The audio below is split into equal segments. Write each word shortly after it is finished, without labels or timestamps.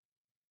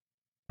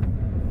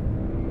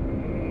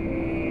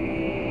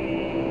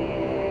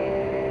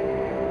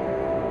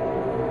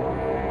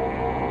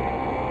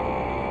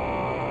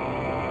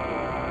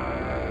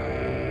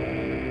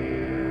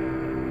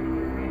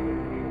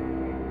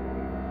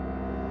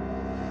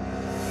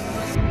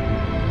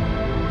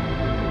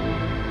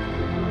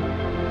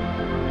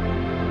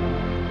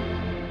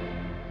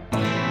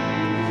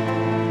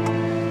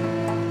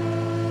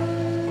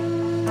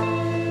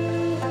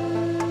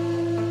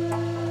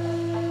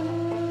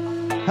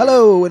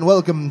Hello and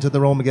welcome to the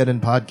Rollmageddon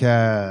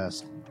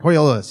podcast.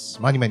 Coriolis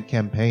Monument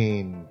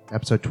Campaign,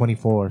 episode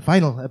 24,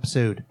 final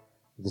episode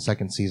of the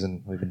second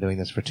season. We've been doing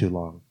this for too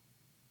long.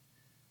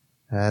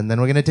 And then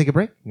we're going to take a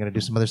break. We're going to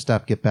do some other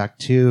stuff, get back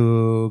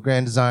to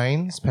Grand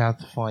Designs,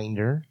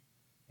 Pathfinder,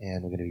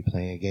 and we're going to be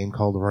playing a game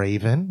called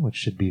Raven, which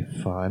should be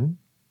fun,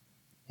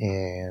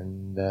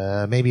 and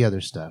maybe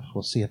other stuff.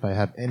 We'll see if I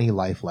have any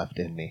life left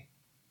in me.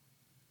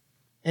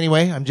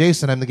 Anyway, I'm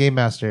Jason. I'm the Game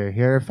Master.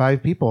 Here are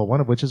 5 people,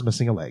 one of which is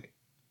missing a leg.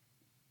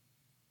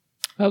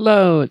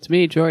 Hello, it's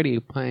me, Jordy,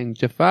 playing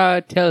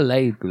Jafar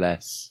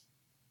Telegless.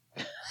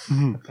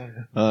 And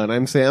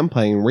I'm Sam,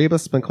 playing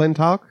Rebus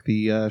McClintock,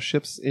 the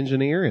ship's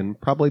engineer and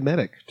probably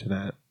medic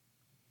tonight.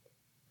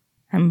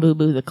 I'm Boo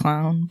Boo the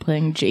Clown,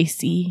 playing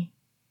JC.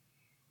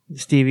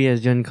 Stevie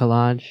as Jun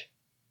Collage.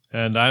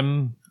 And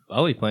I'm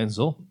Ollie playing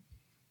Zul. All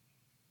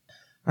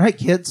right,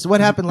 kids. So what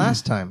happened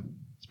last time?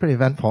 It's pretty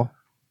eventful.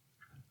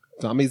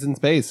 Zombies in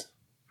space.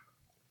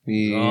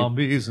 We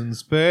Zombies in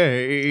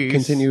space.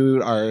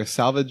 continued our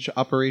salvage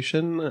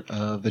operation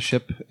of the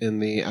ship in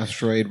the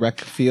asteroid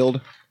wreck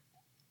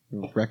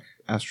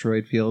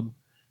asteroid field.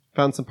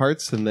 Found some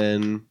parts and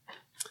then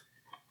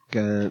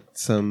got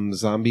some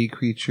zombie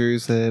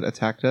creatures that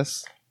attacked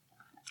us.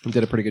 We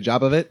did a pretty good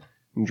job of it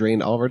and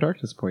drained all of our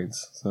darkness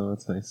points. So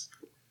that's nice.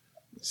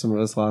 Some of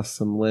us lost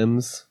some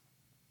limbs.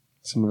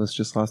 Some of us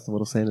just lost a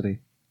little sanity.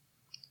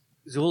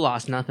 Zul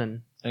lost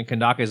nothing. And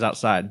Kandaka's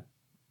outside.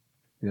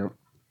 Yep.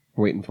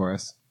 Waiting for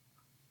us.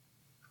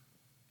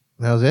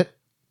 That was it?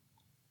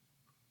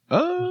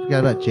 Oh, Forgot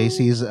about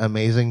JC's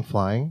amazing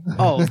flying.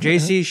 Oh,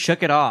 JC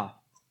shook it off.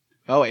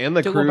 Oh, and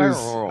the Jiggle crew's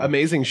barrel.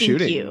 amazing Thank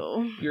shooting.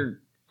 you. Your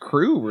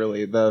crew,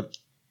 really. The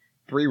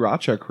 3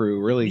 Racha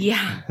crew really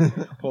Yeah.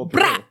 pulled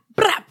through. Brah,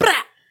 brah,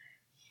 brah.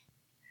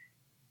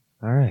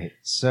 All right.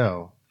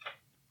 So,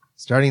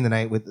 starting the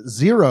night with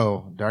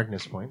 0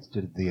 darkness points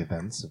due to the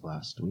events of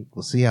last week.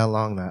 We'll see how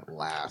long that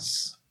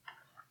lasts.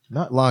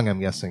 Not long, I'm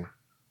guessing.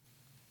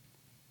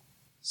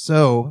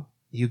 So,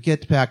 you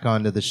get back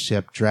onto the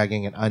ship,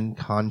 dragging an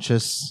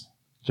unconscious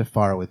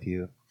Jafar with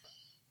you.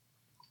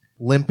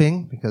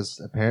 Limping, because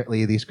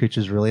apparently these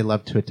creatures really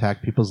love to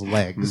attack people's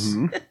legs.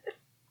 Mhm.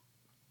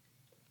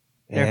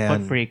 They're foot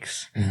And-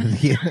 freaks.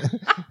 Yeah.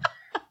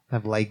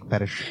 Have leg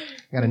fetish.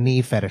 Got a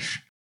knee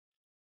fetish.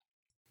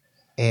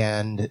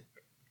 And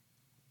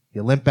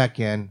you limp back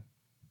in.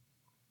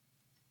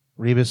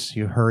 Rebus,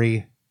 you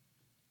hurry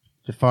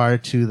Jafar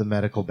to the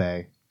medical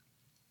bay.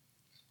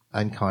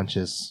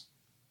 Unconscious.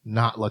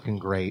 Not looking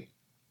great.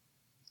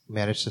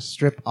 Managed to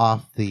strip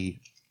off the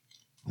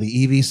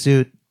EV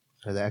suit,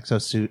 or the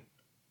exosuit,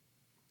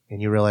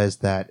 and you realize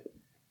that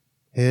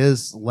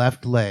his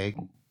left leg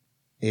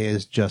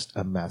is just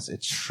a mess.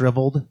 It's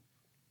shriveled.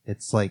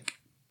 It's like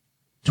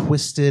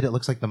twisted. It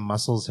looks like the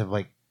muscles have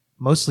like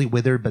mostly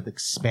withered but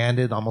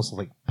expanded, almost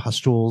like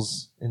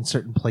pustules in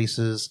certain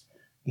places.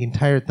 The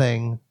entire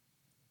thing,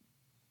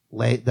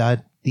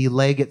 the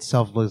leg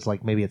itself looks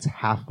like maybe it's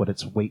half what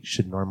its weight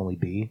should normally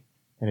be,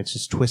 and it's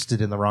just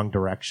twisted in the wrong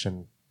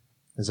direction.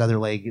 His other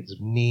leg, his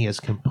knee is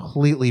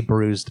completely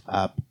bruised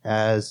up,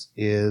 as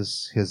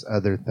is his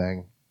other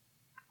thing.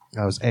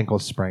 His ankle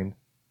sprained.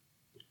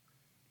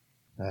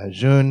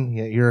 Jun,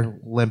 you're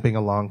limping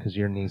along because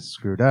your knee's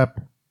screwed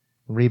up.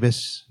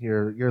 Rebus,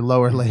 your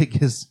lower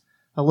leg is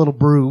a little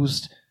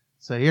bruised,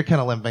 so you're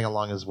kind of limping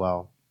along as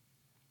well.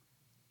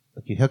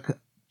 If you hook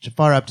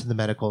Jafar up to the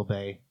medical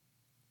bay,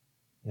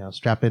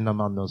 strap in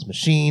him on those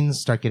machines,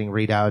 start getting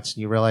readouts,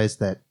 and you realize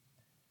that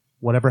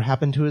whatever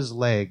happened to his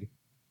leg,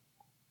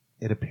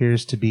 it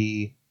appears to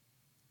be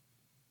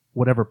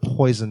whatever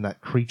poison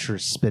that creature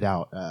spit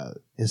out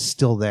is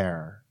still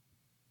there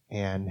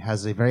and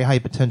has a very high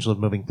potential of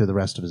moving through the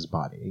rest of his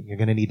body. You're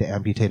going to need to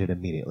amputate it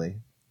immediately.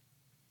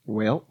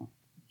 Well,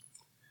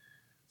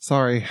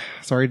 sorry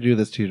to do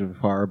this to you,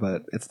 Jafar,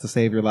 but it's to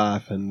save your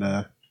life. And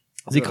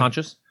Is he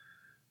conscious?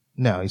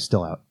 No, he's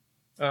still out.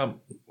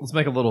 Let's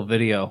make a little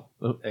video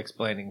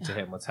explaining to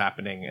him what's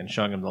happening and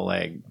showing him the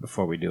leg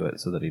before we do it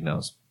so that he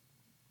knows.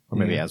 Or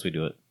maybe as we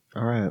do it.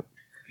 all right,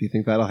 if you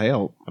think that'll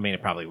help, I mean,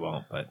 it probably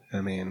won't, but... I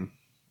mean,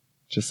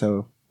 just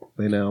so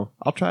they know,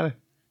 I'll try to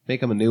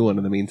make him a new one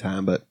in the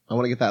meantime. But I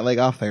want to get that leg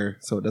off there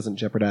so it doesn't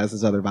jeopardize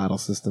his other vital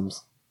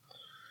systems.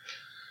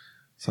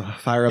 So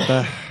fire up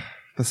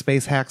the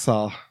space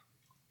hacksaw.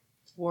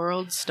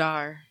 World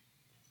Star.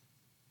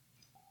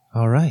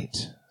 All right.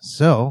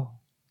 So,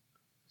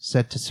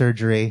 set to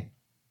surgery.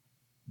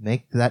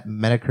 Make that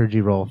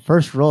metacurgy roll.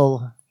 First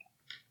roll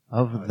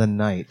of the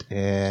night.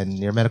 And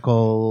your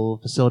medical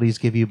facilities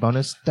give you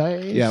bonus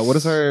dice? Yeah, what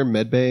is our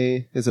med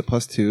bay? Is it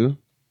 +2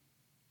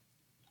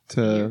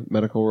 to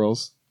medical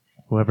rolls?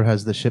 Whoever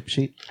has the ship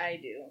sheet. I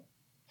do.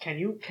 Can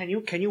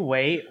you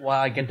wait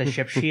while I get the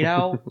ship sheet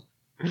out?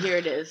 Here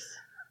it is.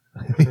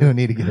 You don't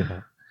need to get it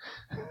out.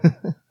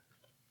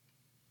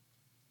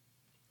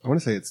 I want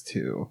to say it's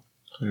 2.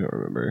 I don't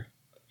remember.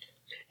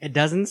 It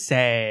doesn't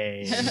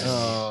say.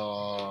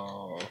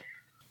 Oh.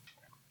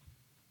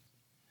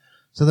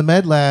 So the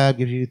med lab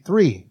gives you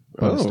 3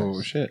 bonus Oh,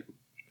 dice. shit.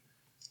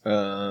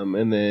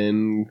 And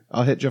then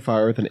I'll hit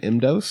Jafar with an M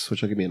dose,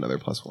 which will give me another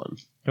 +1.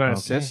 Can I Okay.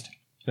 assist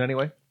in any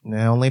way?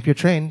 Now, only if you're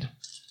trained.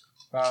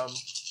 Are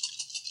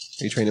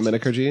you trained in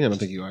metacurgy? I don't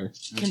think you are.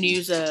 Can you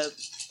use a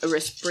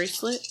wrist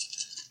bracelet?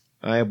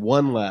 I have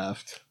 1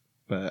 left,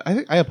 but I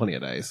think I have plenty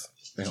of dice.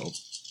 I hope.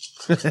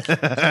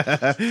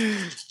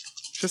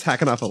 Just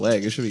hacking off a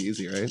leg. It should be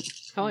easy, right?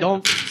 Hell yeah.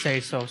 Don't say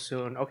so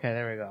soon. Okay,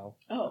 there we go.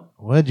 Oh.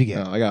 What'd you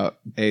get? No, I got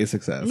a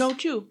success. No,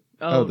 2.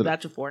 Oh, Oh,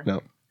 that's a 4.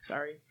 No,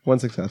 Sorry. 1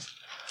 success.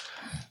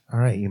 All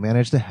right, you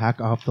managed to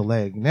hack off the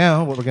leg.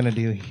 Now, what we're going to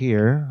do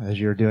here, as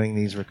you're doing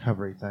these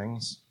recovery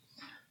things,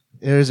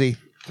 there's a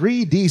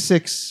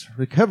 3d6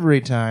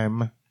 recovery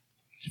time.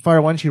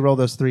 Jafar, why don't you roll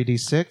those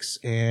 3d6,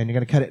 and you're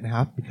going to cut it in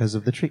half because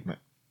of the treatment.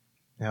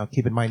 Now,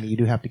 keep in mind that you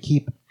do have to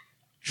keep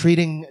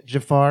treating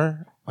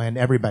Jafar and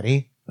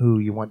everybody who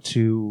you want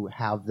to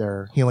have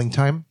their healing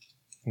time.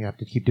 You have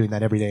to keep doing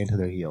that every day until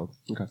they're healed.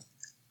 Okay.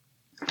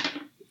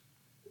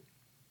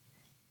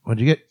 What'd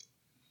you get?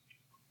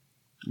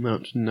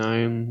 Amount to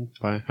 9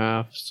 by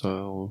half,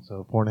 so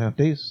So 4.5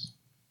 days.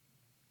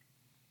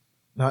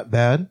 Not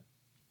bad.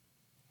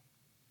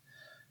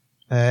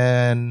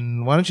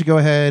 And why don't you go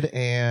ahead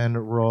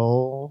and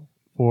roll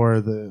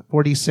for the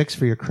 4d6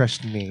 for your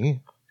crushed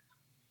knee.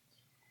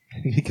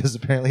 Because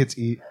apparently it's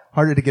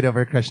harder to get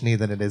over a crushed knee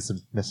than it is a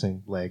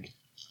missing leg.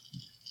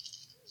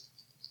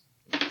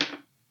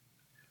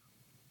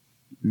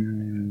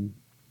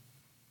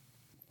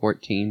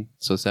 14,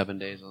 so 7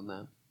 days on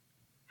that.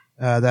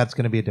 That's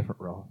going to be a different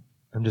roll.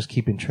 I'm just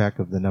keeping track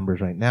of the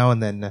numbers right now,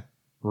 and then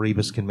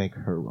Rebus can make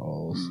her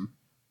rolls.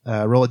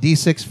 Roll a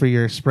d6 for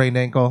your sprained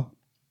ankle.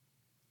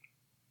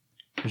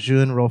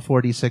 June, roll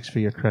 4d6 for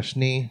your crushed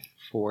knee.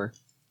 4.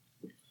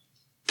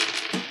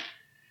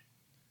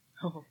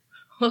 Oh,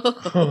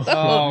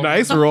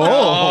 Nice roll.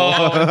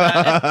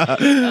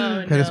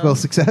 Oh, Critical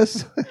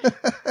success.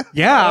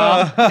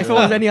 yeah. If it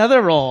was any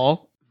other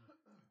roll.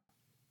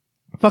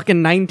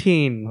 Fucking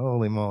 19.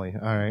 Holy moly.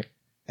 All right.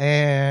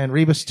 And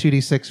Rebus,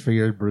 2d6 for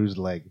your bruised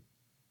leg.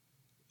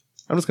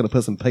 I'm just going to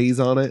put some peas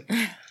on it.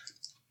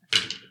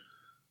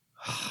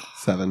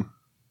 7.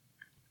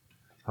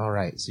 All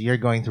right. So you're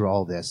going through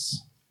all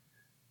this.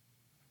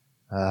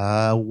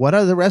 What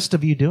are the rest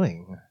of you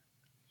doing?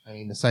 I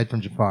mean, aside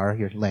from Jafar,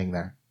 you're laying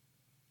there.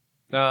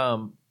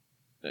 I'm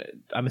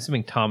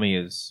assuming Tommy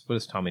is. What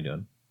is Tommy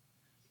doing?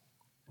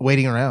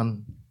 Waiting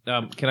around.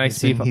 Can I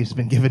see if He's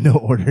been given no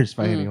orders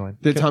by anyone.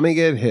 Did Tommy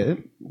get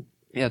hit?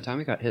 Yeah,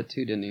 Tommy got hit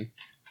too, didn't he?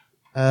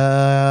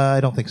 I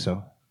don't think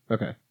so.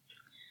 Okay.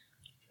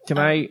 can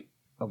I?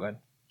 Oh, go ahead.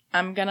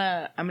 I'm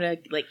gonna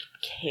like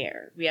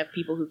care. We have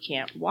people who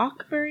can't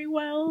walk very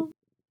well.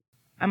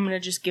 I'm gonna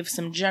just give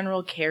some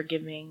general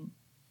caregiving,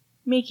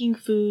 making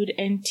food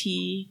and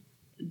tea,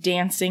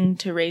 dancing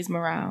to raise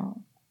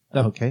morale.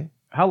 Okay.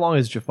 How long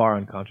is Jafar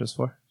unconscious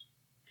for?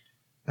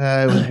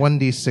 It was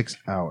 1d6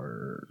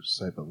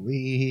 hours, I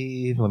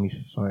believe. Let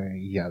me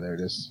find. Yeah, there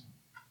it is.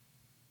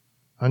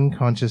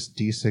 Unconscious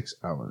d6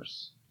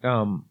 hours.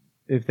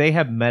 If they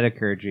have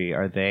metacurgy,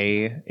 are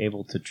they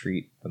able to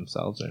treat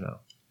themselves or no?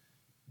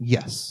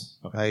 Yes,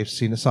 I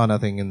saw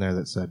nothing in there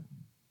that said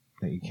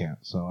that you can't.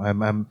 So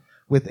I'm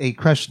with a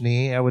crushed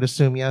knee. I would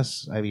assume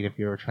yes. I mean, if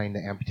you were trying to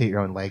amputate your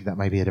own leg, that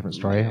might be a different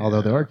story. Yeah.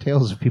 Although there are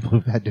tales of people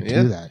who've had to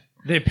Yeah. do that.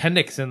 The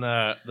appendix in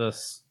the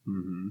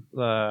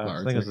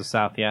I think it was the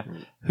south. Yeah.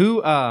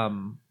 Who?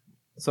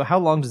 So how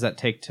long does that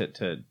take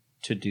to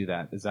do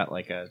that? Is that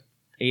like a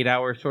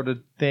 8-hour sort of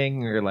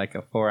thing or like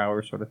a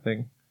 4-hour sort of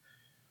thing?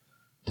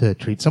 To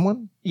treat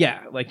someone?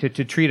 Yeah, like to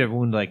treat a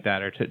wound like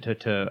that or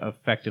to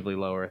effectively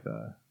lower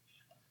the.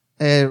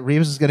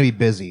 Reeves is going to be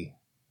busy.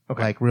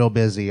 Okay. Like real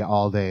busy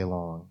all day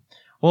long.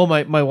 Well,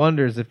 my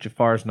wonder is if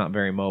Jafar's not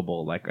very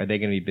mobile, like are they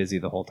going to be busy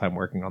the whole time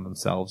working on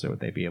themselves, or would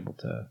they be able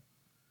to?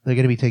 They're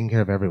going to be taking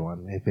care of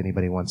everyone if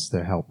anybody wants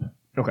their help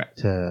Okay.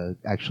 to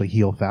actually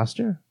heal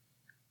faster.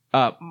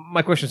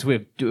 My question is,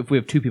 if we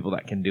have 2 people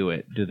that can do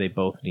it, do they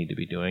both need to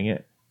be doing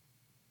it?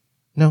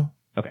 No.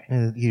 Okay.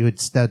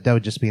 That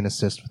would just be an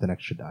assist with an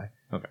extra die.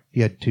 Okay. If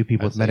you had 2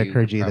 people I'd with say you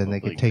metacurgy, then they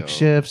probably could take go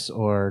shifts,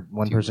 or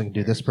one 2 person could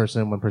do this repairs.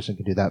 person, one person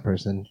could do that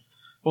person.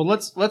 Well,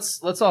 let's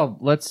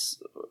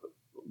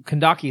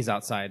Kandaki's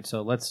outside,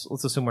 so let's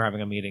assume we're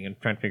having a meeting and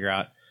trying to figure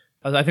out.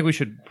 I think we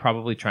should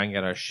probably try and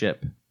get our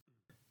ship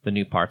the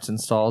new parts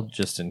installed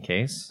just in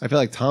case. I feel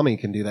like Tommy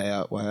can do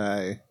that while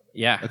I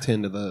Yeah.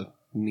 attend to the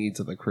needs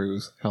of the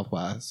crews,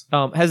 health-wise.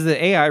 Has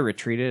the AI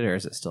retreated or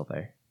is it still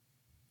there?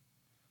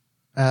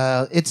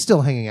 It's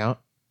still hanging out.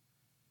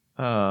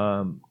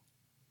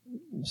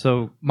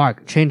 So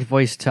Mark, change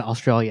voice to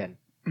Australian.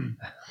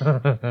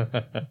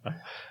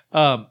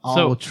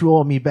 All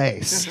troll me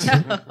based.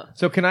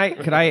 So could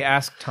I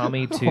ask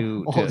Tommy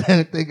to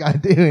Anything I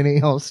do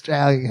in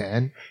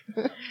Australian.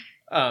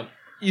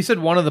 you said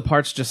one of the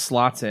parts just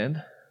slots in?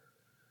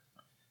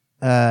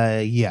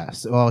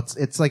 Yes. Well,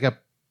 it's like a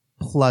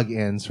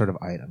plug-in sort of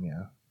item.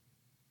 Yeah.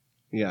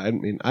 Yeah, I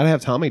mean, I'd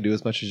have Tommy do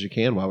as much as you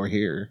can while we're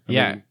here. I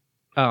Yeah. mean,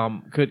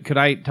 Could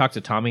I talk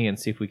to Tommy and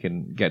see if we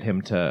can get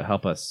him to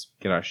help us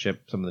get our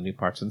ship some of the new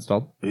parts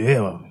installed?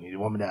 Yeah, well, you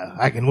want me to?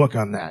 I can work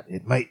on that.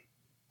 It might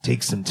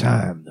take some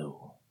time,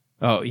 though.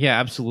 Oh yeah,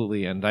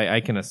 absolutely, and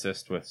I can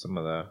assist with some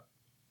of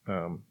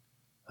the.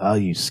 Are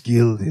you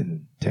skilled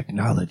in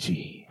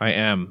technology? I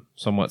am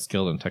somewhat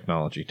skilled in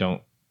technology.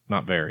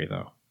 Not very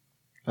though.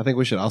 I think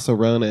we should also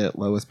run at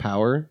lowest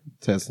power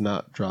to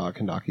not draw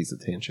Kandaki's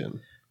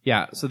attention.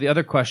 Yeah. So the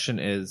other question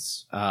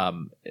is,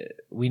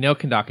 we know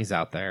Kandaki's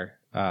out there.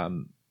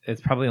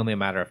 It's probably only a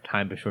matter of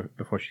time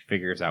before she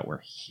figures out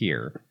we're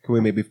here. Can we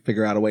maybe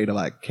figure out a way to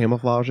like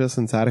camouflage us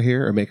inside of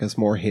here or make us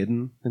more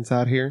hidden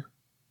inside here?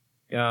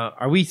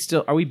 Are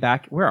we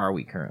back? Where are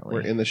we currently?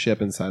 We're in the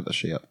ship inside the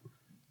ship.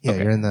 Yeah,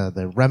 Okay. you're in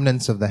the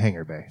remnants of the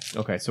hangar bay.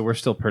 Okay, so we're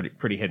still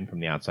pretty hidden from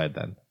the outside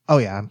then. Oh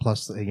yeah, and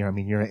plus,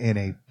 you're in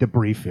a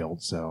debris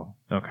field, so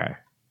Okay.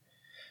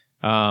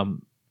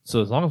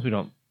 So as long as we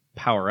don't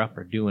power up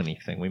or do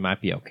anything, we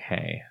might be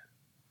okay.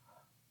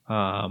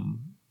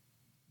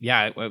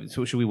 Yeah.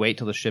 So should we wait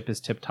till the ship is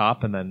tip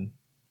top and then,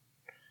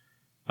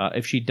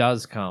 if she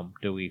does come,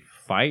 do we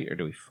fight or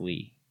do we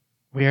flee?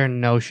 We are in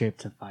no shape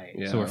to fight.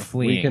 Yeah, So we're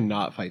fleeing. We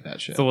cannot fight that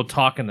ship. So we'll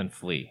talk and then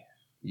flee.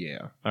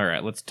 Yeah. All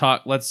right. Let's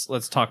talk. Let's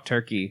talk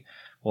turkey.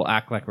 We'll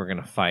act like we're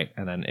gonna fight,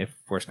 and then if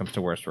worst comes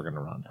to worst, we're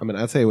gonna run. I mean,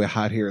 I'd say we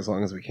hide here as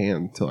long as we can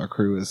until our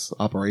crew is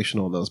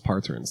operational and those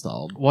parts are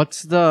installed.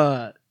 What's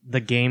the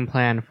game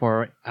plan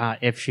for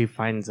if she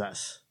finds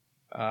us?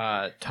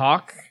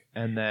 Talk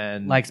and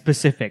then Like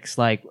specifics,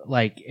 like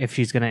if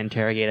she's gonna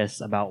interrogate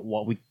us about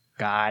what we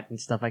got and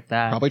stuff like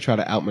that. Probably try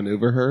to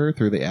outmaneuver her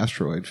through the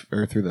asteroid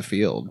or through the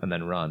field. and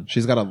then run.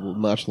 She's got a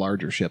much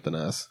larger ship than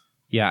us.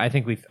 Yeah, I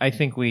think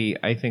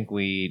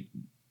we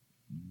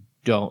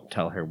don't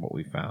tell her what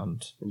we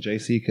found. And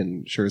JC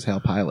can sure as hell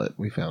pilot,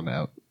 we found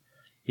out.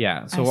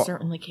 Yeah, I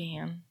certainly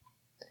can.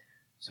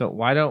 so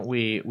why don't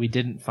we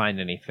didn't find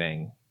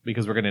anything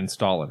because we're going to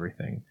install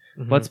everything.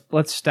 Mhm.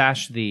 Let's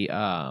stash the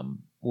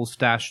we'll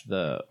stash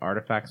the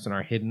artifacts in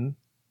our hidden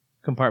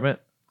compartment,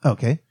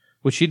 okay.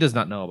 which she does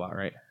not know about,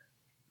 right?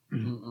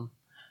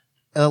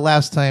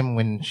 Last time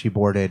when she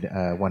boarded,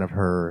 one of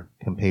her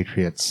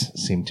compatriots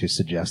seemed to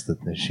suggest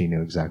that she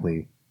knew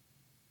exactly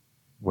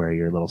where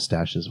your little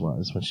stashes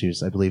was. When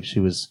I believe she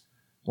was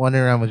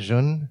wandering around with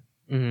Jun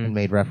Mhm. and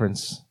made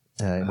reference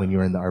when you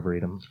were in the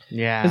Arboretum.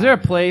 Yeah. Is there a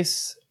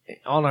place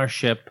on our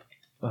ship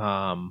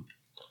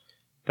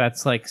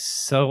that's like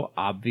so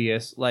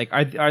obvious? Like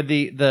are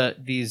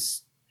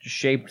these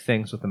shaped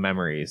things with the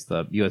memories,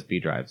 the USB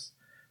drives?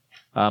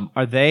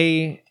 Are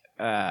they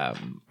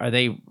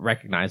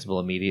recognizable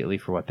immediately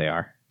for what they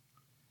are?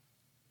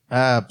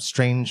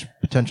 Strange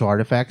potential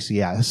artifacts,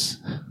 yes.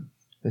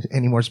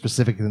 Any more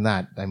specific than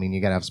that, I mean,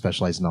 you gotta have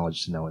specialized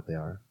knowledge to know what they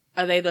are.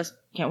 Are they the?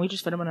 Can't we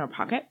just fit them in our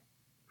pocket?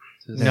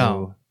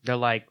 No. They're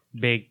like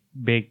big.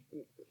 Yeah,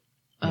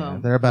 Oh,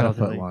 they're about a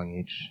relatively. foot long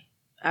each.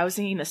 I was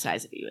thinking the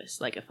size of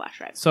US, like a flash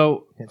drive.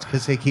 So It's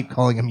because they keep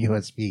calling them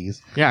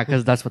USBs. Yeah,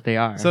 because that's what they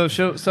are.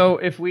 so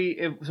if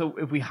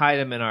we hide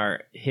them in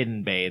our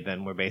hidden bay,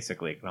 then we're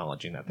basically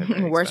acknowledging that they're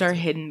very Where's our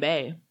expensive. hidden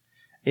bay?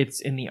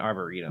 It's in the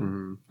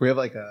arboretum, We have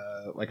like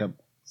a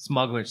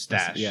smuggler's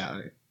stash.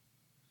 Yeah,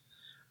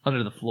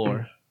 under the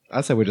floor.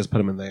 I'd say we just put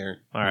them in there.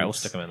 All right, we'll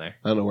stick them in there.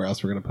 I don't know where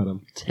else we're gonna put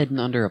them. It's hidden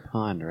under a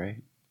pond, right?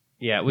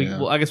 Yeah, Yeah.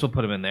 Well, I guess we'll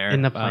put them in there.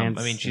 In the plants.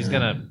 I mean, she's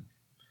gonna.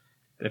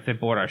 If they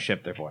board our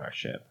ship, they board our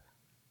ship.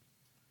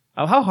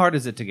 Oh, how hard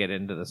is it to get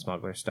into the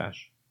smuggler's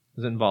stash?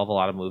 Does it involve a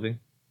lot of moving?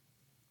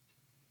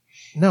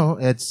 No,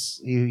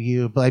 it's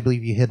you. I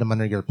believe you hid them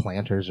under your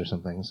planters or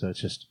something. So it's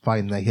just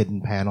find the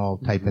hidden panel,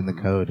 type in the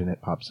code, and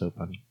it pops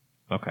open.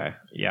 Okay,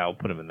 yeah, I'll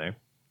put them in there.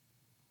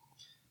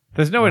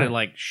 There's no way to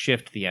like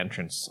shift the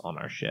entrance on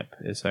our ship,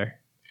 is there?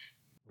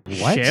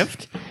 What?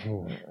 Shift?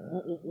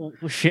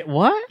 Shit,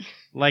 what?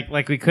 Like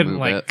we couldn't Move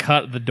like it.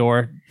 cut the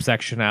door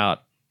section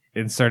out,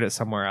 insert it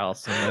somewhere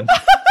else, and then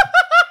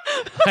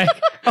like,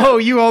 oh,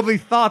 you only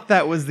thought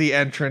that was the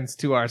entrance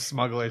to our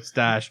smuggler's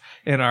stash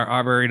in our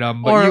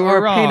arboretum, but you were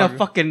or wrong. paint a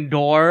fucking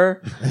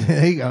door.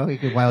 There you go. You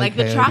could Wile E. Like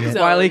the Coyote chalk it.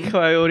 zone. Wile E.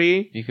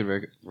 Coyote. You could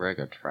rig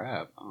a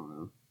trap. I don't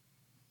know.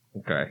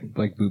 Okay.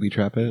 Like booby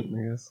trap it,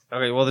 I guess.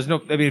 Okay. Well, there's no.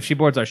 I mean, if she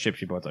boards our ship,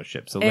 she boards our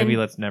ship. So And- maybe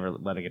let's never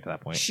let it get to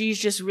that point. She's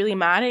just really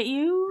mad at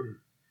you.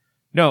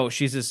 No,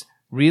 she's this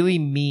really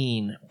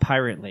mean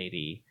pirate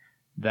lady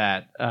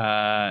that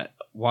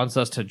wants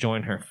us to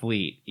join her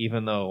fleet,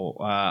 even though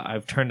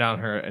I've turned down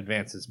her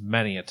advances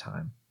many a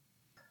time.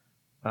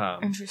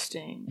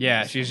 Interesting.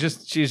 Yeah, she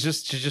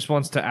just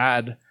wants to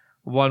add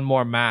one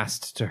more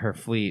mast to her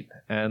fleet,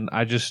 and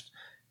I just,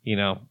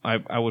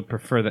 I would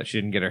prefer that she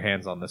didn't get her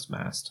hands on this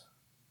mast.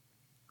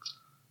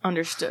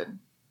 Understood.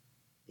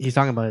 He's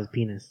talking about his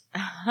penis.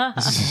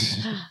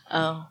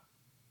 Oh.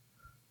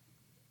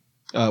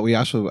 We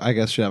actually, I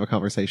guess, should have a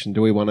conversation.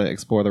 Do we want to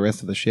explore the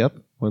rest of the ship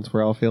once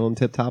we're all feeling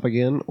tip top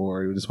again,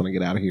 or do we just want to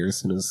get out of here as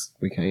soon as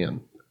we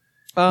can?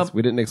 'Cause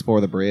we didn't explore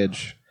the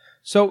bridge.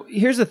 So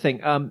here's the thing: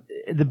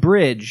 the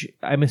bridge.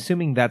 I'm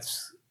assuming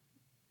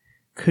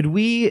could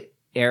we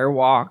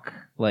airwalk,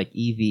 like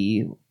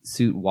EV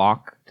suit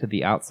walk to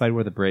the outside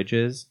where the bridge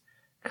is,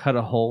 cut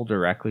a hole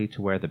directly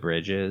to where the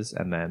bridge is,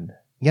 and then...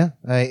 Yeah,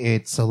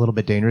 it's a little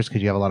bit dangerous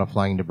because you have a lot of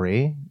flying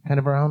debris kind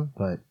of around,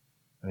 but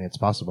I mean, it's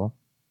possible.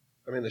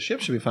 I mean, the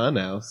ship should be fine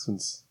now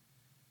since,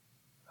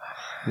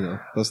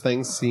 those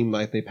things seem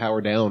like they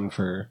power down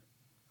for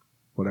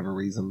whatever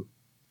reason.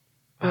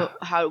 Well,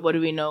 what do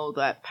we know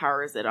that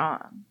powers it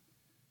on?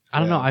 I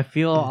don't know. I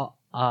feel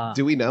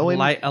Do we know? a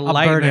burden.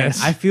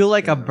 lightness. I feel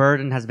like a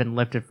burden has been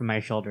lifted from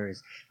my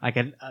shoulders. Like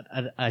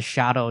a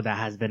shadow that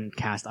has been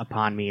cast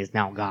upon me is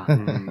now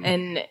gone.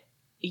 And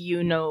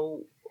you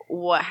know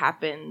what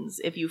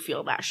happens if you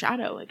feel that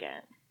shadow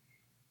again.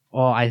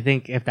 Well, I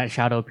think if that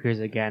shadow appears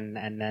again,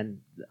 and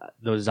then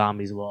those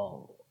zombies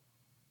will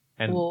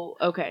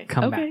Okay.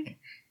 come okay. back.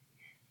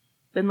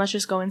 Then let's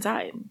just go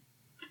inside.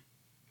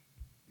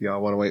 Y'all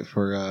want to wait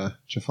for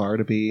Jafar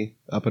to be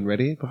up and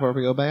ready before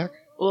we go back?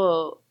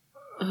 Well,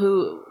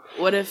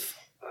 what if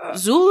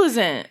Zul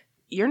isn't?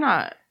 You're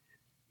not.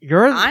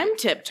 I'm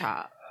tip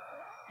top.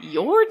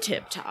 You're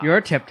tip top. You're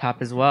tip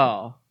top as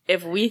well.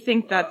 If we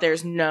think that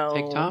there's no...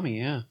 Take Tommy,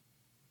 yeah.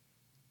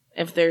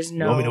 If there's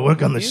no... You want me to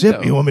work on the ship?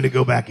 Or you want me to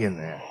go back in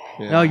there?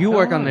 Yeah. No, you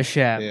work on the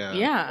ship.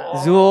 Yeah.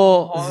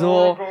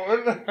 Zul.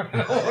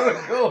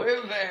 Go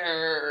in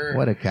there.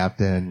 What a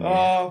captain!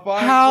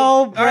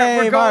 How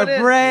brave, going our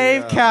in.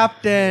 brave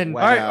captain.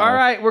 Wow. All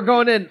right, we're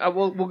going in.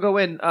 We'll go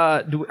in.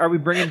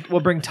 We'll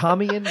bring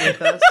Tommy in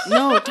with us?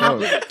 No,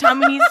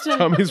 Tommy needs to...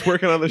 Tommy's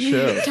working on the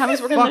ship.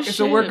 Tommy's working on the ship.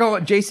 So we're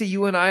going. JC,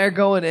 you and I are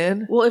going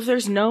in. Well, if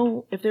there's If you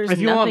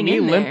nothing want me,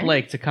 in Limp there...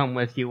 Lake, to come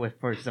with you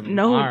for some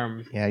No.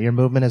 arms. Yeah, your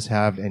movement is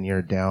halved, and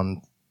you're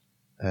down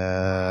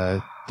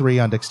 3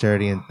 on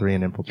dexterity and 3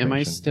 in infiltration. Am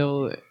I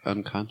still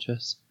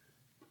unconscious?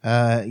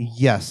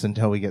 Yes,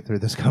 until we get through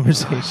this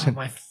conversation.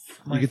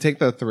 You could take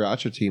the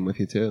Thracha team with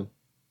you too.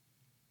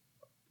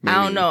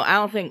 I don't know. I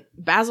don't think...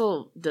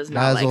 Basil does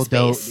not like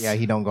space.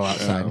 he don't go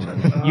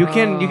outside. You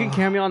can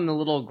carry me on the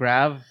little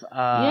grav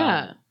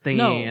thingy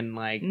No. and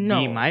No.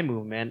 be my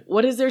movement.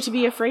 What is there to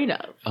be afraid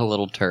of? A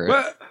little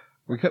turret.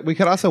 We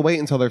could also wait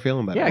until they're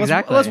feeling better. Yeah, Let's-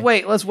 exactly. Let's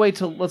wait. Let's wait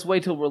till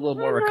we're a little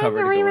more recovered.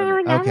 To go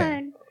in there.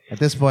 Okay. At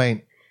this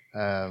point,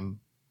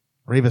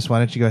 Rebus, why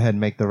don't you go ahead and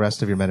make the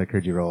rest of your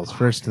Metacurgy rolls?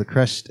 First, the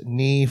crushed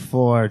knee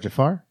for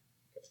Jafar.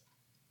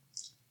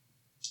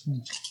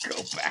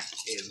 Go back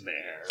in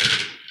there.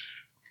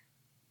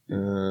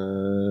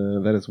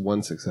 That is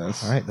 1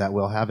 success. All right, that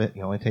will have it.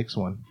 He only takes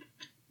 1.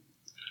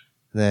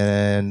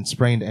 Then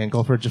sprained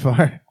ankle for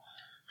Jafar.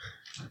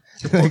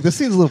 Like, this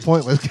seems a little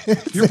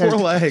pointless. Your 4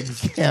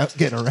 legs. Can't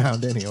get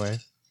around anyway.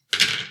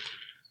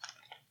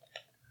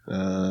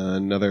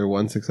 Another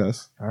 1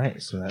 success. All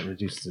right, so that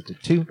reduces it to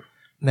 2.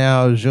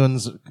 Now,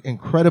 Jun's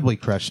incredibly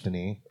crushed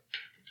knee.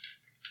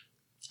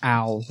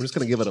 Ow. We're just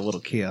gonna give it a little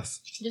kiss.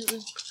 You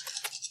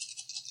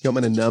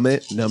want me to numb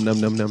it? Numb. I'm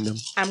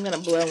going to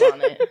blow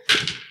on it.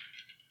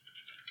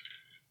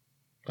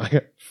 I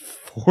got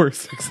 4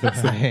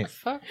 successes. All right.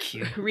 Fuck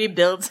you.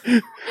 Rebuilds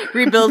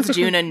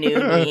June a new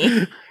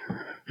me.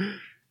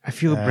 I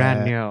feel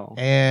brand new.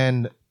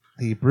 And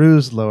the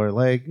bruised lower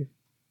leg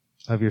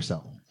of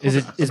yourself.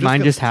 Is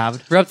mine just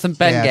halved? Rub some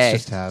Yeah, Bengay.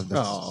 it's just halved.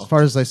 That's- Oh. As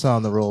far as I saw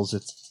in the rolls,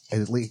 it's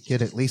at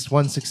least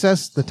 1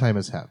 success. The time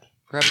is halved.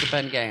 Rub the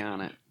Bengay on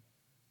it.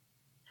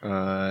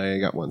 I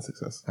got 1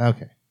 success.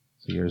 Okay,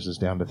 so yours is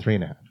down to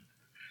 3.5.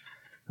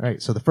 All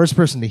right, so the first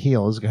person to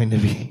heal is going to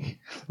be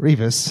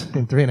Revis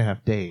in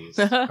 3.5 days.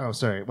 Oh,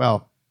 sorry.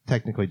 Well,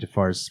 technically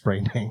Jafar's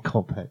sprained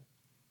ankle, but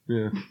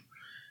Yeah.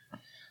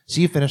 so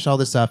you finish all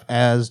this up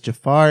as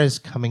Jafar is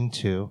coming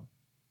to.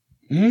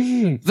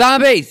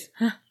 Zombies!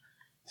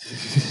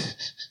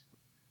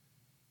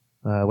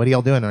 What are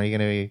y'all doing? Are you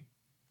going to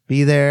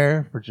be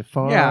there for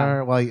Jafar?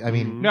 Yeah. Well, I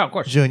mean, No, of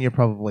course. June, you're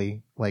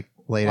probably like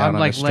laid I'm, out on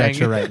like, a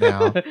stretcher laying-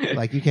 right now.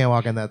 Like you can't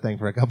walk on that thing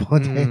for a couple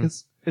of Mm.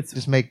 days. It's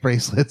Just make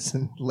bracelets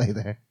and lay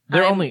there.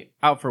 they're I'm- only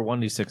out for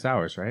 1d6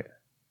 hours, right?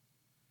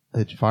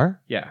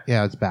 Jafar? Yeah.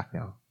 Yeah, it's back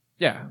now.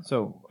 Yeah.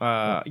 So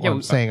Well,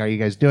 I'm saying, are you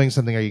guys doing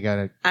something? Are you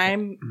going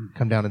to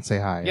come down and say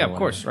hi? yeah, or of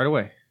course, whatever?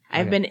 right away.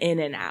 I've Okay. been in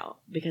and out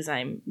because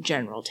I'm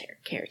general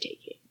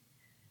caretaking.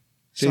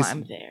 So Jason-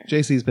 I'm there.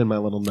 JC's been my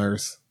little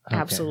nurse. Okay.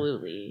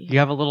 Absolutely. You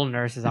have a little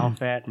nurse's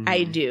outfit.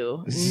 I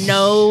do.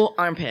 No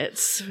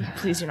armpits.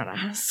 Please do not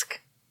ask.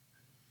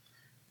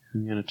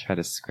 I'm gonna try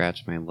to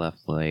scratch my left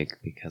leg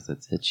because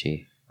it's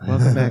itchy.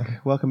 Welcome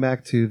back. Welcome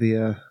back to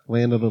the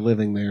land of the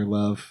living there,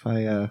 love.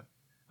 I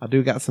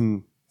do got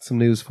some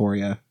news for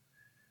you.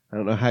 I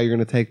don't know how you're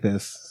going to take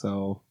this,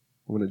 so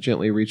I'm going to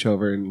gently reach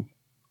over and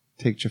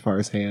take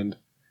Jafar's hand.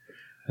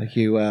 Like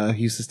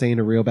you sustained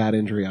a real bad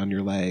injury on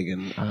your leg,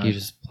 and You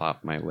just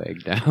plop my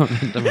leg down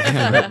into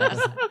my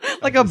arms.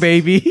 Like a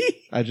baby.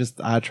 I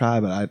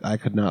tried, but I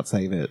could not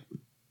save it.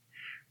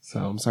 So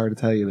I'm sorry to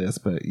tell you this,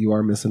 but you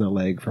are missing a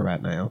leg for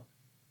right now.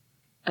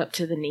 Up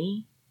to the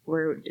knee?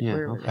 Where, Yeah,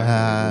 where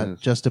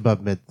okay. Just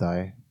above mid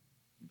thigh.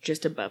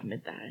 just above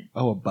mid thigh.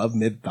 Oh, above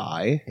mid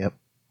thigh.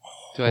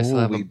 Do I still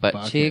have a Holy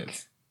butt cheek?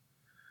 buckets.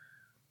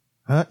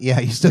 Huh? Yeah,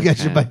 you still got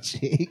your Okay. butt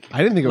cheek. I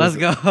didn't think it Let's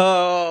was.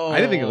 go. I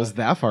didn't think it was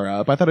that far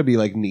up. I thought it'd be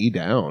like knee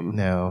down.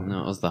 No.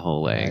 No, it was the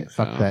whole leg. Right,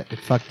 fuck so. that. It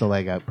fucked the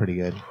leg up pretty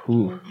good.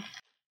 Ooh.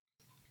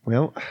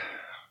 Well,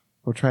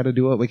 we'll try to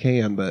do what we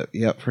can, but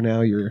yep, for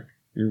now you're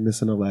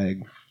missing a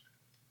leg.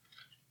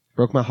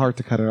 Broke my heart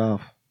to cut it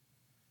off.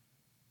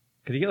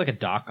 Could you get like a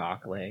Doc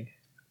Ock leg?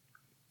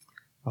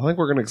 I think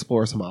we're gonna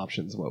explore some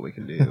options of what we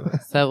can do.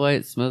 Is that why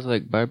it smells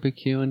like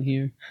barbecue in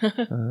here?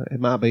 It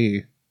might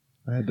be.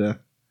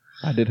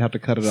 I did have to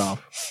cut it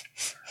off.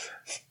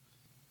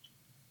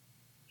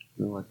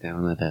 We'll look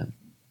down at it.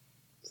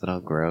 Is it all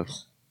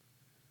gross?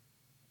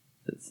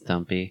 Is it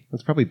stumpy?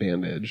 It's probably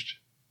bandaged.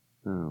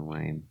 Oh,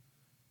 lame.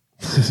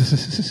 I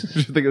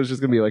think it was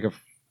just gonna be like a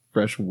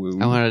fresh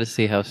wound. I wanted to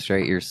see how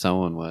straight your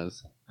sewing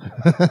was.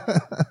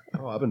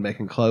 Oh, I've been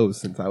making clothes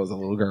since I was a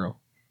little girl.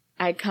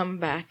 I come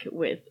back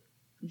with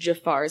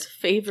Jafar's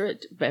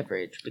favorite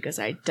beverage because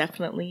I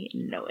definitely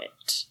know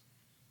it.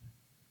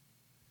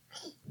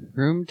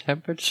 Room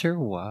temperature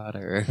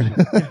water.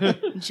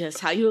 Just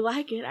how you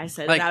like it. I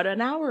said Like- it out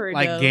an hour ago.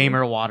 Like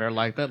gamer water,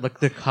 like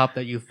the cup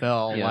that you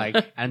fill, Yeah. like,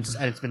 and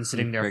it's been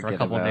sitting there for a Forget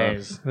couple about-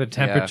 days. The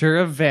temperature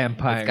of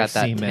vampire It's got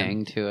that semen.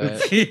 tang to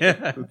it.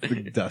 Yeah.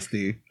 It's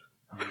dusty.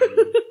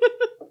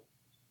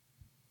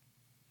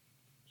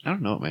 I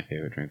don't know what my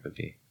favorite drink would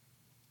be.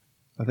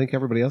 I think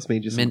everybody else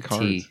made you some Mint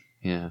cards. tea.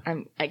 Yeah.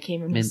 I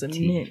came in with Mint some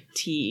tea. mint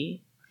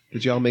tea.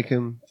 Did y'all make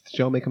him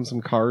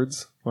some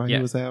cards while Yeah.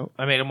 he was out?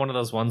 I made him one of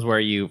those ones where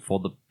you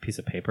fold the piece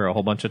of paper a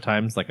whole bunch of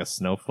times like a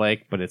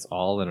snowflake, but it's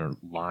all in a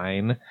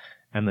line,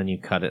 and then you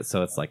cut it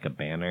so it's like a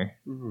banner.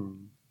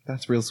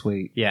 That's real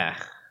sweet. Yeah.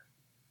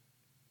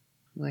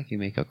 Like you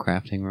make a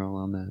crafting roll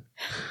on that.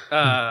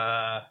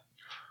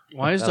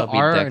 Why is the That'll be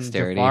R in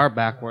dexterity. Jafar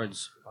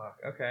backwards? Fuck,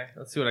 okay,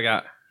 let's see what I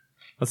got.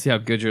 Let's see how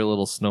good your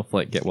little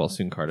snowflake get well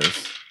soon card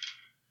is.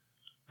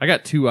 I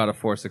got 2 out of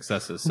 4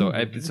 successes, so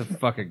it's a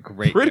fucking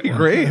great. Pretty get well-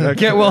 great.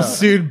 Get well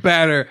soon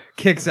banner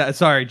kicks out.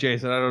 Sorry,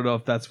 Jason. I don't know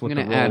if that's I'm what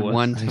going the to rule add was.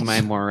 1 to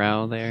my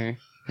morale there.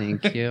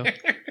 Thank you.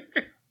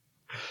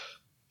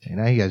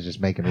 Now you guys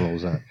just making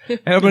rules up. And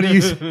I'm gonna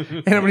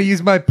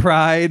use my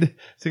pride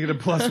to get a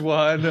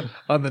 +1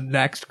 on the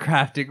next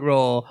crafting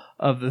roll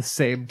of the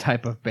same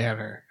type of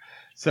banner.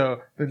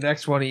 So the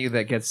next one of you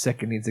that gets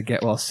sick and needs a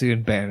get well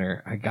soon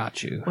banner, I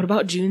got you. What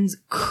about June's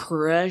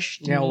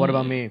crushed? Yeah, what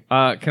about me?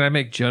 Can I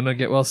make Jonah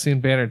get well soon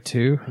banner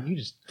too? You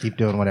just keep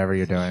doing whatever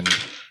you're doing.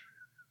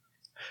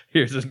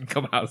 Yours doesn't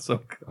come out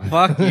so good.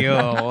 Fuck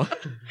you.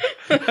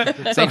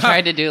 They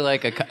tried to do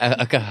like a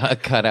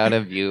cutout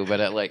of you, but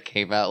it like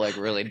came out like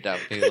really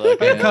dumpy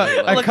looking.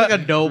 I look like a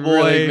doughboy.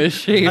 really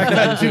misshapen.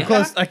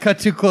 I cut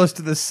too close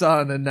to the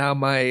sun, and now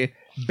my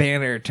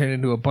banner turned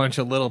into a bunch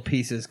of little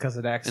pieces because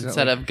it accidentally.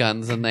 Instead of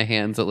guns in the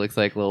hands, it looks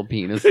like little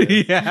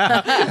penises.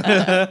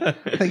 yeah.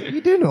 Like,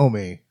 you do know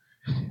me.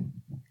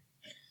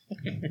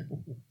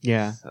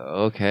 Yeah. So,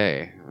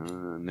 okay,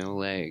 no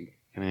leg.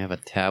 Can I have a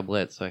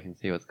tablet so I can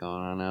see what's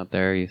going on out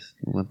there?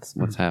 What's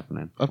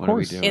happening? Of What are we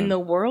course. doing? In the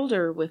world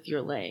or with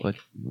your leg? What?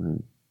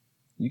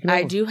 You can I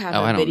have- do have Oh,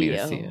 a I don't video. need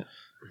to see it.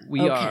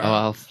 We Okay. Oh, are.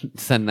 I'll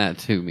send that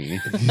to me.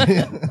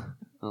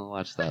 I'll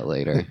watch that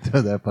later.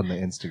 Throw that up on the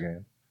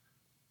Instagram.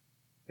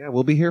 Yeah,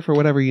 we'll be here for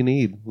whatever you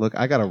need. Look,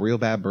 I got a real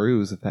bad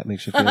bruise if that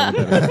makes you feel any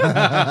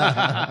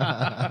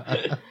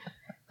better.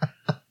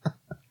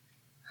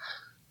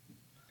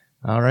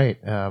 All right.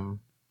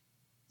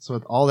 So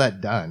with all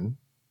that done,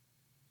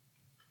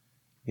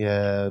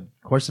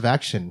 course of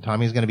action.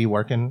 Tommy's going to be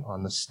working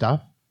on the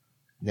stuff.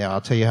 Now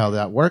I'll tell you how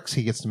that works.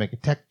 He gets to make a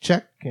tech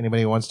check.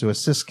 Anybody who wants to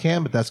assist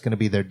can, but that's going to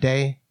be their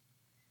day.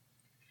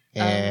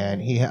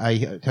 And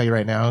I tell you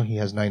right now, he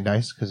has 9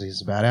 dice because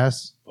he's a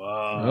badass.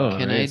 Oh,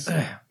 Can nice.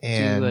 I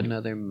And do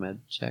another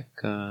med check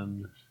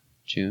on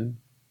June?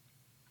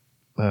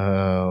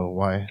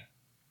 why?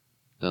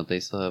 Don't they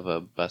still have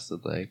a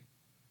busted leg?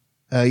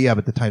 Yeah,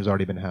 but the time's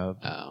already been halved.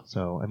 Oh.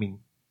 So I mean,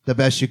 the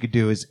best you could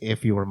do is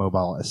if you were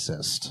mobile,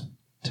 assist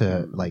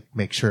to like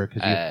make sure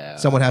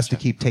because someone has to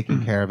keep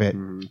taking care of it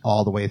Mhm.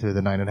 all the way through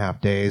the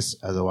 9.5 days.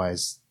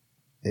 Otherwise,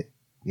 it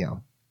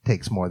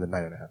takes more than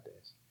 9.5 days.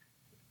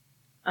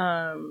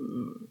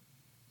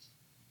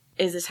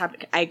 Is this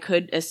happening? I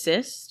could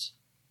assist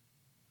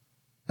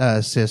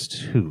Assist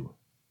who?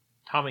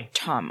 Tommy.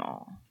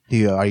 Tomo.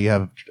 Are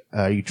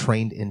you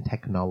trained in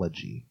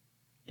technology?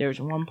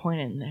 There's 1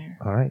 point in there.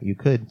 All right, you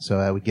could. So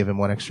I would give him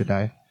 1 extra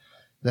die.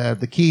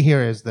 The key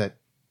here is that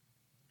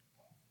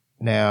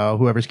now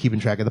whoever's keeping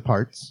track of the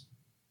parts,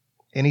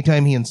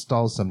 anytime he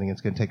installs something,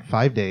 it's going to take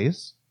 5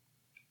 days.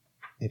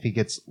 If he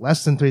gets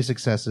less than 3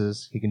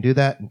 successes, he can do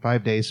that in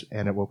 5 days,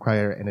 and it will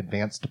require an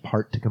advanced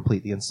part to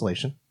complete the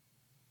installation.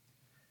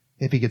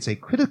 If he gets a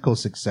critical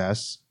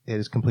success, it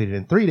is completed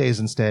in 3 days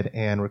instead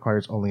and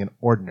requires only an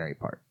ordinary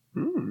part.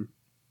 Hmm.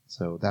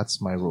 So that's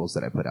my rules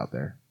that I put out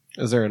there.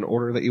 Is there an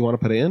order that you want to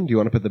put in? Do you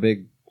want to put the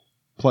big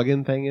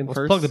plug-in thing in Let's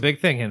first? plug the big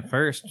thing in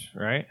first,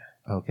 right?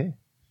 Okay.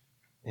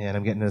 And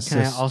I'm getting an Can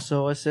I assist.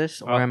 also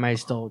assist, or am I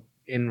still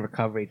in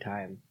recovery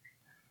time?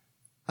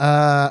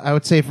 I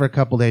would say for a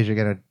couple days, you're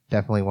going to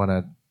definitely want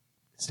to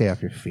stay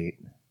off your feet.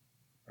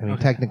 I mean,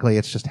 Okay. technically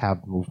it's just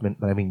half movement,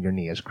 but I mean, your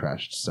knee is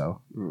crushed,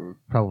 so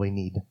probably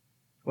need.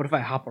 What if I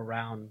hop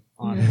around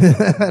on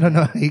it? I don't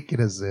know how you can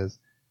assist.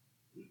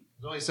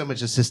 There's only so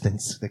much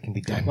assistance that can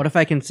be done. What if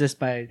I can assist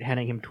by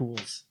handing him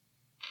tools?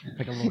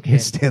 Like a little You kid.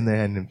 stand there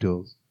handing him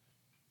tools.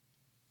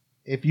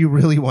 If you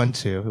really want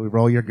to, we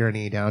roll your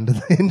gurney down to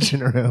the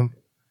engine room.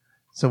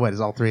 So what,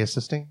 is all three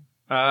assisting?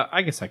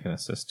 I guess I can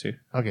assist too.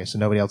 Okay, so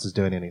nobody else is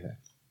doing anything.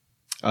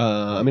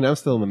 I mean, I'm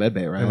still in the med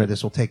bay, right? Remember,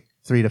 this will take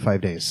 3 to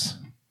 5 days.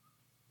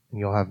 And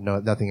you'll have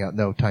no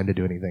time to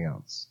do anything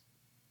else.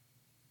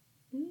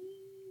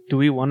 Do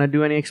we want to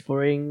do any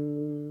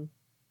exploring?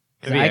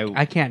 'Cause Maybe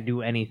I can't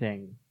do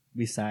anything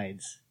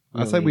besides.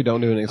 I say we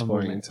don't do any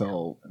exploring movement.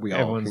 until we all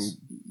Everyone's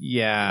are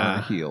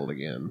yeah. healed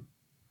again.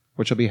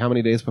 Which will be how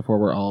many days before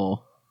we're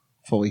all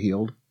fully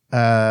healed?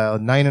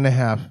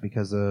 9.5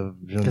 because of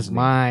Jun's Because knee.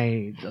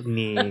 my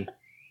knee.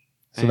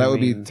 So that I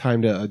would be mean-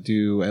 time to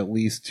do at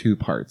least 2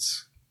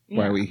 parts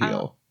while we Yeah,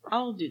 heal.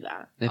 I'll do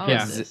that. If I'll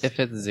it's assist. if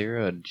it's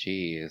 0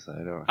 G's,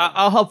 I don't.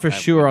 I'll help for I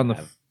sure on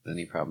wouldn't the. have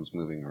any problems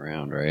moving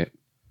around, right?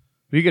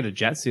 We get a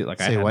jet suit like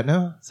I Say had. what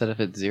now? Said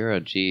if it's 0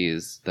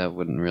 G's, that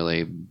wouldn't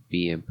really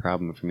be a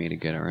problem for me to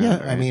get around. Yeah,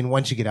 right? I mean,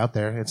 once you get out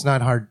there, it's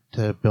not hard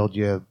to build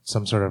you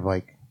some sort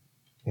of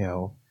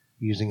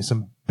using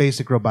some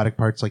basic robotic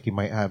parts like you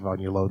might have on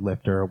your load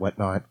lifter or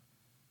whatnot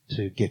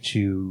to get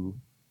you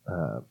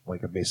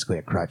basically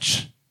a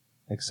crutch,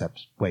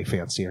 except way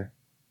fancier.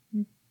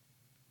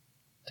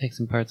 take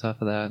some parts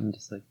off of that and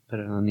just like put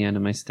it on the end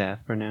of my staff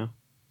for now.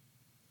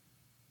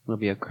 It'll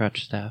be a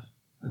crutch staff.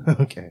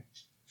 Okay.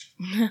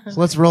 So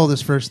let's roll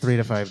this first 3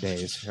 to 5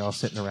 days. You're all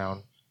sitting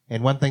around.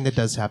 And one thing that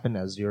does happen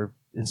as you're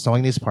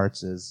installing these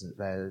parts is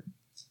that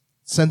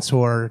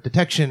sensor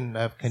detection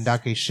of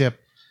Kendake's ship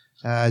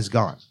is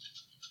gone.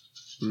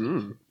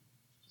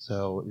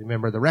 So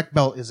remember, the wreck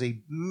belt is a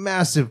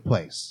massive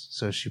place.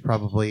 So she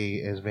probably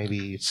is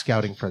maybe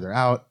scouting further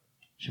out.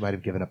 She might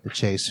have given up the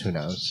chase. Who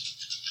knows?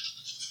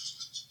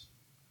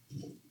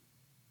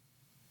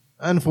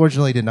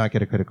 Unfortunately, did not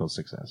get a critical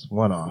success.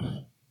 1 off.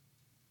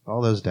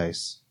 All those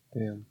dice.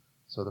 Damn.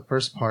 So the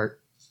first part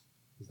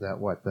is that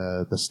what?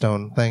 The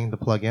stone thing to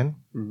plug in?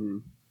 Mm-hmm.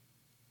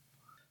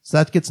 So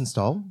that gets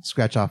installed.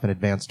 Scratch off an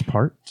advanced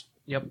part.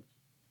 Yep.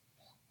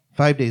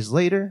 5 days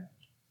later,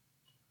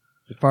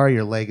 so far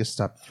your leg has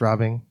stopped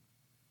throbbing.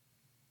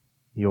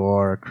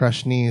 Your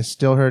crushed knee is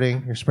still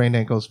hurting. Your sprained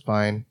ankle is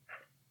fine.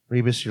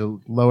 Rebus, your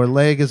lower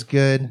leg is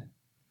good.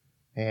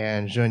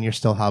 And Jun, you're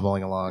still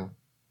hobbling along.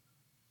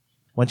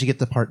 Once you get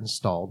the part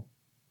installed,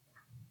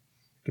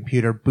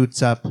 computer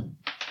boots up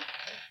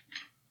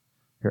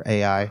your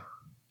AI.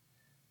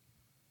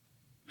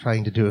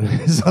 Trying to do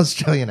his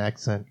Australian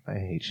accent. I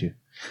hate you.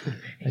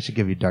 I should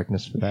give you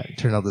darkness for that.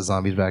 Turn all the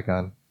zombies back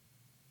on.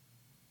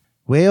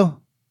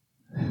 Well,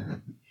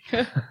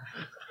 it's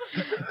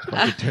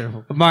fucking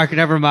terrible. Mark,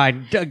 never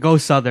mind. Go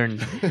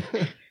Southern.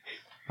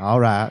 All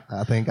right,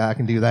 I think I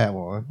can do that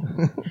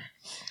one.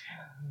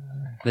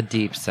 The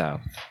Deep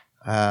South.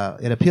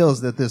 It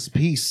appears that this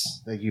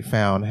piece that you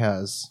found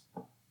has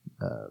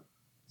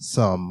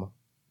some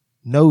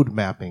node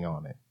mapping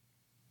on it.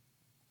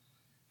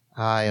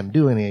 I am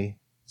doing a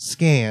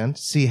scan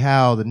to see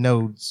how the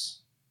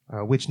nodes,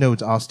 which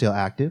nodes are still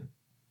active,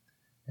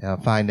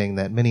 finding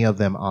that many of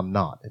them are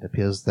not. It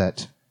appears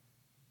that,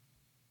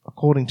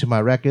 according to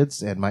my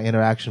records and my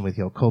interaction with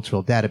your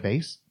cultural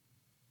database,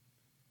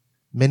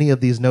 many of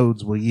these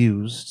nodes were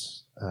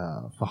used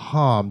for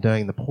harm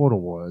during the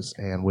Portal Wars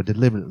and were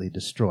deliberately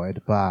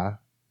destroyed by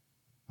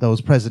those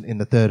present in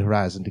the Third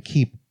Horizon to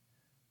keep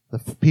the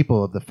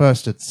people of the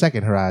First and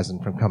Second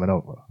Horizon from coming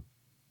over.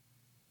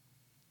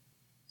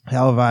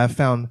 However, I have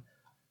found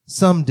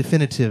some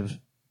definitive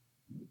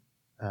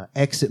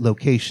exit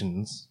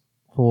locations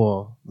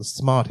for the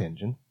smart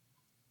engine.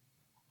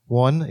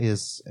 One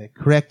is a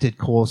corrected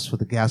course for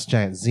the gas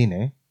giant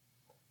Xene.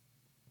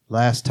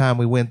 Last time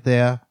we went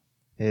there,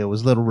 it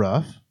was a little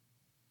rough.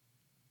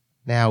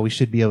 Now we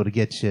should be able to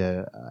get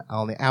you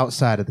on the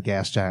outside of the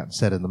gas giant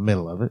instead of in the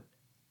middle of it.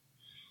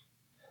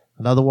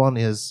 Another one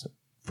is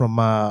from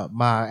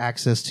my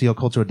access to your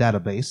cultural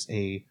database,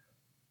 a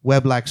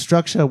web-like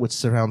structure which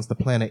surrounds the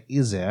planet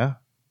Izer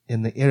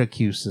in the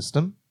Iraku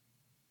system,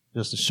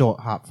 just a short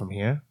hop from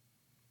here.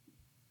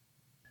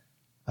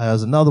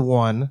 There's another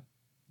one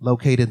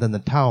located in the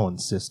Town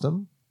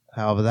system.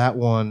 However, that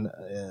one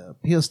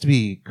appears to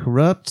be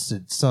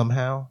corrupted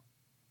somehow.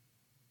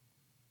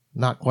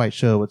 Not quite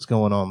sure what's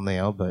going on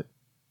there, but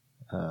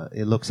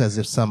it looks as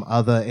if some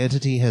other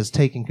entity has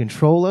taken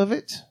control of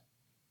it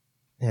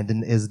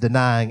and is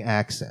denying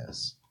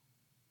access.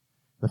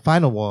 The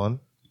final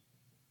one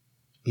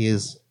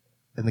is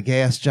in the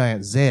gas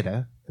giant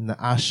Zeta in the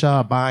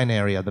Ashar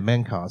binary of the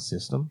Menkar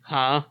system.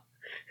 Huh?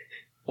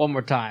 One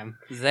more time.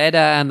 Zeta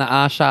and the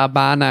Asha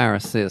binary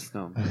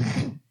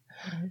system.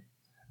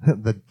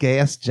 The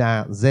gas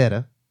giant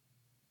Zeta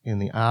in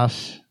the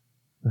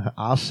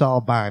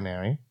Ashar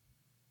binary.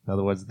 In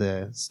other words,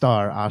 the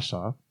star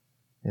Ashar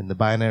in the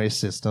binary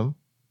system,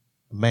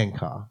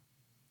 Menkar.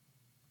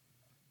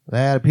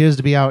 That appears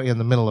to be out in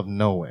the middle of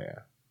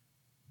nowhere.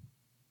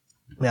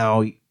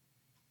 Now, a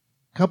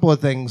couple of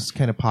things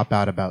kind of pop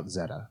out about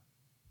Zeta,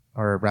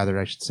 or rather,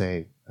 I should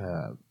say,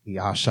 the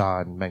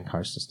Asha and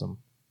Menkar system.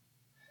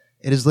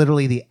 It is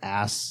literally the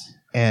ass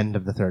end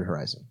of the third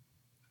horizon.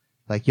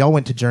 Like, y'all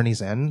went to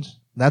Journey's End.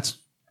 That's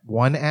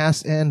one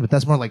ass end, but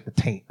that's more like the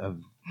taint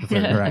of the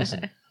third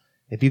horizon.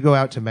 If you go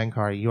out to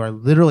Menkar, you are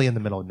literally in the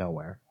middle of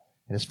nowhere.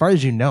 And as far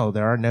as you know,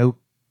 there are no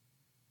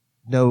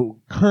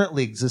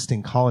currently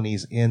existing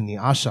colonies in the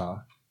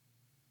Asha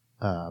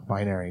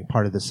binary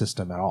part of the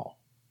system at all.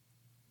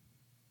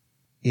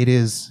 It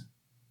is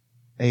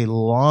a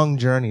long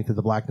journey through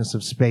the blackness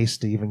of space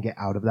to even get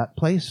out of that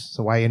place.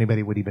 So why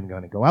anybody would even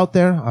going to go out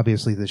there?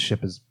 Obviously, this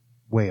ship is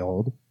way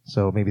old,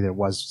 so maybe there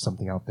was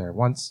something out there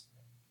once.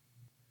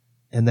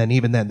 And then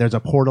even then, there's a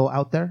portal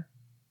out there.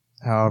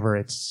 However,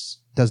 it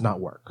does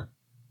not work.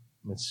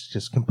 It's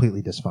just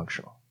completely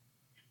dysfunctional.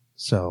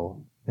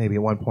 So maybe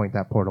at one point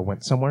that portal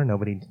went somewhere.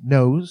 Nobody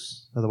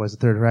knows. Otherwise, the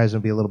third horizon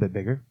would be a little bit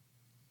bigger.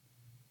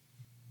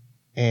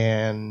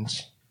 And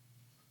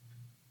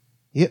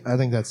yeah, I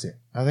think that's it.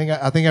 I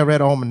think I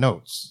read all my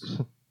notes.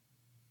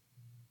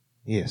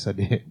 Yes, I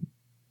did.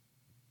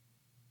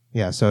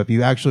 Yeah, so if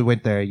you actually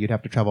went there, you'd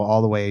have to travel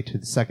all the way to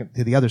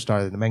the other star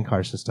in the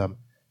Menkar system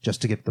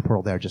just to get the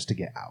portal there, just to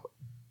get out.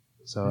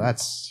 So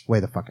that's way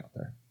the fuck out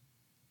there.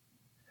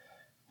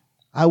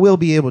 I will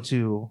be able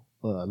to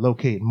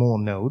locate more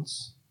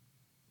nodes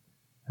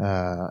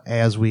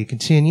as we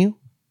continue,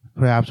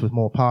 perhaps with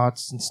more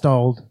parts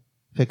installed,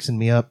 fixing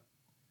me up.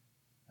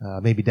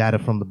 Maybe data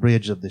from the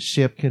bridge of the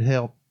ship could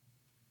help.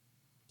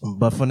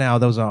 But for now,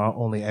 those are our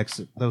only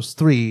exit. Those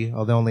 3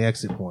 are the only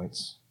exit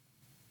points.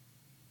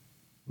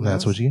 And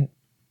that's what you get.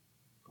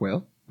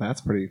 Well,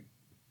 that's pretty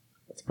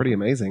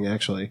amazing,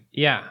 actually.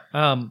 Yeah.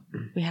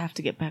 We have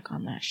to get back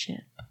on that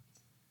ship.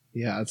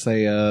 Yeah, I'd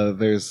say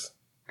there's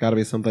got to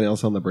be something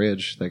else on the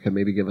bridge that could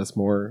maybe give us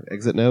more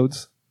exit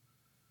nodes,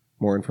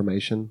 more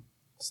information,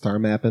 star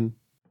mapping.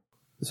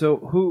 So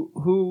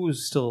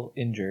who's still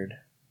injured?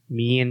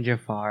 Me and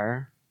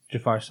Jafar.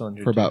 Jafar's still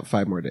injured For too? about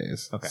 5 more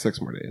days. Okay.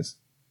 6 more days.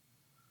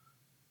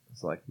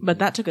 It's like But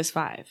that took us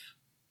 5.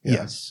 Yeah.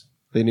 Yes.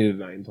 They needed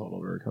 9 total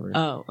to recover.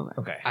 Oh,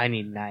 okay. okay. I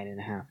need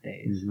 9.5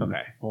 days. Mhm.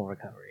 Okay. Full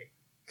recovery.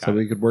 So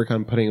we could work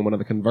on putting one of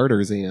the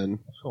converters in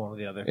So one of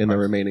the other the parts.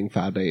 remaining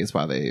 5 days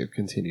while they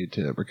continue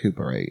to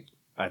recuperate.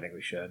 I think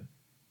we should.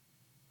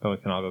 But we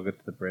can all go get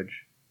to the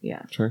bridge.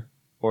 Yeah. Sure.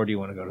 Or do you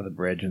want to go to the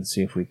bridge and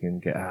see if we can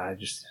get?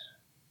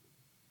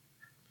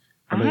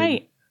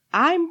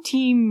 I'm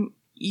team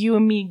you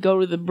and me go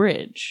to the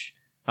bridge.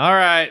 All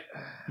right.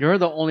 You're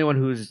the only one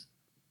who's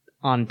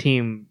on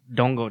team.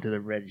 Don't go to the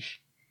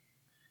bridge.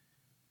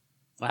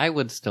 I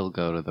would still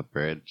go to the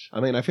bridge. I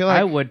mean, I feel like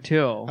I would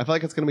too. I feel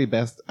like it's going to be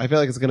best. I feel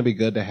like it's going to be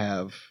good to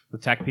have The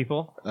tech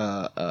people.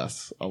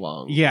 us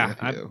along. Yeah.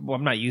 with you.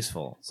 I'm not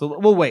useful, so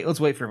we'll wait.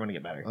 Let's wait for everyone to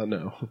get better. Oh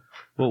no,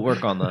 We'll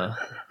work on the.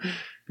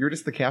 you're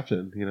just the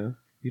captain. You know,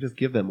 you just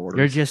give them orders.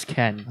 You're just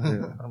Ken.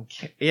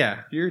 Yeah.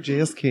 Yeah. You're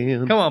just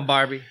Ken. Come on,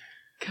 Barbie.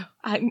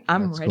 I'm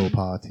Let's ready. go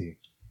party.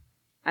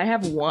 I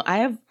have one.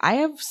 I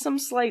have some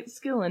slight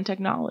skill in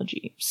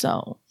technology,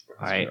 so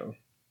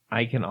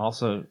I can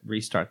also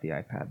restart the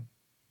iPad.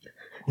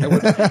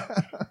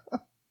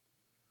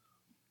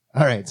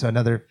 All right, so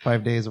another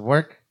 5 days of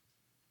work.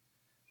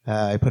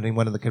 I put in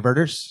one of the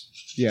converters.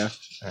 Yeah.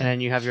 And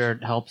then you have your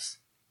helps,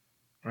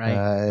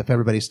 right? If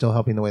everybody's still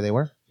helping the way they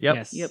were. Yep.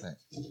 Yes. Yep.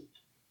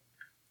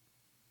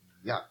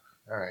 Yeah.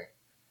 All right.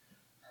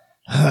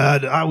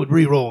 I would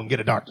re-roll and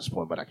get a darkness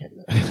point, but I can't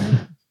do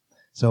that.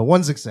 So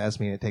one success,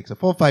 meaning it takes a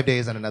full 5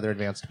 days on another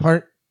advanced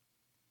part.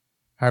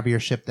 However, your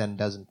ship then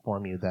does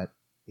inform you that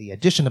the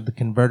addition of the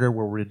converter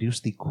will reduce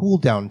the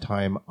cooldown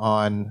time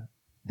on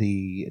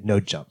the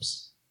node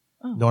jumps.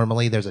 Oh.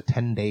 Normally, there's a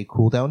 10-day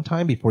cooldown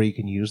time before you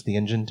can use the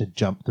engine to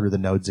jump through the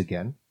nodes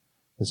again.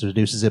 This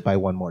reduces it by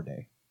 1 more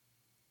day.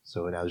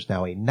 So now there's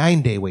now a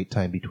 9-day wait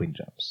time between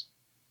jumps.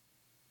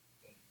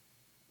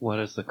 What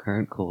is the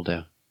current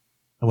cooldown?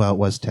 Well, it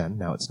was 10.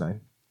 Now it's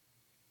 9.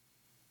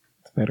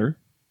 It's better.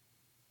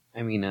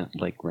 I mean,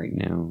 like right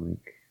now,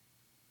 like,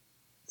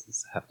 does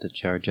this have to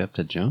charge up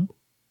to jump?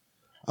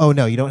 Oh,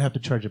 no, you don't have to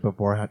charge it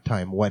before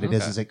time. What it Okay.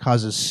 is it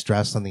causes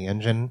stress on the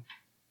engine,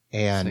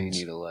 and So you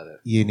need to let it.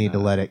 you need to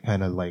let it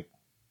kind of like,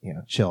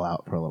 chill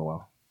out for a little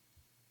while.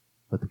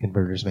 But the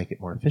converters make it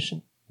more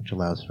efficient, which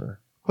allows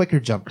for quicker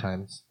jump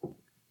times.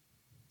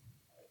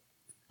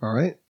 All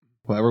right.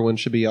 Well, everyone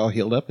should be all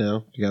healed up now.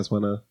 Do you guys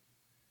want to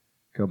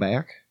go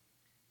back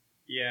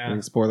and Yeah.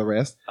 explore the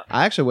rest?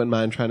 I actually wouldn't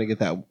mind trying to get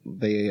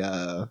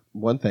the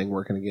one thing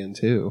working again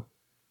too.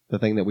 The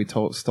thing that we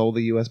stole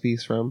the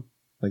USBs from,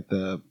 like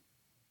the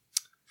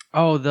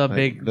Oh, the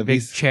like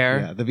big chair.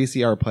 Yeah, the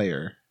VCR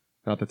player,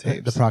 not the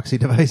tapes. The proxy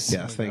device.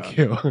 Yes, thank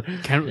you.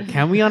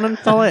 Can we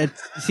uninstall it?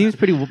 It seems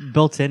pretty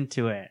built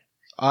into it.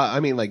 I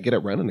mean, like, get it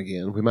running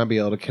again. We might be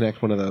able to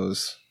connect one of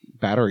those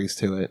batteries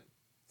to it.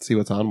 See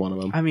what's on one of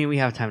them. I mean, we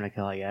have time to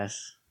kill, I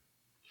guess.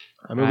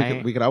 I mean,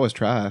 Right. we could always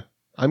try.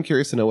 I'm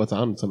curious to know what's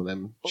on some of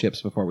them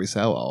chips before we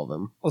sell all of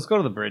them. Let's go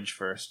to the bridge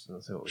first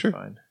and see what Sure. we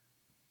find.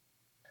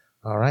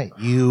 All right.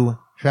 You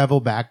travel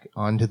back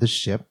onto the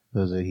ship,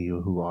 those of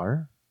you who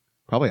are.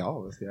 Probably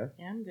all of us, yeah.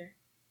 Yeah, I'm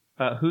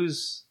there.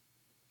 Who's...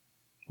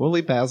 We'll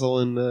leave Basil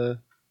and...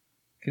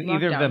 Can Lockdown.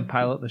 either of them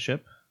pilot the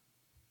ship?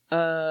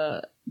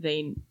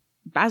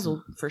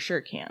 Basil for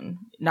sure can.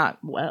 Not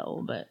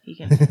well, but he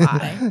can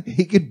fly.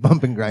 He could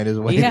bump and grind his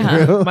way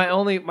Yeah. through. My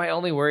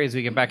only worry is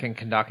we get back and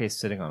Kandake's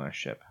sitting on our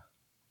ship.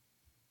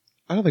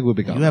 I don't think we'll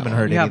be gone. You haven't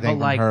heard Yeah, anything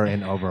but, like- from her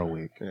in over a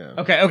week. Yeah.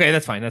 Okay,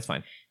 that's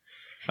fine.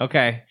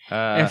 Okay.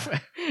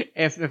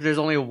 If there's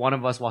only one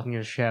of us walking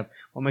the ship,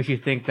 what makes you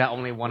think that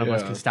only one of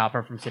us Yeah. can stop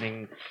her from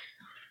sitting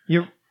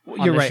you're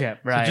on the right. ship,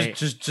 So right?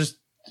 just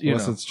you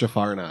Unless know. it's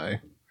Jafar and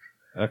I.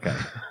 Okay.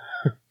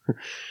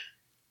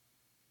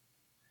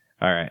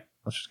 All right.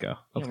 Let's just go.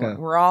 Let's Yeah, go.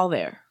 we're all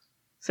there.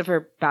 Except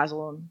for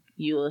Basil and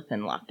Eulith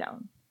and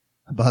Lockdown.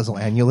 Basil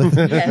Annulith.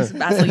 Yes,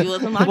 Basil,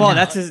 Eulith, and Lockdown. Well,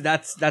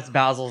 that's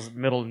Basil's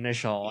middle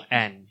initial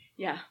N.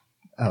 Yeah,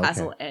 Oh, okay.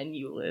 Basil and I'm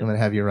Eulith. gonna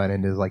have you run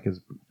into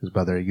his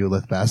brother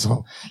Eulith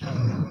Basil.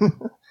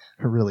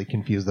 Really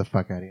confuse the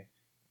fuck out of you.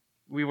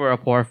 We were a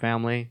poor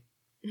family.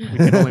 We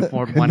could only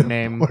afford one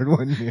name. Afford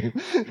one name.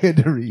 We had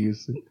to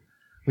reuse it.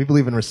 We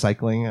believe in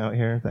recycling out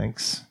here.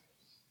 Thanks.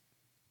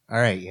 All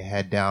right, you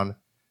head down,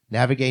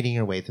 navigating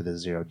your way through the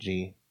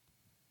 0G,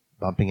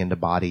 bumping into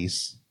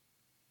bodies.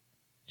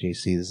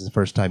 JC, this is the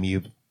first time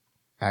you've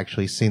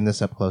actually seen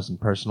this up close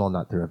and personal,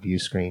 not through a view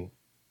screen.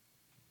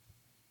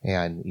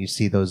 And you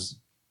see those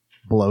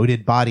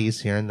bloated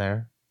bodies here and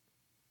there,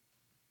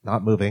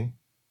 not moving,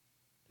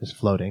 just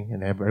floating.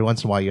 And every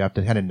once in a while, you have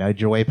to kind of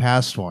nudge your way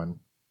past one.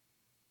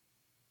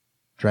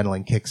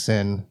 Adrenaline kicks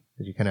in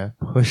as you kind of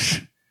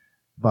push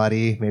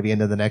body maybe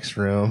into the next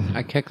room.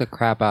 I kick the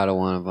crap out of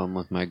one of them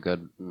with my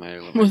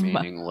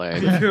remaining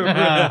leg.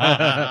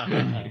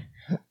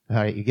 All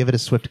right, you give it a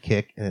swift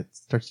kick, and it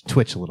starts to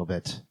twitch a little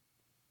bit,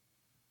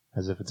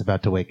 as if it's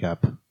about to wake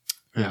up.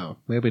 No,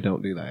 maybe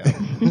don't do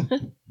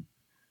that.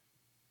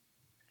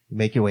 You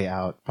make your way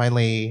out,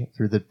 finally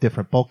through the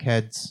different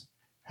bulkheads,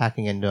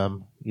 hacking into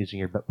them using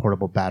your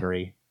portable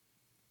battery,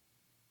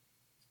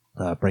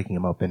 breaking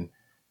them open,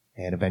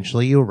 and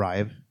eventually you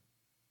arrive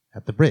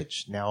at the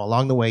bridge. Now,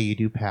 along the way, you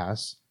do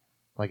pass.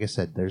 Like I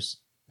said, there's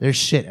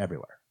shit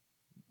everywhere.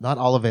 Not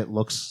all of it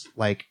looks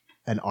like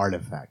an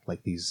artifact,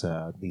 like these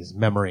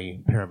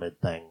memory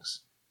pyramid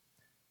things.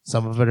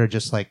 Some of it are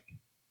just like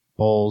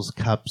bowls,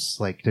 cups,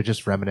 like they're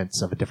just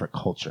remnants of a different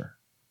culture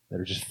that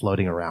are just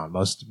floating around.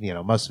 Most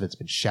of it's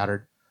been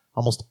shattered.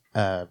 Almost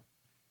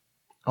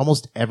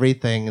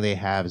everything they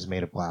have is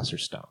made of glass or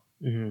stone.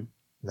 Mm-hmm.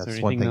 That's Is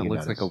there one anything thing that you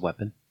looks notice. like a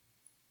weapon?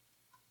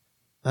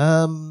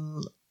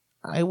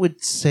 I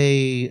would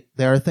say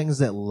there are things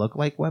that look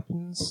like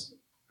weapons.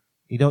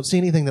 You don't see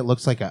anything that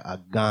looks like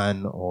a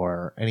gun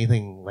or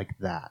anything like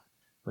that.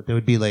 But there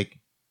would be like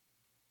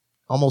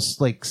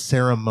almost like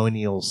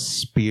ceremonial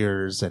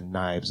spears and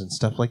knives and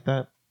stuff like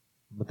that.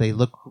 But they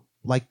look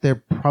like they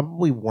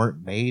probably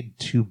weren't made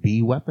to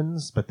be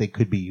weapons, but they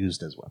could be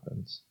used as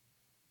weapons.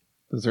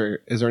 Is there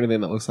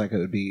anything that looks like it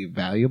would be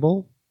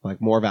valuable? Like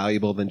more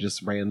valuable than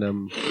just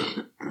random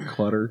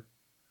clutter?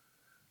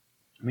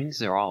 I mean,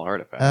 these are all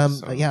artifacts.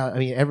 so- Yeah, I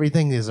mean,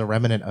 everything is a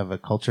remnant of a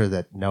culture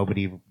that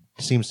nobody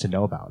seems to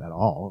know about at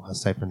all,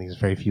 aside from these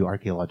very few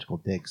archaeological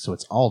digs. So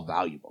it's all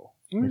valuable.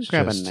 I'm gonna It's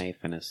grab just- a knife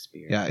and a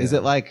spear. Yeah, is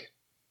it like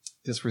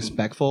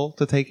disrespectful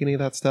to take any of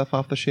that stuff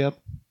off the ship?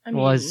 I mean,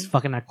 Was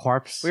fucking a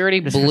corpse. We already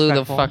blew the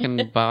disrespectful?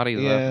 fucking bodies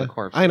off the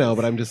corpse. I know,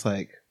 but I'm just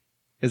like,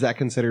 is that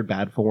considered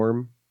bad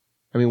form?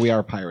 I mean, we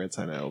are pirates,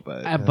 I know,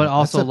 but But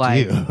also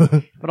that's up to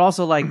you. but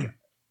also like,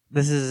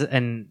 this is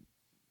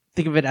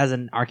think of it as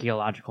an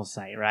archaeological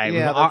site, right?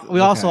 Yeah, we that's- we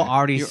also okay.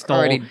 already You're stole.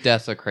 already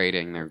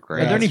desecrating their Are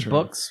grave. there any true.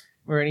 books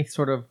or any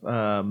sort of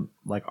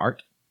like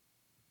art?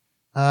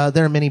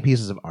 There are many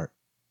pieces of art.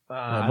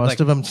 I'd Most like-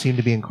 of them seem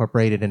to be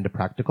incorporated into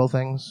practical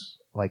things,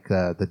 like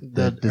the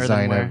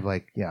design earthenware. of the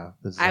I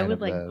design would of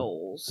like the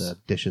bowls.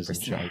 dishes for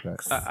and shit like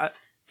that. snacks.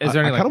 Is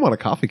there I any kind of like want a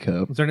coffee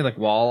cup. is there any like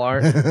wall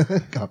art?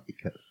 Coffee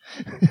cup.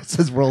 It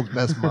says world's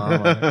best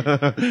mom. on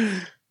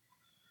it.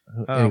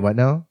 Any what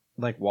now?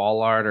 Like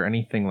wall art or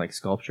anything like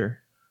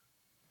sculpture?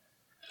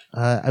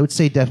 I would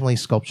say definitely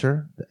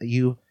sculpture.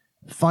 You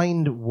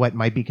find what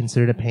might be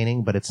considered a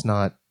painting, but it's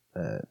not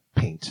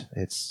paint.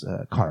 It's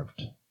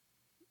carved.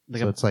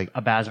 Like So it's like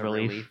a bas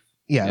relief.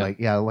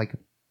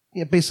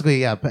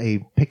 basically a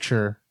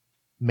picture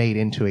made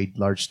into a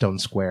large stone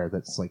square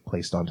that's like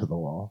placed onto the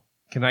wall.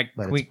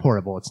 But We, it's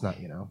portable. It's not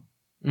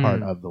part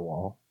Mm. of the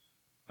wall.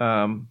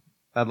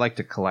 I'd like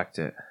to collect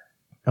it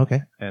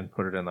Okay. and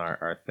put it in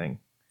our thing.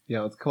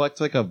 Yeah, let's collect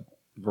like a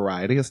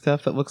variety of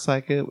stuff that looks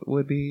like it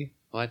would be.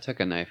 Well, I took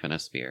a knife and a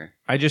spear.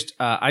 I just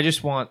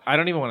want. I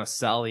don't even want to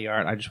sell the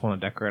art. I just want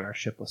to decorate our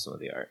ship with some of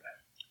the art.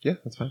 Yeah,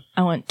 that's fine.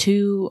 I want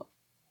 2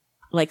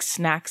 like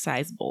snack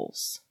size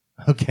bowls.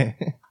 Okay.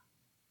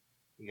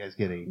 You guys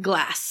get a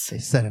Glass.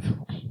 set of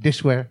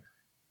dishware,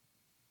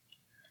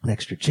 an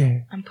extra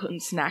chair. I'm putting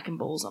snacking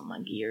bowls on my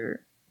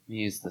gear.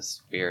 Use the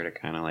spear to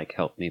kind of like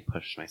help me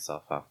push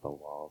myself off the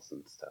walls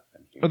and stuff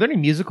in here. Are there any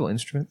musical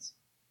instruments?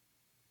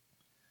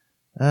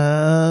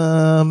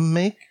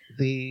 Make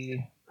the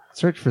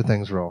search for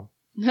things roll.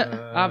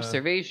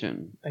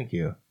 Observation. Thank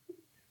you.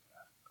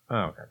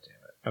 Oh, god damn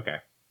it. Okay.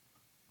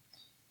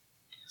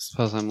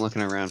 Suppose I'm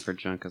looking around for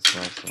junk as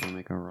well, so I'll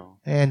make a roll.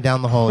 And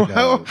down the hole it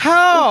goes.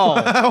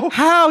 How?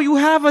 How? You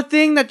have a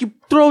thing that you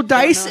throw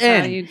dice know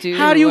how in. you do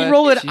How do you what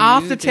roll it you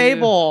off the do.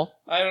 table?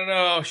 I don't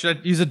know. Should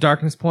I use a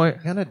darkness point?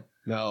 I'm gonna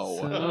No.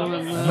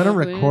 I'm gonna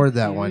record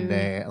that one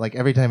day. Like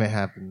every time it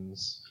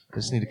happens, I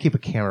just need to keep a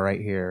camera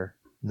right here,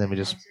 and then we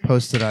just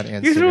post it on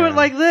Instagram. You threw it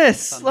like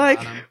this, On the like.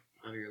 bottom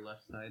of your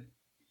left side.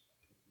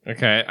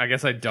 Okay, I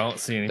guess I don't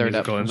see any Third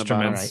up musical from the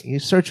bottom. instruments. All right, you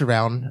search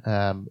around.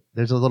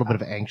 There's a little bit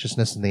of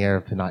anxiousness in the air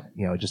to not,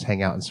 just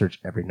hang out and search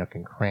every nook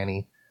and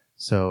cranny.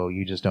 So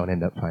you just don't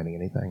end up finding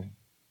anything.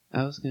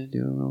 I was gonna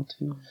do a roll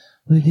too.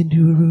 We can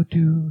do a road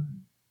too.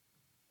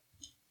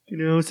 You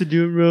know how to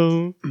do a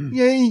roll.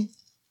 Yay!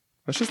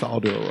 Let's just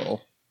all do a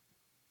roll.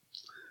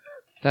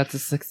 That's a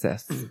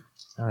success.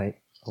 All right.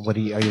 What are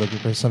you looking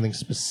for? Something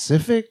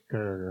specific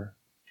or?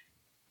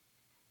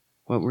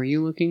 What were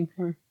you looking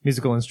for?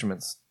 Musical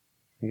instruments.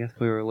 I guess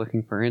we were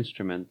looking for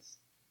instruments.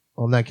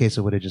 Well, in that case,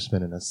 it would have just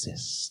been an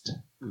assist.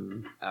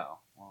 Oh,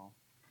 well.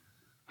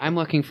 I'm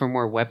looking for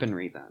more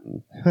weaponry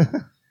then.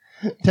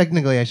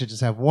 Technically, I should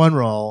just have one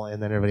roll,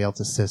 and then everybody else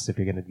assists if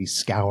you're going to be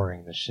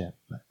scouring the ship.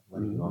 But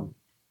let you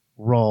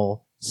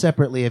roll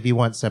separately if you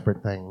want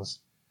separate things.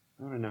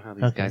 I want to know how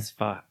these Okay. guys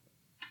fought.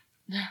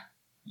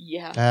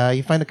 Yeah.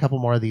 You find a couple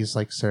more of these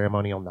like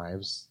ceremonial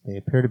knives. They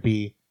appear to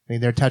be. I mean,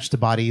 they're attached to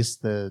bodies.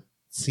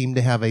 Seem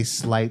to have a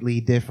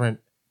slightly different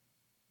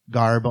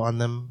garb on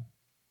them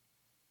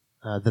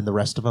than the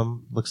rest of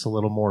them. Looks a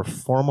little more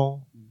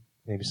formal.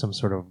 Maybe some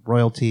sort of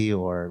royalty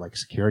or like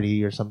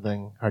security or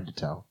something. Hard to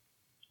tell.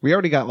 We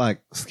already got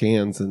like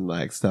scans and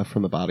like stuff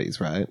from the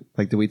bodies, right?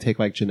 Like, did we take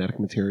like genetic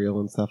material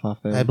and stuff off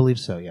there? I believe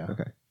so. Yeah.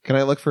 Okay. Can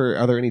I look for?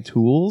 Are there any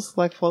tools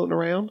like floating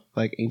around?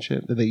 Like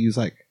ancient? Did they use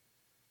like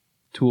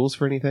tools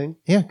for anything?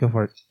 Yeah. Go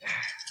for it.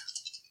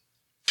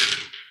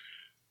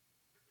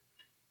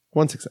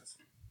 One success.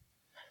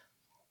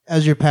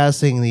 As you're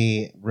passing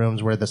the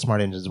rooms where the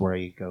smart engines were,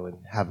 you go and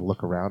have a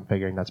look around,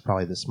 figuring that's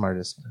probably the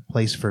smartest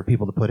place for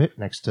people to put it,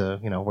 next to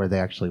where they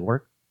actually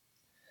work.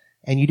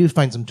 And you do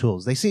find some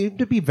tools. They seem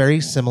to be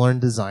very similar in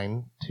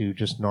design to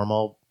just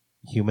normal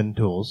human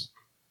tools.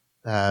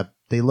 They're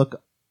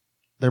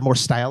more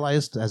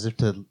stylized, as if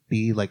to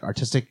be like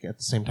artistic at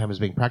the same time as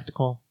being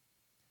practical.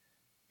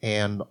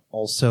 And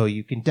also,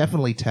 you can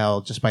definitely tell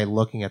just by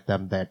looking at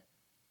them that,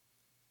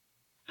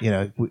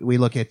 we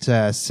look at,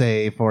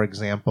 say, for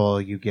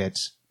example, you get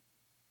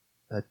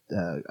a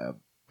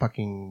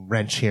fucking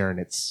wrench here, and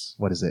it's,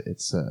 what is it?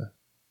 It's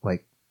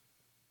like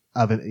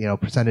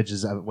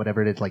percentages of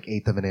whatever it is, like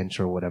eighth of an inch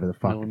or whatever the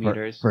fuck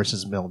Millimeters.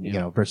 versus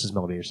versus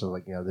millimeters. So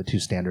like the two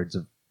standards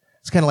of,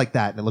 it's kind of like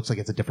that, and it looks like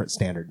it's a different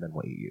standard than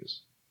what you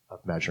use of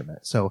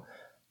measurement. So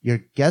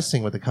you're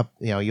guessing with a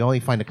couple, you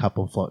only find a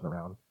couple floating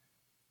around,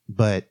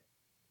 but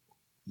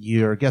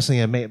you're guessing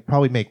it may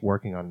probably make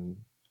working on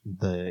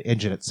the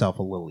engine itself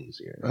a little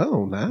easier.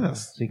 Oh,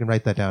 nice. So you can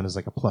write that down as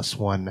like a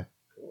 +1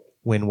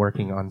 when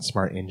working on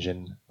smart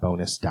engine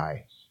bonus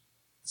die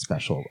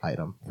special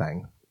item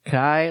thing. Could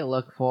I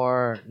look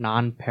for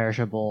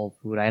non-perishable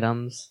food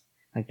items,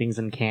 like things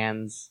in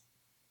cans?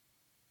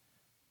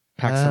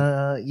 Pack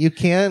some You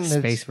can.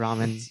 space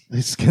ramen.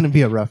 It's going to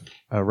be a rough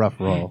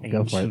roll.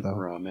 Go for it Ancient though.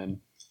 ramen.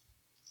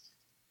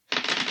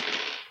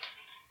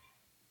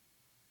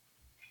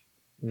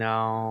 No.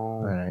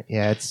 All right.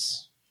 Yeah,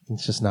 it's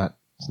just not.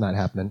 It's not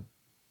happening.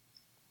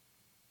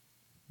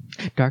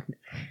 Dark.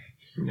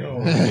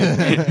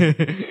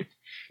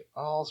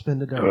 I'll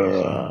spend it.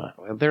 Well,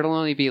 there'll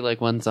only be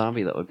like one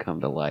zombie that would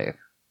come to life.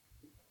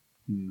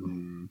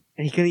 And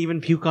he can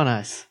even puke on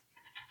us.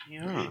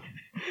 Yeah.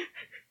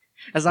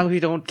 As long as we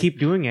don't keep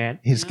doing it.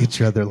 You just get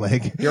your other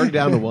leg. You're already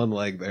down to one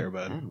leg there, I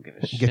bud. don't give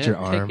a shit. Get your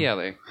Take arm. the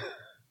other.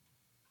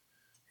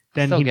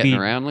 Then Still he'd getting be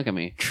around. Look at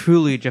me.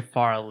 truly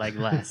Jafar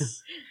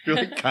legless. You're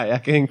like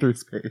kayaking through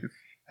space.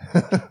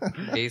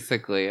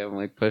 Basically, I'm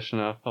like pushing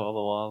off all the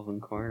walls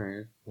and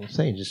corners. I'm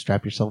saying, just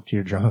strap yourself to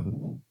your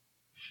drone.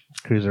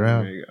 Just cruise There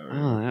around. you go.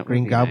 Oh, that would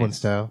Green be Goblin nice.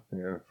 style.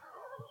 Yeah.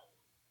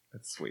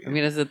 That's sweet. I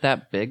mean, is it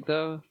that big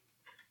though?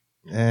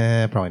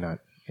 Probably not.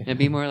 It'd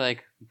be more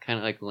like kind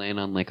of like laying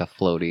on like a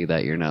floaty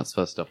that you're not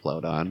supposed to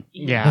float on,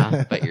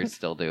 Yeah. but you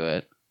still do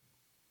it.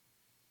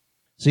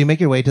 So you make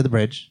your way to the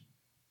bridge.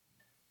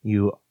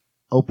 You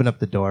open up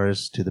the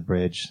doors to the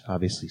bridge,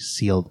 obviously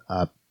sealed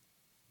up.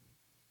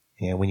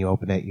 And when you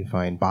open it, you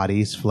find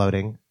bodies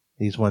floating.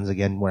 These ones,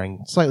 again,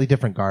 wearing slightly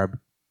different garb.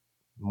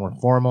 More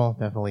formal,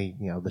 definitely,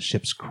 the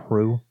ship's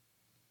crew.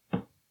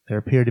 There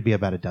appear to be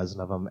about a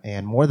dozen of them,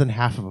 and more than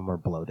half of them are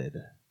bloated.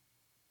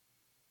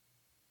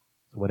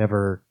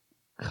 Whatever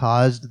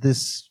caused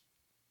this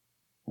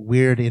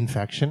weird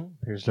infection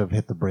appears to have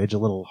hit the bridge a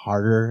little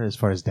harder as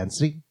far as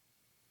density.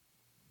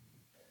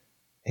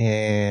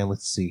 And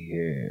let's see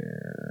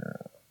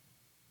here.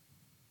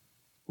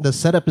 The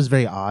setup is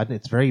very odd.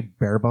 It's very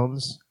bare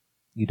bones.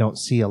 You don't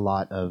see a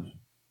lot of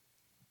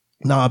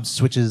knobs,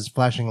 switches,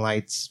 flashing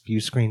lights, view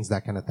screens,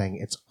 that kind of thing.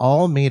 It's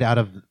all made out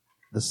of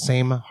the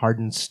same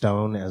hardened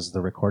stone as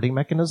the recording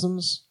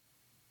mechanisms.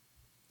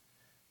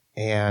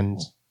 And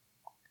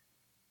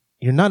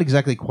you're not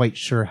exactly quite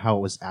sure how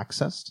it was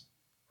accessed,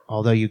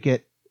 although you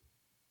get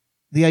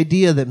the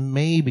idea that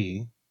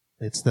maybe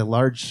it's the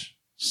large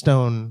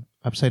stone,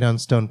 upside-down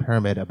stone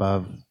pyramid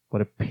above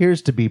what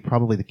appears to be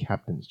probably the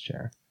captain's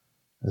chair,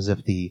 as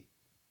if the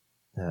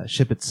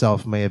ship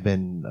itself may have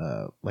been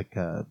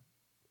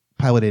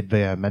piloted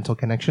via mental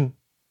connection.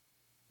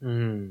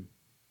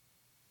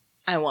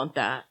 I want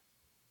that.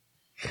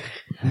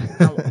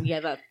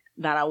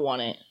 That I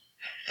want it.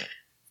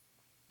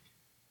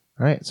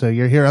 All right, so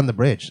you're here on the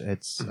bridge.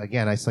 It's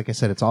again, like I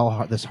said, it's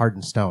all this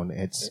hardened stone.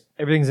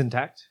 Everything's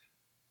intact.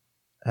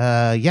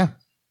 Yeah.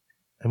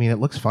 I mean, it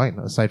looks fine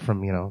aside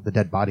from the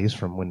dead bodies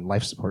from when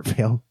life support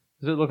failed.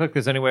 Does it look like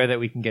there's anywhere that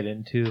we can get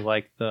into,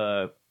 like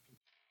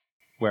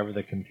wherever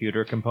the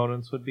computer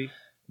components would be?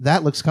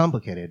 That looks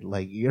complicated.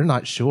 Like, you're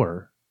not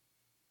sure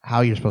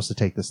how you're supposed to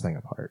take this thing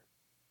apart.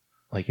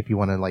 Like, if you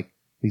want to,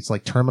 these,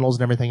 terminals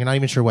and everything, you're not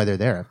even sure why they're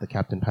there if the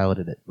captain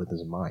piloted it with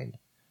his mind.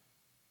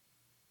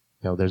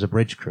 There's a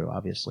bridge crew,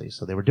 obviously,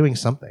 so they were doing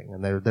something.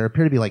 And there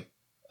appear to be,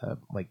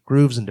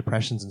 grooves and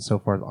depressions and so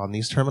forth on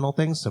these terminal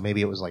things, so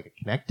maybe it was, a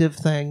connective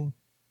thing.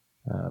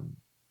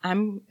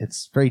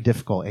 It's very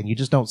difficult, and you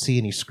just don't see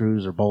any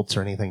screws or bolts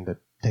or anything to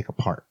take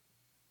apart.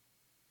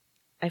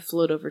 I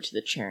float over to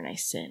the chair and I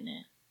sit in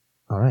it.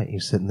 All right, you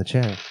sit in the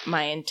chair.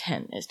 My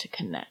intent is to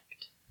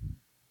connect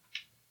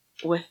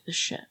with the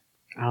ship.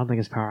 I don't think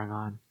it's powering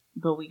on.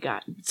 But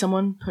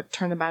someone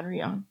turn the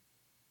battery on.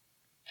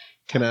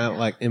 Can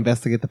I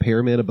investigate the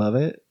pyramid above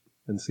it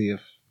and see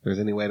if there's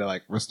any way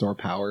to restore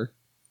power?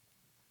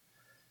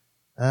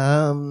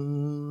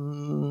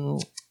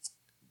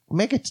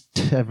 Make it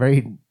a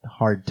very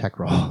hard tech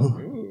roll.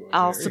 Ooh,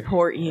 I'll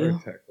support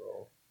you. Tech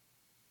roll.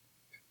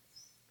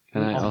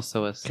 Can I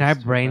also assist? Can I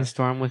with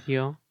brainstorm with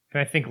you?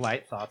 Can I think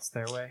light thoughts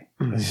their way?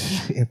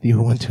 If you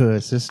want to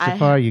assist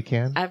Jafar, you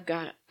can. I've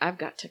got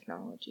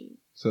technology.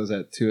 So is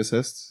that 2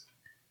 assists?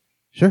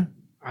 Sure.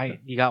 Right,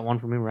 you got one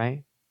for me,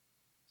 right?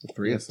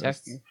 3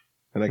 assists.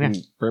 And I can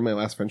burn my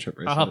last friendship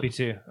bracelet. I'll help you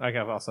too. I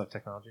also have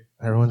technology.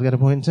 Everyone's got a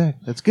point in tech.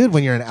 That's good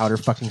when you're in outer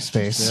fucking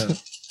space. Yeah.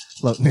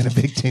 Floating in a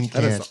big tin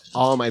That can. is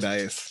all my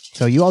dice.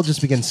 So you all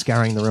just begin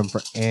scouring the room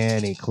for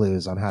any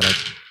clues on how to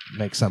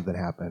make something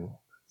happen.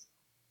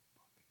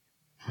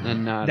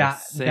 And not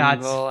That's a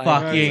single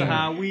fucking- idea.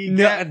 How we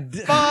get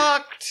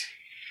fucked.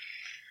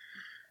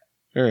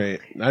 All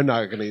right, I'm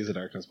not going to use a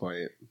darkness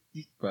point,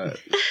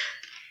 but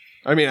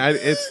I mean,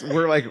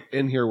 we're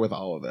in here with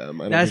all of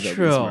them. I don't That's think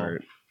that'd true. Be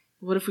smart.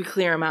 What if we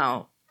clear them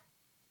out?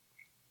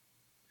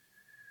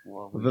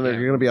 Well, But then they're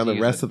going to be on the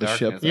use rest of the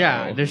ship. darkness.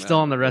 Yeah, though. they're still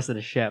on the rest of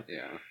the ship.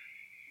 Yeah.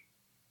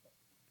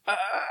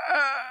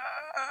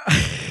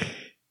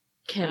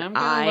 Can I'm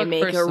gonna I look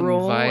make for a some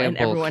roll and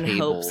viable everyone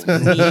cables.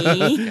 helps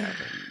me?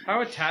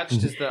 How attached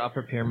is the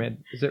upper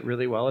pyramid? Is it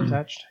really well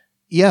attached?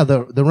 Yeah,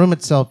 the room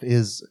itself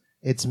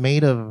it's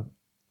made of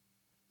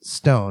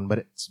stone, but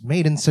it's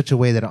made in such a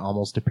way that it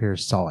almost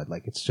appears solid.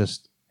 Like it's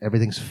just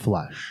everything's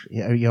flush.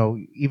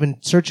 Even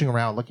searching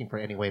around looking for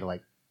any way to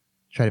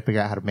try to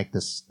figure out how to make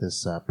this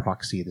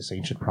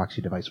ancient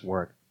proxy device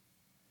work.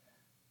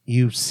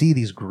 You see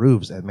these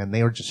grooves, and man,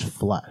 they are just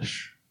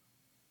flush.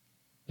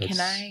 Can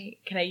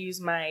I use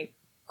my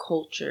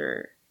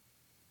culture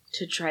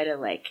to try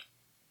to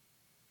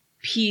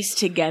piece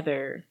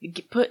together,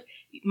 put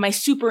my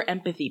super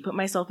empathy, put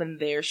myself in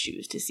their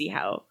shoes to see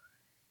how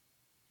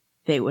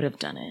they would have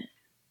done it?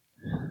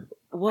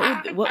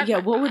 What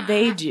would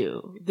they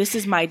do? This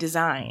is my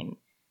design.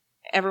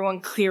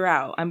 Everyone clear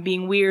out. I'm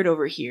being weird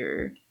over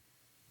here.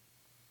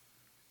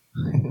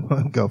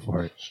 Go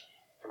for it.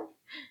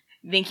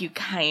 Thank you,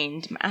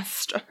 kind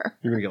master.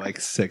 You're going to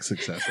get 6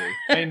 successes.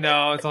 I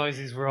know, it's always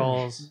these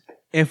rolls.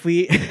 If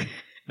we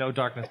No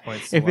darkness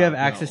points. if we have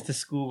allowed. access to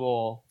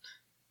Scoogle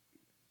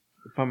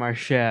from our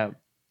ship,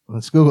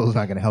 Well, Google's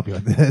not going to help you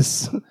with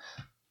this.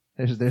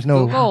 There's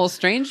no. Google,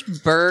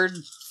 strange bird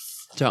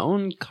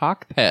stone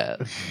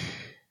cockpit.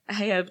 I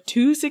have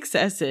 2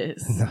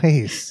 successes.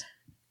 Nice.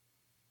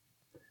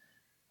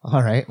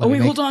 All right. Oh,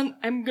 wait, hold on.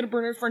 I'm going to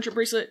burn a friendship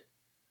bracelet.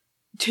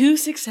 2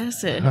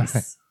 successes. All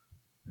right.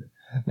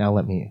 Now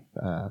let me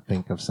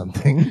think of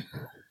something.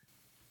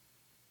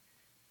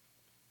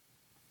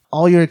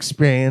 All your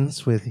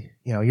experience with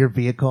your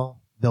vehicle,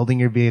 building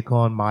your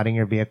vehicle and modding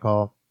your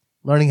vehicle,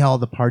 learning how all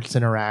the parts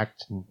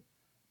interact, and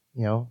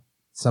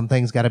some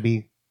things got to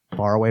be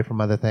far away from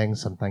other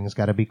things, some things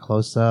got to be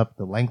close up.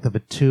 The length of a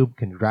tube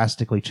can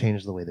drastically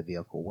change the way the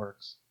vehicle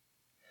works.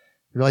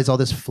 You realize all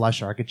this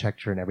flush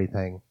architecture and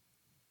everything.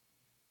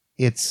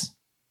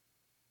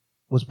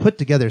 Was put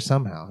together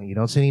somehow. You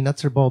don't see any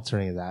nuts or bolts or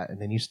any of that.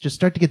 And then you just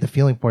start to get the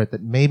feeling for it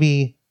that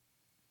maybe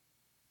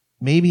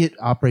it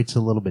operates a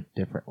little bit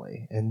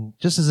differently. And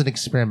just as an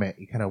experiment,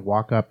 you kind of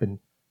walk up and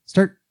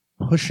start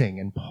pushing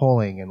and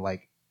pulling and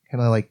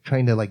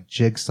trying to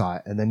jigsaw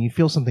it. And then you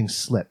feel something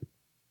slip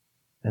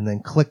and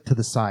then click to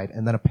the side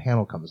and then a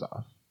panel comes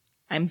off.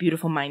 I'm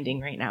beautiful minding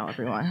right now,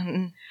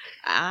 everyone.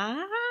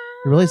 You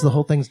realize the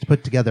whole thing's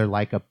put together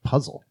like a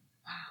puzzle.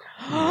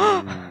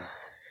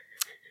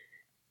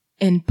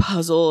 And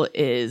puzzle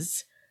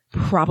is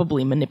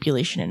probably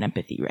manipulation and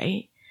empathy,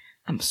 right?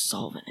 I'm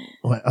solving it.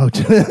 What? Oh,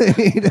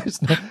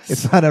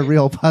 it's not a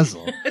real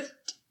puzzle.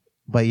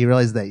 But you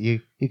realize that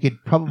you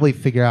could probably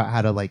figure out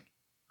how to like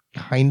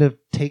kind of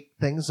take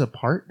things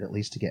apart, at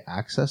least to get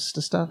access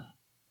to stuff.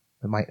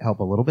 It might help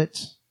a little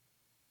bit.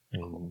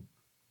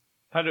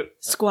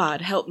 Squad,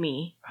 help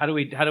me. How do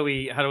we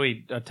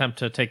attempt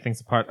to take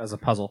things apart as a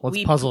puzzle?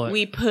 Let's puzzle it.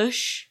 We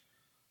push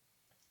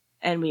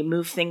and we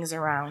move things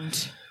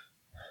around.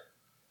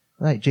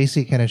 Right,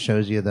 JC kind of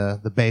shows you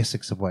the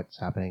basics of what's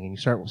happening, and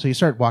you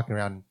start walking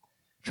around,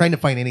 trying to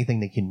find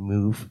anything that can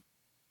move,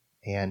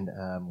 and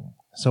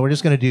so we're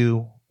just going to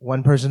do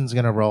one person's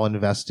going to roll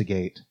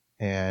investigate,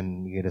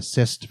 and you get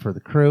assist for the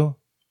crew,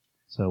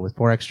 so with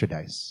 4 extra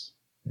dice,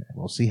 and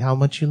we'll see how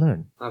much you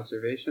learn.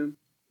 Observation?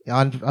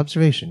 On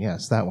observation,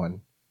 yes, that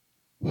one.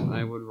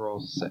 I would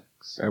roll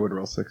 6. I would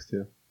roll 6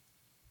 too.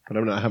 But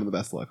I'm not having the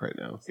best luck right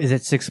now. So. Is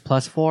it 6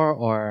 plus 4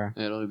 or?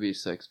 It'll be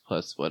 6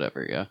 plus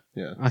whatever, yeah.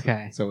 Yeah.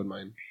 Okay. So would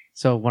mine.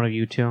 So one of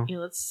you two? Yeah,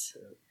 let's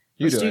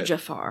do do it.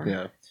 Jafar.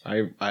 Yeah.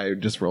 I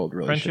just rolled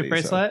really Friendship shitty,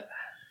 bracelet?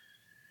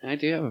 I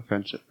do have a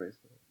friendship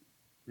bracelet.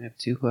 I have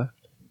 2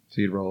 left. So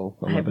you'd roll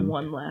I have 11.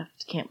 1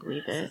 left. Can't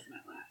believe it.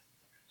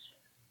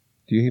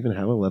 Do you even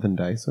have 11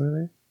 dice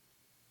over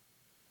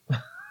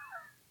there?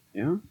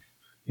 Yeah?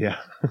 Yeah.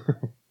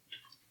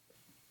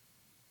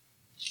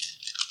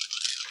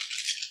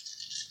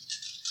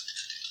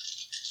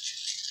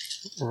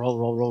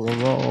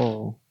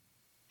 Roll.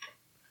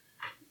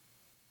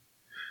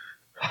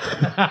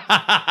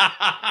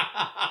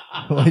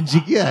 What'd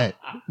you get?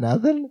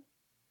 Nothing?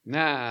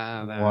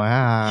 Nah.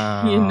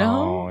 Wow. You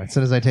know? As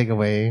soon as I take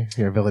away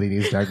your ability to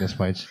use darkness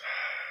punch,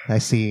 I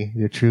see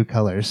your true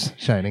colors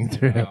shining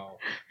through.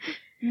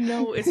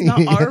 No, it's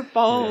not our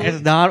fault.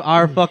 It's not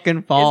our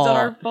fucking fault. It's not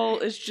our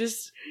fault. It's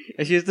just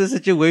It's just the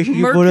situation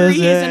you put us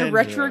Mercury is in in.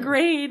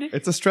 retrograde.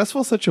 It's a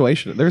stressful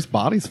situation. There's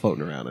bodies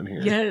floating around in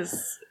here.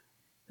 Yes.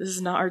 This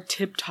is not our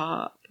tip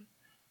top.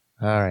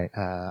 All right.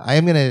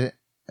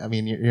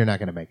 You're not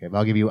going to make it. But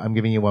I'm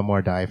giving you one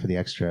more die for the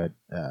extra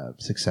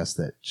success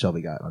that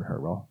Shelby got on her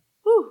roll.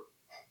 Woo.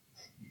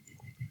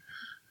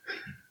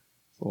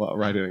 A lot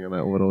riding on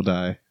that little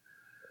die.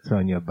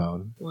 Throwing you a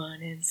bone.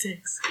 1 and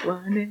 6.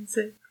 1 and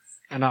 6.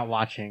 I'm not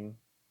watching.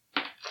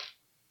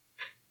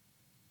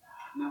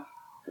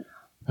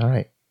 All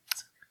right.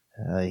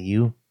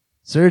 You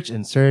search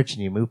and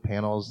you move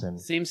panels and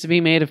Seems to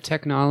be made of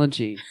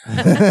technology.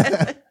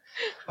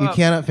 you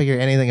cannot figure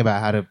anything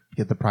about how to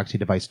get the proxy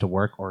device to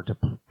work or to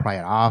pry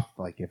it off,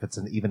 like if it's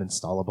even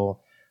installable.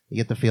 You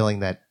get the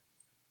feeling that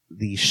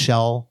the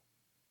shell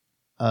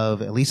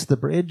of at least the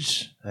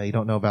bridge, you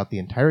don't know about the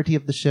entirety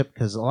of the ship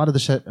because a lot of the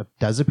ship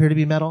does appear to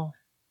be metal.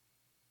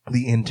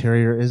 The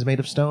interior is made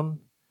of stone.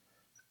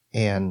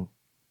 And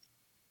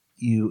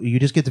you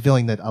just get the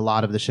feeling that a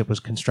lot of the ship was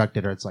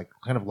constructed, or it's like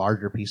kind of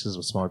larger pieces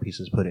with smaller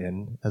pieces put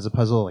in as a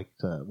puzzle. Like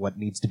what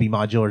needs to be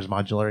modular is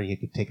modular. You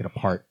could take it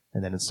apart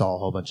and then install a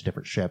whole bunch of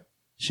different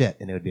shit,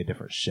 and it would be a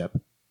different ship.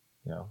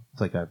 You know, it's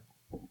like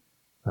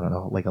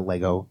like a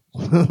Lego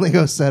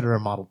Lego set or a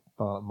model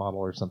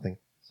or something.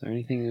 Is there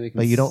anything that we can?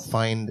 But you don't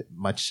find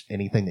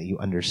anything that you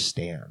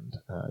understand.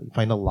 You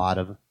find a lot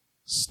of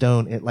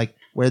stone. Like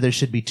where there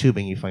should be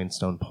tubing, you find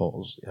stone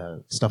poles,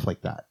 stuff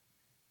like that.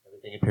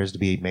 Everything appears to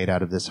be made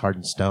out of this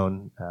hardened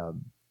stone.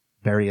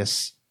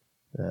 Various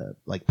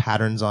like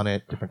patterns on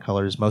it, different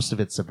colors. Most of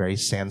it's a very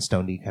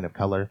sandstone-y kind of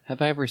color.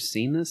 Have I ever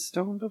seen this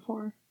stone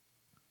before?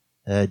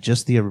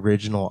 Just the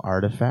original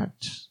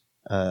artifact.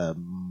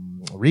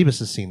 Rebus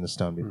has seen the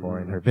stone before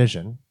in her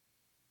vision.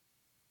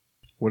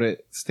 Would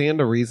it stand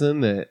to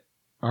reason that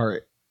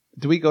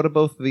did we go to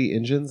both the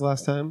engines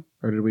last time,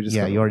 or did we just?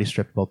 Yeah, you already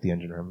stripped both the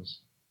engine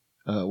rooms.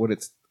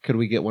 Could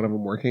we get one of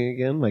them working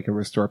again, like and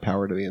restore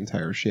power to the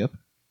entire ship?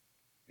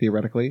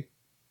 Theoretically,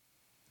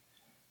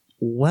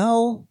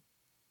 well,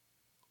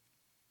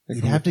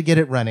 you'd have to get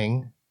it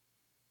running,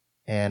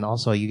 and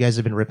also you guys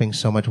have been ripping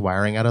so much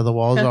wiring out of the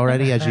walls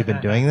already as you've been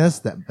doing this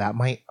that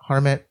might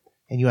harm it,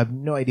 and you have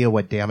no idea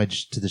what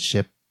damage to the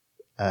ship.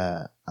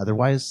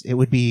 Otherwise, it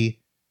would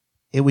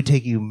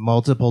take you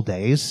multiple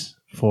days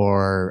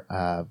for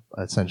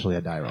essentially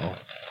a die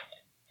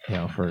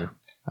roll, for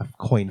a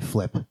coin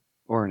flip.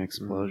 Or an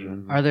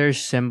explosion. Are there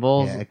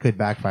symbols? Yeah, it could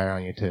backfire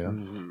on you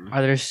too.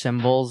 Are there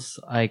symbols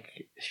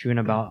like strewn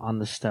about on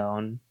the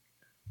stone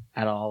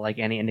at all? Like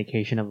any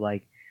indication of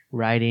like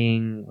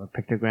writing or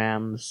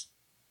pictograms?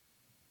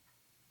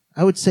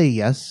 I would say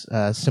yes,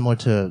 similar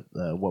to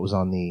what was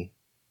on the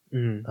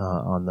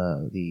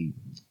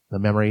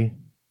memory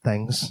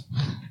things.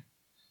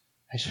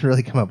 I should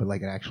really come up with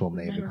like an actual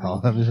name to call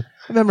them.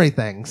 Memory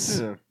things.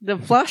 Yeah. The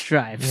flash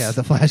drives. Yeah,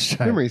 the flash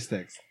drive. Memory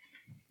sticks.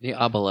 The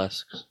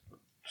obelisks.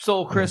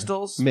 Soul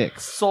crystals.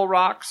 Mix. Soul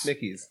rocks.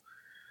 Mickeys.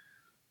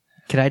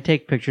 Could I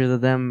take pictures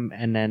of them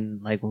and then,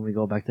 like, when we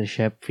go back to the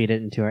ship, feed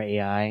it into our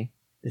AI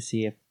to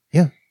see if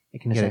Yeah. it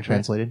can Get it decipher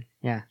translated.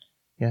 Yeah.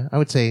 Yeah, I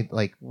would say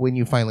like when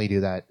you finally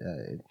do that,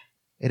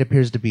 it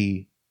appears to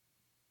be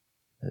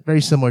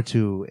very similar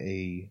to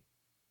a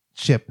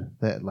ship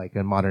that like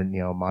a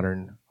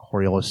modern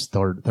Coriolis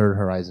third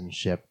horizon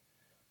ship,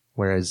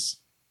 whereas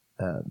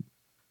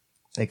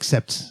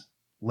except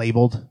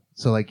labeled.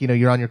 So like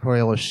you're on your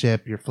Coriolis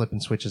ship, you're flipping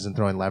switches and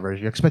throwing levers.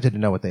 You're expected to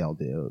know what they all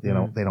do. They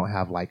don't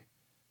have like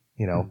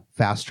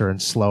faster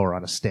and slower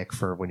on a stick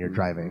for when you're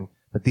driving.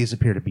 But these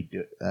appear to be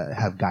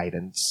have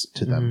guidance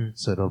to them.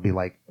 So it'll be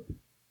like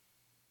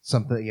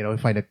something, you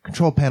find a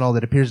control panel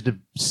that appears to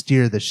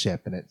steer the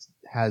ship, and it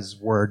has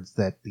words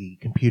that the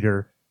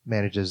computer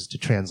manages to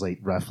translate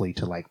roughly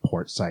to like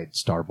port side,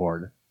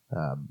 starboard,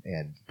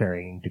 and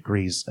varying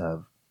degrees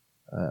of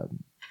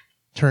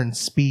turn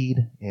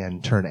speed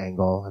and turn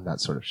angle and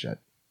that sort of shit.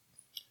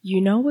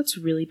 You know what's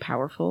really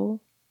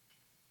powerful?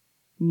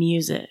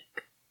 Music.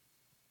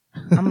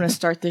 I'm going to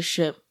start this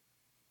ship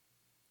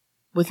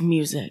with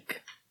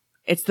music.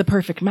 It's the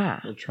perfect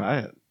match. We'll try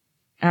it.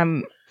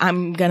 I'm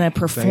going to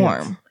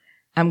perform. Dance.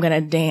 I'm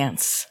going to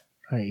dance.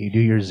 All right, you do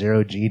your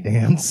 0G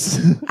dance.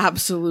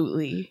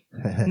 Absolutely.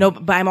 No,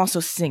 but I'm also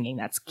singing.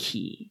 That's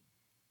key.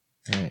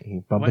 All right,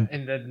 you bump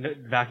In the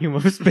vacuum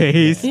of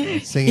space.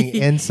 singing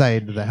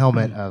inside the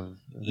helmet of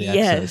the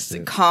Yes,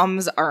 exosuit.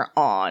 comms are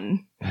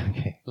on.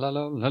 Okay. La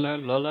la la la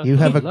la la. You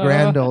have a la.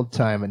 grand old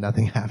time and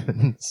nothing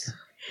happens.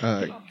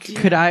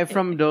 Could I,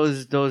 from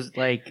those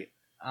like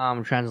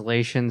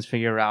translations,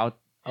 figure out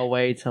a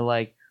way to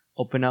like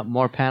open up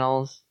more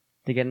panels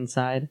to get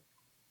inside?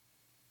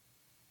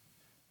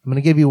 I'm going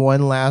to give you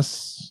one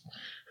last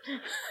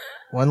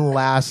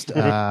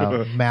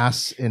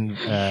mass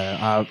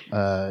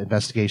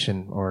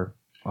investigation or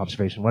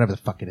observation, whatever the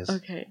fuck it is.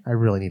 Okay. I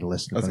really need to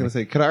listen. I was going to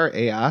say, could our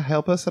AI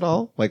help us at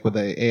all? Like, would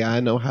the AI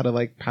know how to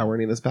like power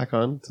any of this back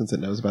on since it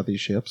knows about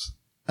these ships?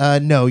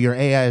 No, your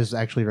AI is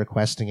actually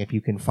requesting if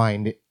you can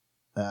find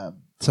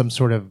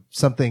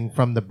something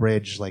from the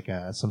bridge, like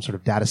some sort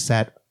of data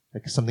set,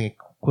 like something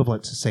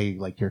equivalent to say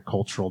like your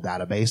cultural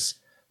database,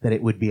 that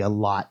it would be a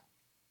lot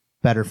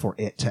better for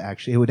it to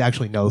it would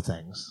actually know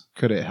things.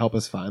 Could it help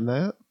us find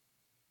that?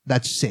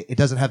 That's just it. It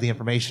doesn't have the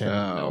information.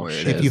 Oh,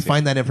 If you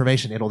find that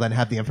information, it'll then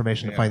have the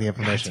information to find the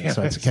information.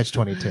 So it's a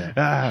catch-22.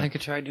 I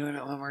could try doing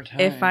it one more time.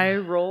 If I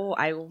roll,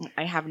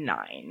 I have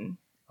 9.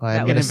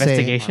 I'm An going to say,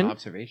 investigation?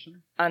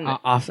 observation.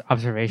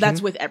 Observation?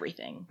 That's with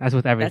everything. That's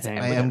with everything.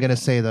 That's I am going to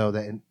say though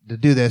that to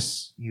do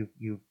this,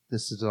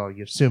 this is all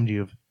you assumed.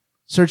 You've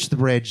searched the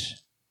bridge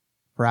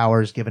for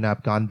hours, given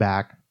up, gone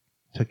back,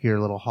 took your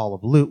little haul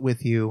of loot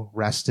with you,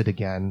 rested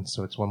again.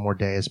 So it's one more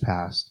day has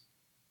passed,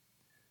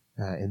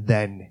 and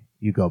then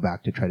you go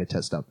back to try to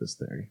test out this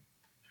theory.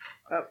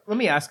 Let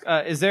me ask: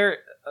 is there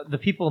the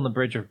people in the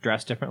bridge are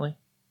dressed differently?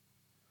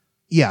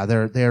 Yeah,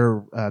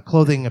 their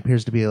clothing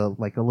appears to be a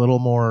little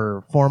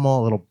more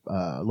formal, a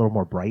little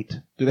more bright.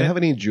 Do they have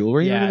any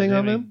jewelry or anything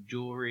on them?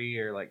 Jewelry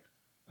or like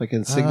Like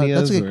insignias?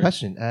 That's a good or-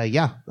 question.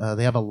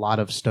 They have a lot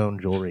of stone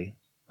jewelry.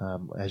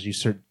 As you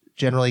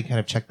generally kind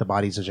of check the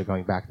bodies as you're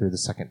going back through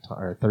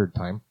the third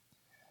time,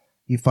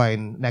 you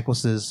find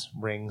necklaces,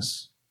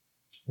 rings.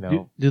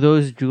 Do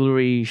those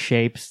jewelry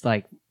shapes,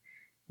 like,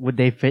 would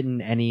they fit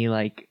in any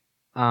like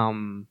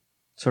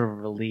sort of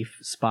relief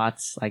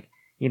spots, like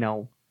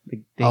the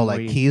thing like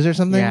where you- keys or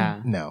something?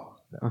 Yeah. No.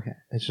 Okay.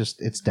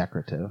 It's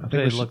decorative.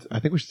 I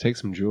think we should take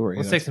some jewelry.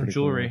 let's That's take some pretty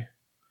cool. jewelry.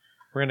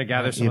 We're gonna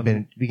gather some.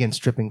 You begin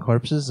stripping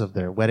corpses of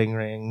their wedding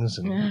rings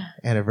and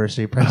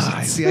anniversary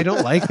presents. See, I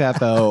don't like that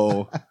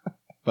though.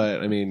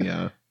 But I mean,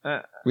 yeah, Uh,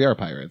 we are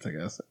pirates, I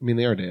guess. I mean,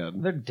 they are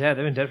dead. They're dead.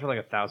 They've been dead for like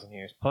 1,000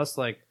 years. Plus,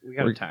 like we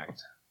got We're-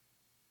 attacked.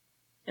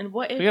 And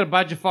what if We got to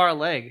buy Jafar a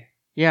leg.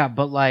 Yeah,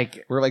 but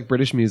like, We're like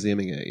British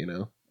museuming it, you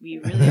know. we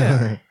really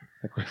are?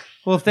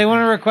 Well, if they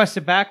want to request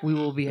it back, we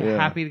will be Yeah.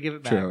 happy to give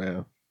it back. True,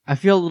 yeah. I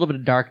feel a little bit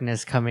of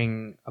darkness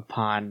coming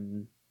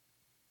upon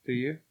Do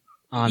you?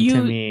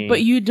 onto me.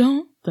 But you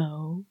don't,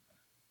 though.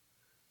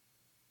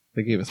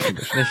 They gave us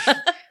permission.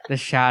 the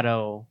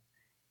shadow.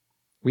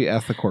 We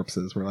asked the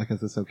corpses. We're like, "Is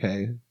this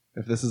okay?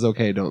 If this is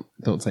okay,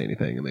 don't say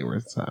anything." And they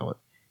were silent.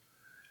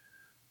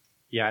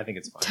 Yeah, I think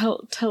it's fine.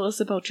 Tell us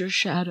about your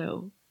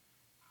shadow.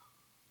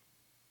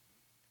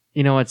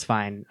 You know, it's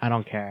fine. I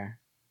don't care.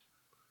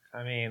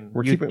 I mean,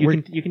 We're You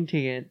keeping can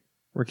take it.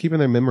 we're keeping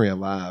their memory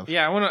alive.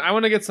 yeah, I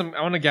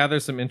want to gather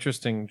some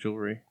interesting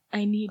jewelry.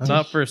 I need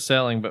Not to. for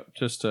selling, but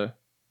just to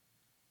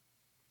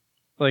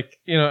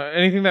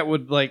anything that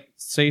would like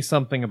say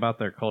something about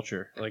their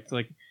culture. Like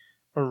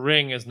a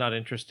ring is not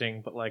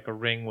interesting, but like a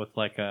ring with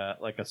like a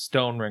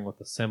stone ring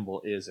with a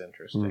symbol is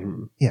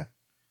interesting. Mhm.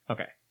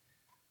 Okay.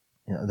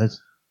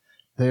 That's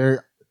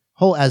their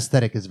whole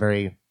aesthetic is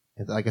very,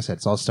 like I said,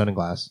 it's all stone and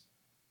glass,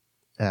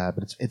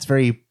 but it's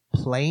very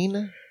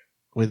plain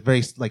with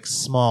very like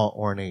small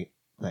ornate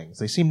things.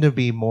 They seem to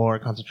be more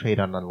concentrated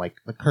on like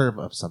the curve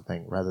of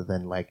something rather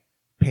than like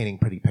painting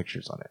pretty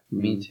pictures on it.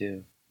 Me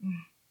too.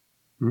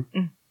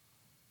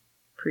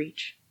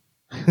 Preach.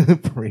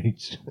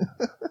 Preach.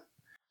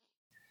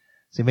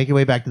 So you make your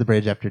way back to the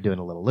bridge after doing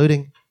a little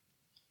looting,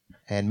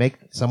 and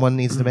someone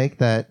needs to make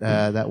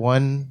that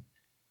one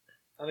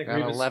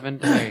Got 11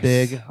 dice.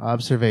 Big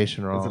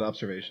observation Is roll. it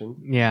observation?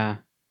 Yeah,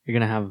 you're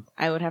gonna have.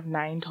 I would have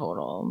 9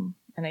 total,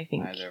 and I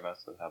think Neither of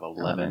us would have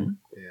 11.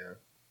 Yeah.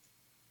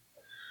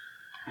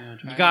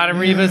 You got him,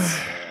 Rebus.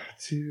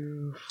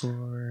 2,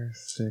 4,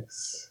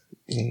 6,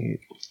 8,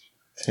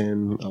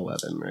 10,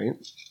 11, right?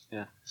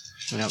 Yep.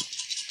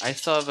 I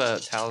still have a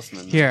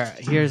talisman.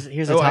 Here's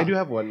a Oh, I top- do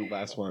have one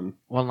last one.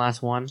 one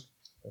last one.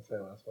 That's my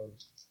last one.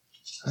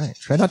 All right,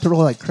 try not to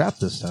roll like crap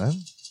this time.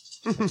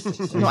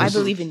 no, I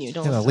believe in you.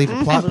 Don't Gonna leave a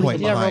I plot believe point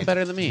in You gotta roll behind.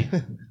 better than me.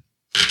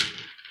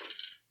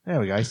 There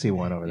we go. I see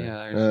one over there.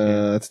 Yeah,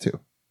 there's That's 2.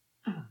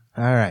 All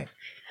right.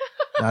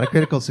 Not a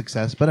critical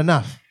success, but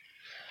enough.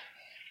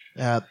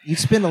 You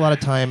spend a lot of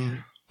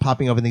time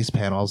popping open these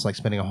panels, like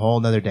spending a whole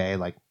another day,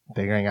 like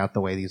figuring out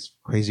the way these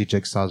crazy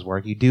jigsaws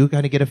work. You do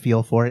kind of get a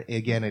feel for it.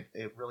 Again,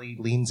 it really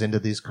leans into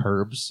these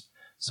curves.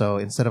 So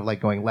instead of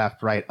like going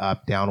left, right,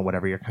 up, down, or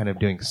whatever, you're kind of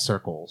doing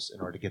circles in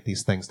order to get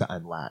these things to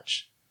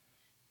unlatch.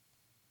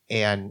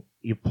 And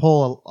you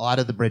pull a lot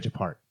of the bridge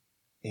apart.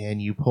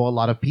 And you pull a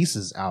lot of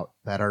pieces out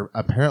that are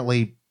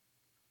apparently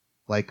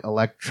like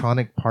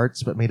electronic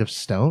parts but made of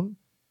stone.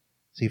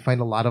 So you find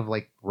a lot of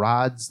like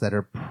rods that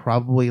are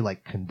probably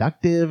like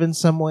conductive in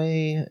some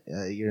way.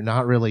 You're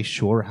not really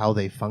sure how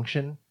they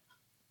function.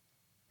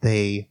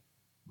 They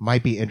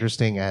might be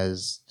interesting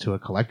as to a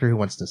collector who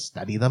wants to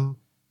study them,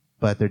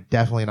 but they're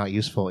definitely not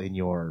useful in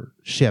your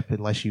ship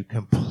unless you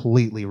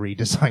completely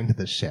redesigned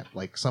the ship.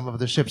 Like some of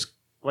the ships,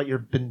 what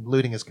you've been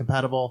looting is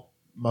compatible.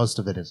 Most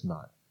of it is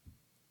not.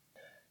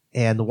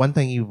 And the one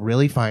thing you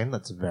really find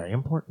that's very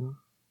important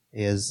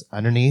is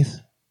underneath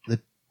the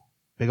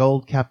big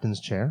old captain's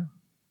chair,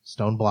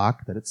 stone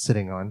block that it's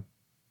sitting on.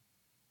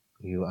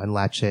 You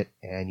unlatch it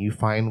and you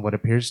find what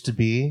appears to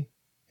be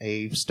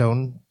a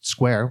stone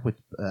square with,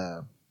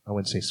 I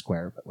wouldn't say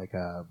square, but like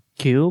a...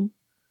 Cube?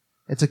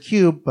 It's a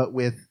cube, but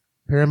with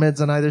pyramids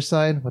on either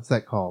side. What's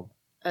that called?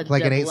 A It's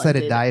like an 8-sided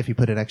double-ended- die if you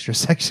put an extra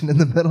section in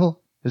the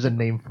middle. There's a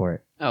name for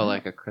it. Oh,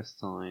 like a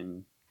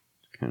crystalline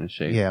kind of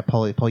shape. Yeah,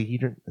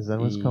 polyhedron. Is that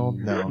what it's called?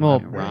 No. Well,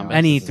 not rhombus.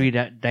 any It's-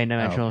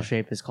 three-dimensional Oh, okay.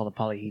 shape is called a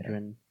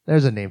polyhedron.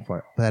 There's a name for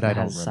it, but I It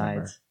don't has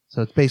remember. sides.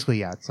 So it's basically,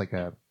 yeah, it's like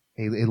a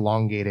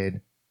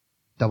elongated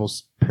double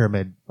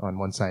pyramid on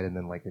one side and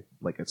then like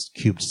a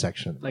cubed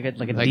section. Like a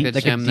Like D, the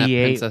like gem a that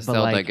D8, Princess but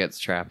Zelda like gets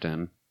trapped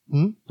in.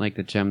 Hmm? Like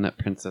the gem that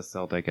Princess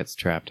Zelda gets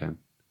trapped in.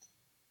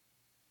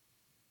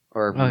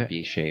 Or Okay.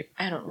 ruby shape.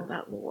 I don't know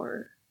that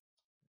lore.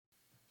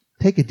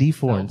 Take a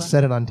D4 and Zelda?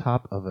 set it on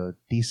top of a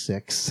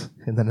D6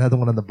 and then another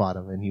one on the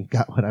bottom and you've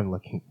got what I'm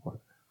looking for.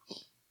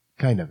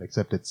 Kind of,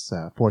 except it's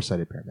a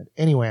 4-sided pyramid.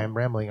 Anyway, I'm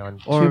rambling on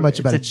or too much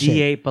about it's its a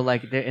shape. D8, but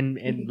like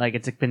in like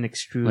it's been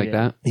extruded. Like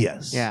that?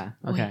 Yes. Yeah.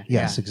 Okay. Wait.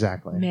 Yes,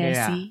 exactly. May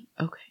Yeah. I see?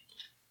 Okay.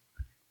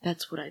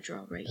 That's what I draw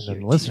right And here.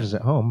 then the listeners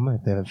at home,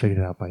 if they haven't figured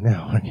it out by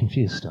now, are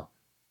confused still.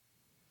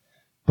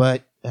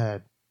 But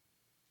there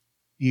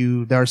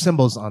are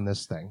symbols on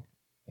this thing,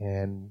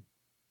 and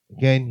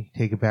again, you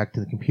take it back to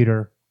the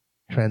computer,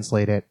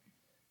 translate it.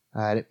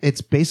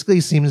 It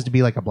basically seems to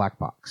be like a black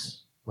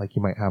box, like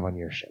you might have on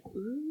your ship.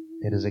 Ooh.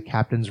 It is a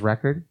captain's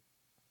record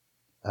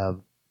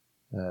of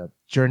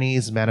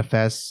journeys,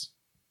 manifests,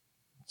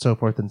 so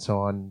forth and so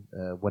on.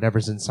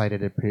 Whatever's inside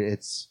it,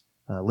 it's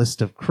a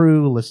list of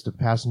crew, list of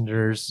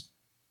passengers,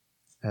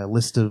 a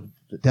list of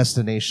the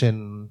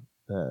destination,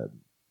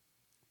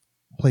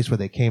 place where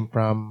they came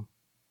from,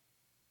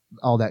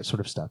 all that sort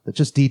of stuff. That's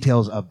just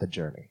details of the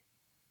journey.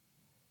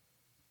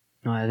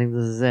 No, I think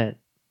this is it.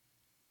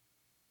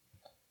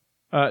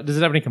 Does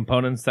it have any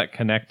components that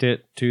connect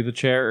it to the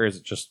chair, or is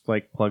it just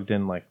like plugged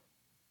in? Like,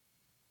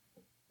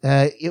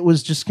 It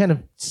was just kind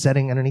of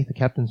setting underneath the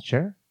captain's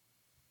chair.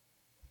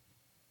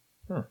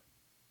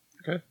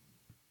 Okay.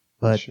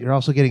 But Sure. you're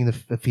also getting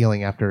the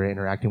feeling after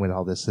interacting with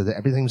all this that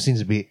everything seems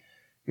to be.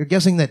 You're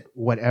guessing that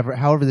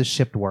however this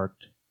ship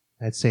worked,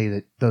 I'd say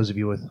that those of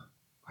you with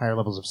higher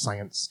levels of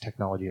science,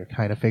 technology are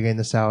kind of figuring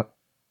this out.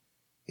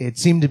 It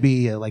seemed to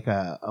be like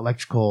an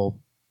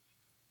electrical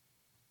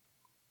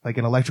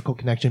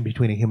connection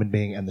between a human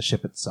being and the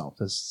ship itself.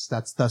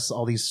 Thus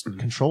all these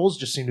controls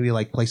just seem to be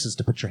like places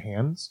to put your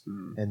hands,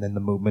 and then the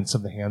movements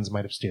of the hands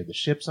might have steered the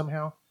ship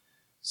somehow.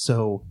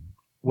 So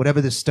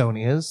whatever this stone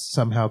is,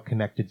 somehow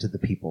connected to the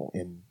people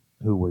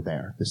who were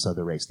there, this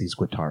other race, these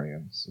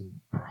Guitarians. And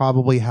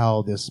probably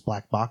how this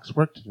black box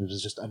worked, it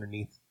was just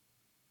underneath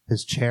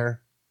his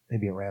chair.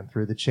 Maybe it ran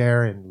through the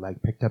chair and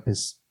like picked up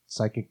his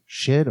psychic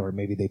shit, or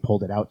maybe they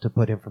pulled it out to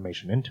put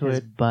information into His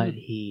it. butt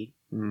heat.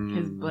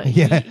 His butt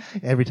Yeah,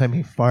 heat. every time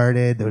he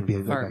farted, there would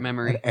be Fart an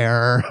memory.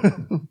 error,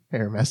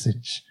 error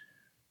message.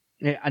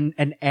 An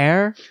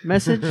air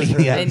message?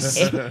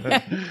 Yes.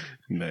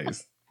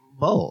 Nice.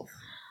 Both.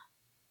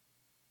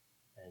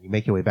 And you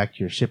make your way back to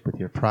your ship with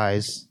your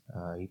prize.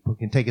 You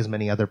can take as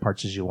many other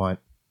parts as you want.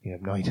 You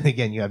have no idea.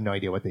 Again, you have no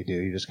idea what they do.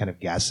 You're just kind of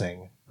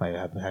guessing by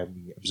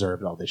having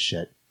observed all this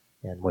shit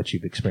and what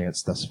you've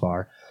experienced thus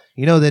far.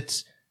 You know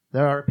that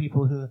there are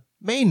people who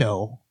may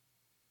know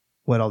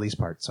what all these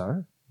parts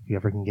are. If you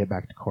ever can get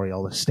back to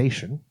Coriolis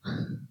Station.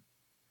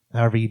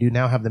 However, you do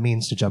now have the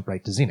means to jump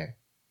right to Xene,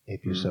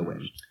 if you so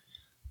wish.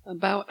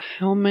 About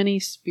how many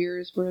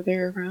spears were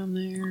there around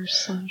there?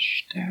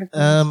 Slash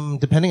daggers?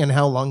 Depending on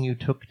how long you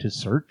took to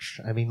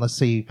search, I mean, let's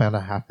say you found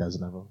a half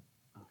dozen of them.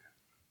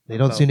 They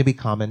don't seem to be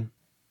common.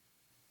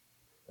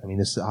 I mean,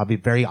 this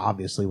very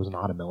obviously was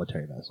not a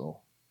military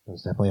vessel. It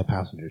was definitely a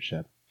passenger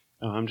ship.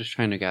 Oh, I'm just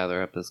trying to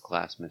gather up this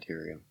glass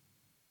material.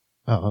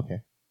 Oh,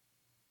 okay.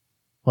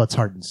 Well, it's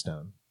hardened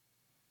stone.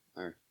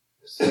 Or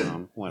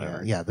stone,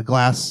 whatever. Yeah, the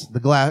glass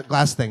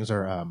things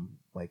are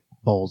like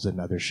bowls and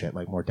other shit,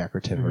 like more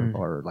decorative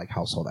or like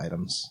household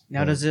items.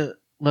 Now, does it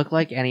look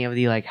like any of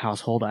the like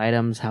household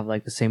items have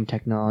like the same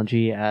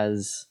technology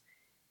as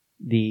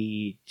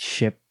the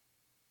ship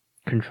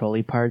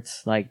controlly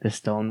parts? Like the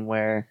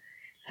stoneware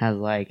has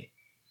like...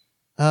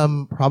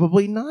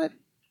 Probably not.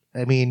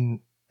 I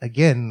mean,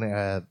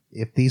 again,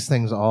 if these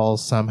things all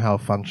somehow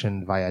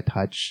function via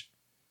touch,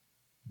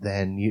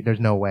 then there's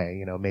no way.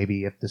 You know,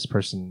 maybe if this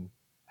person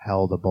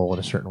held a bowl in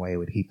a certain way, it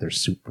would heat their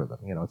soup for them.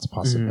 You know, it's a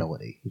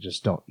possibility.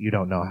 You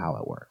don't know how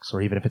it works,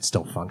 or even if it's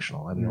still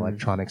functional. I mean,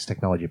 electronics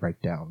technology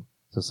break down,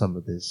 so some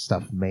of this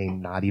stuff may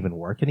not even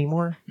work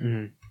anymore.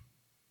 I'm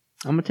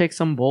gonna take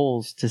some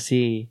bowls to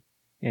see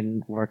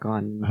and work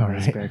on my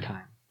spare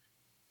time.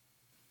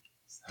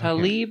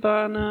 Talib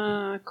on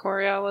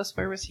Coriolis,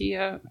 where was he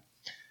at?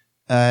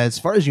 As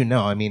far as you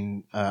know, I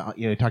mean,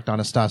 you talked to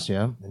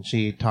Anastasia, and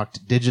she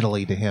talked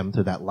digitally to him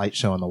through that light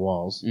show on the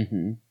walls.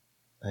 Mm-hmm.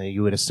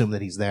 You would assume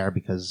that he's there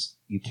because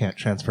you can't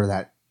transfer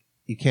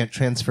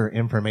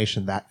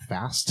information that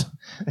fast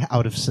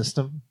out of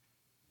system.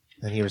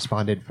 And he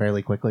responded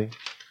fairly quickly.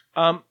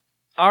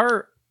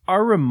 Our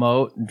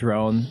remote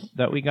drone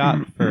that we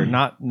got for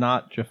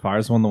not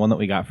Jafar's one, the one that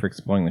we got for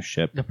exploring the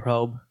ship, The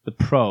probe. the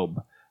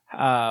probe.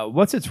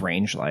 What's its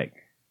range like?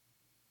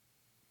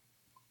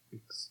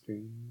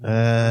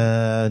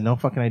 No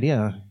fucking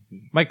idea.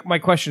 My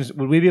question is,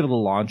 would we be able to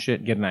launch it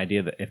and get an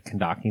idea that if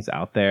Kandaki's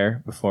out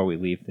there before we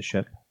leave the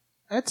ship?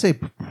 I'd say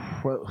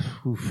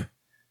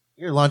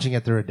you're launching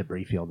it through a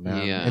debris field,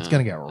 man. Yeah, it's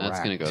gonna get wrecked. That's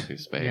gonna go through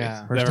space.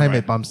 Yeah. First Never time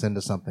mind. it bumps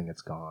into something,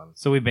 it's gone.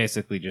 So we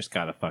basically just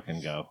gotta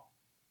fucking go.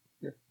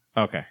 Yeah.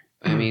 Okay.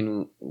 I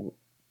mean,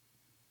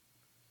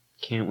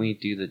 can't we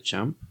do the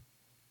jump?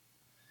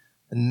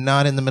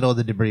 Not in the middle of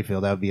the debris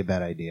field. That would be a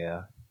bad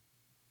idea.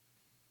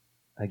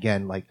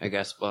 Again, like... I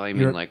guess, well, I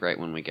mean, like right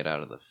when we get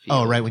out of the field.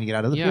 Oh, right when you get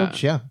out of the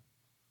field? Yeah.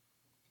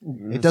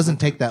 It doesn't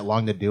take that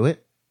long to do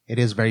it. It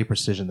is very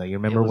precision, though. You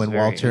remember when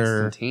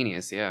Walter...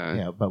 Instantaneous, yeah.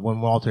 Yeah, but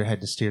when Walter had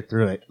to steer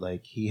through it,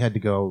 like, he had to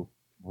go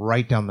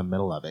right down the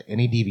middle of it.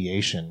 Any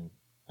deviation,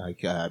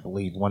 like, I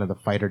believe one of the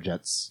fighter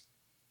jets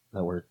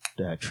that were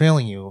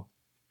trailing you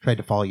tried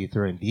to follow you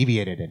through and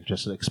deviated and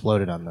just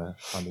exploded on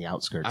the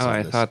outskirts. Oh, of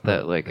I this thought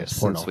that, like, this since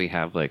portal. we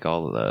have, like,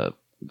 all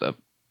the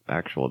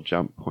actual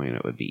jump point,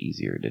 it would be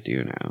easier to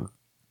do now.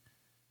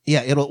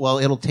 Yeah,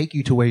 it'll take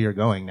you to where you're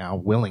going now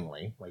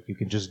willingly. Like, you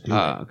can just do it.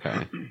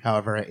 Okay.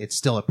 However, it's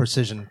still a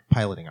precision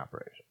piloting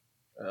operation.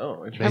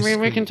 Oh, I mean,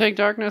 we can take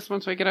darkness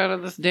once we get out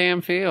of this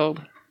damn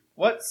field.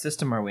 What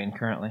system are we in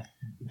currently?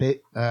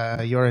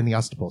 You're in the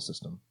Ostapol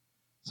system.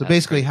 So That's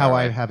basically pretty how far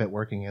I away. have it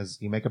working is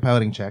you make a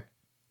piloting check.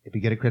 If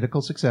you get a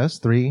critical success,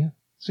 3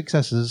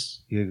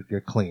 successes,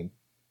 you're clean.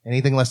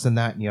 Anything less than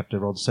that, and you have to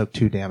roll to soak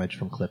 2 damage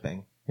from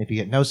clipping. If you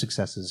get no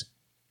successes,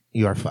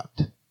 you are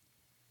fucked.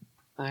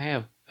 I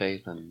have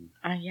faith in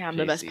Yeah, I'm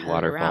the best JC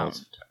pilot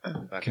Waterfall's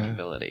around. fucking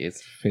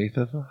abilities. Faith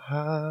of a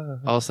heart.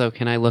 Also,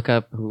 can I look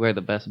up where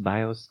the best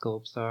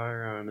biosculpts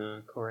are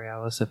on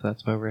Coriolis, if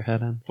that's where we're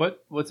heading?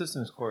 What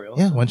system is Coriolis?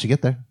 Yeah, once you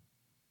get there.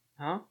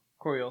 Huh?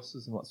 Coriolis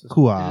is in what system? In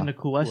Kua. the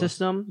Kua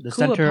system, the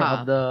Kua center Pop.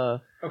 of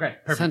the... Okay,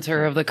 perfect.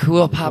 Center of the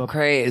cool pop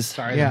craze.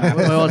 Sorry. Yeah,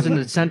 well, it's in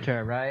the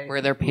center, right?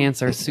 Where their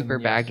pants are super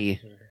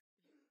baggy.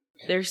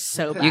 They're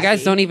so bad. You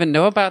guys don't even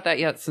know about that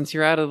yet since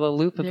you're out of the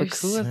loop of the They're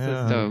Kua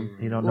Yeah. system.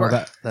 You don't know Or-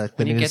 that.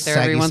 When you get there,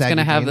 everyone's going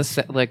to have the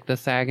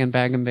sag and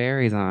bag and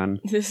berries on.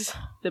 This is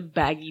the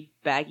baggy.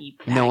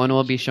 No one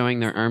will be showing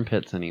their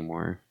armpits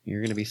anymore.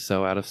 You're going to be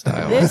so out of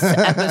style. This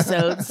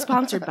episode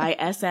sponsored by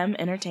SM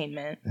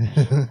Entertainment.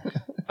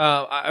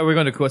 Are we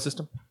going to Kua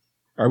system?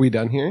 Are we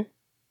done here?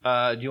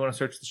 Do you want to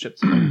search the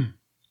ships?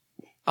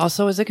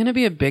 Also, is it going to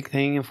be a big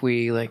thing if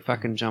we like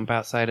fucking jump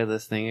outside of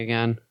this thing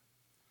again?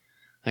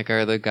 Like,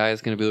 are the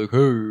guys going to be like, hey,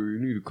 you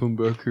need to come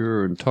back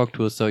here and talk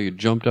to us how you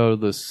jumped out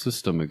of the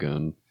system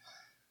again?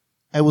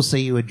 I will say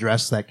you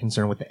address that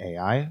concern with the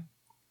AI,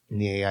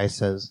 and the AI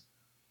says,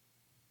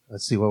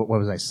 let's see, what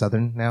was I,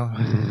 Southern now?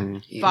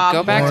 Bob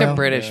Go back to Boyle.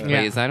 British,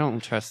 Yeah. please. I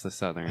don't trust the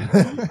Southern.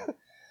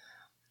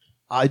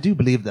 I do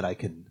believe that I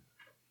can...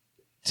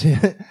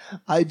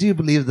 I do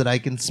believe that I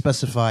can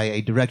specify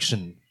a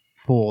direction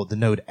for the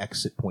node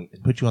exit point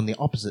and put you on the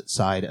opposite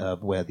side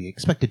of where the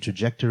expected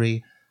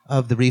trajectory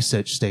of the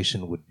research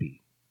station would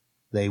be.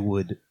 They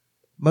would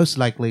most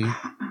likely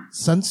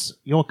sense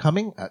your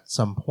coming at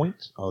some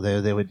point,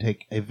 although they would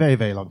take a very,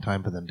 very long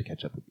time for them to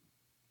catch up with you.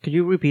 Could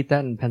you repeat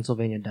that in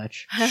Pennsylvania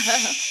Dutch?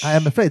 I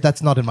am afraid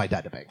that's not in my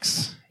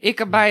databanks. Ik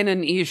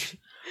bijnen is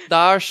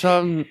daar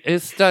schon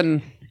ist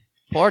een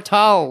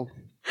portal.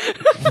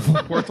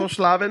 Portal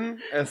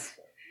Schlaven. Es.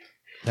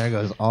 There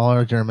goes all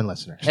our German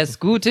listeners. Es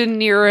guten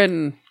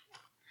Nieren.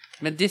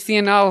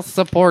 Medicinal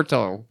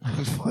Supporto.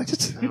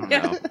 What? I don't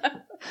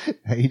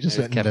know. He just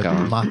I went just kept into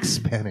going. mock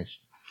Spanish.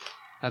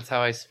 That's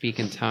how I speak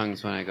in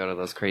tongues when I go to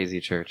those crazy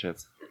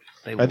churches.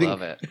 They I think-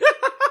 love it.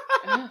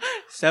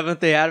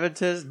 Seventh-day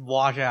Adventist,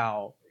 watch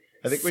out.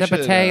 I think we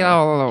should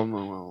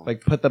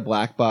like put the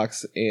black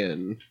box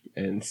in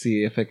and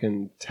see if it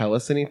can tell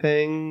us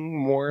anything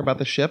more about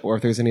the ship, or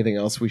if there's anything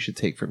else we should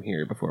take from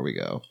here before we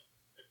go.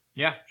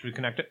 Yeah, should we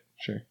connect it?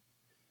 Sure.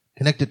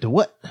 Connected to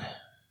what?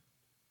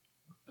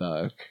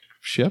 The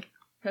ship.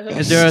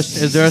 Is there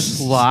a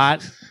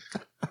slot?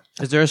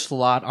 Is there a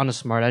slot on a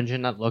smart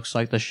engine that looks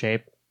like the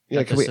shape Yeah,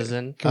 that can this we- is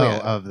in? Can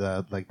we- Of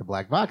the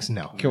black box?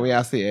 No. Can we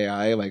ask the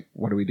AI, like,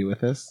 what do we do with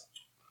this?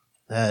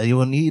 You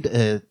will need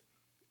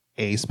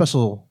a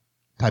special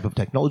type of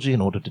technology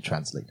in order to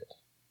translate it.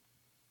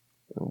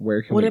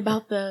 Where can What we...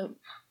 about the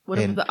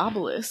And-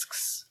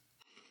 obelisks?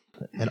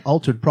 An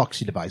altered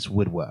proxy device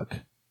would work.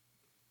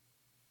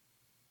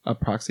 A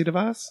proxy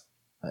device?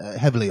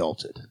 Heavily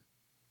altered.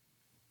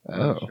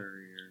 Oh.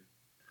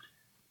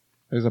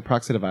 There's a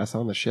proxy device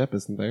on the ship,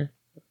 isn't there?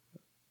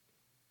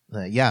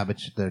 Yeah, but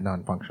they're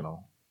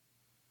non-functional.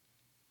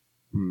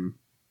 Hmm.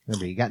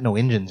 Remember, you got no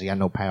engines, you got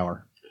no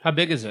power. How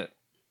big is it?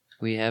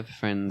 We have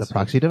friends. The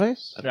proxy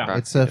device? with a Yeah. proxy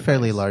It's a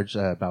fairly device. large,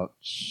 I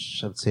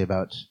would say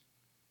about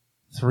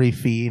 3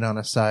 feet on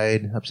a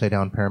side, upside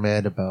down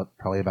pyramid,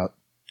 probably about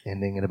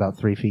ending at about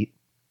 3 feet.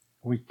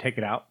 We take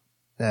it out.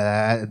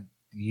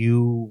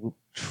 You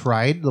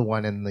tried the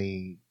one in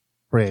the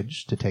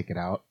bridge to take it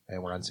out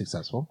and were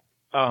unsuccessful.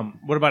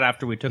 What about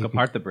after we took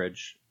apart the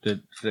bridge?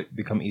 Did it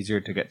become easier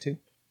to get to?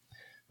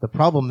 The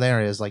problem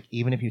there is, like,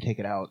 even if you take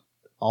it out,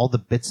 all the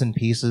bits and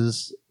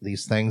pieces,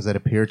 these things that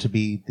appear to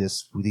be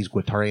these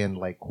Guattarian,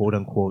 like, quote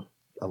unquote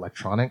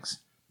electronics,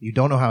 you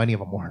don't know how any of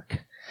them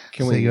work.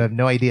 Can So we... you have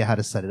no idea how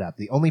to set it up.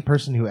 The only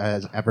person who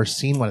has ever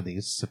seen one of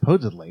these,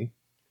 supposedly,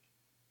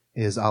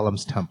 is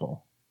Alam's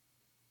temple.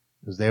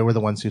 Because they were the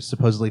ones who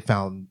supposedly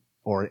found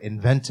or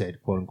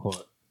invented, quote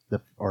unquote,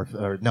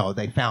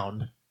 they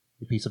found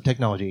a piece of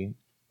technology,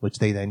 which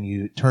they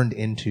then turned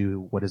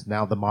into what is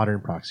now the modern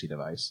proxy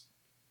device.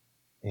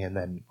 And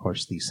then, of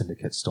course, the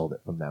syndicate stole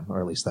it from them,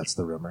 or at least that's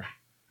the rumor.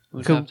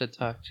 We'd Cool. have to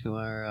talk to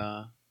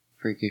our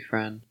freaky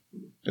friend.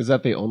 Is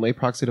that the only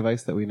proxy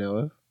device that we know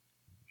of?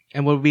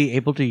 And would we be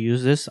able to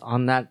use this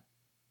on that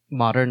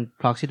modern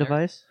proxy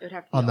device? It would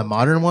have to be On the altered.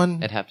 modern one,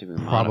 It'd have to be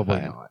probably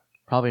modified. not.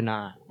 Probably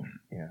not.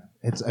 Yeah,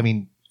 I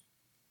mean,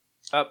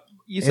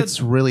 You said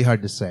it's really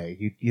hard to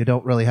say. You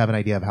don't really have an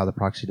idea of how the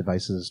proxy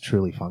devices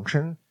truly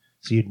function.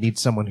 So you'd need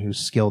someone who's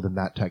skilled in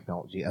that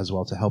technology as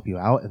well to help you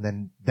out,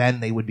 and then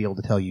they would be able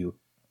to tell you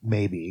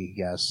maybe,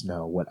 yes,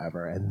 no,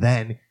 whatever, and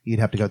then you'd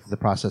have to go through the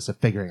process of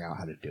figuring out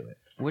how to do it.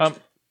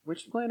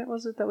 Which planet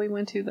was it that we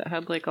went to that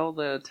had like all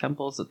the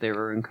temples that they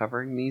were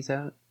uncovering these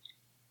at?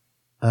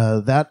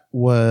 That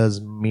was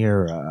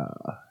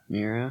Mira.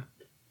 Mira?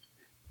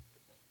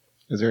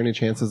 Is there any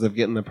chances of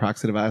getting the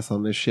proxy device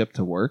on this ship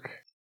to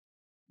work?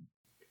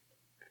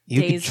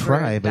 You Days could for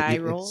try, but die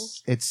roll?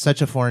 it's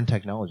such a foreign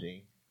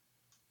technology.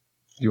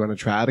 Do you want to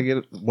try to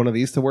get one of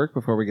these to work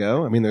before we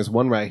go? I mean, there's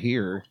one right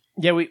here.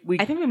 yeah, we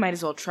I think we might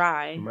as well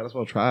try. We might as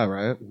well try,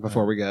 right?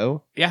 Before we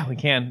go. yeah, we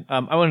can.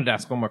 I wanted to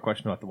ask one more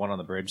question about the one on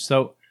the bridge.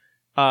 So,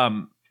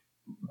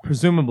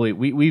 presumably,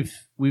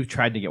 we've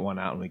tried to get one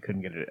out and we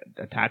couldn't get it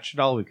attached at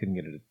all. We couldn't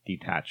get it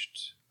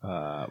detached.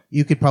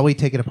 You could probably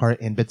take it apart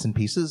in bits and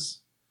pieces,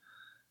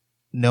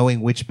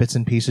 knowing which bits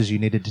and pieces you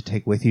needed to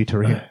take with you to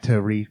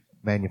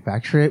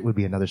remanufacture it would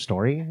be another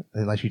story.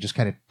 Unless you just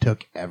kind of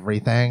took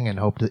everything and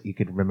hoped that you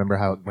could remember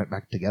how it went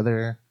back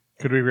together.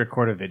 Could we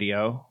record a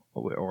video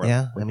or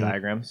Yeah, with I mean-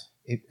 diagrams?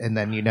 And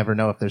then you never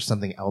know if there's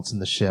something else in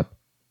the ship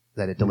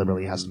that it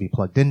deliberately has to be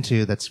plugged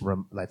into that's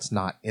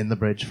not in the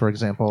bridge, for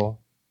example,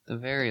 The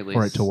very least.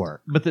 for it to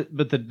work. But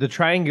the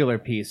triangular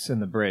piece in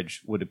the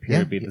bridge would appear Yeah,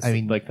 to be the, I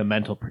mean, like the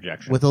mental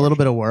projection. With a little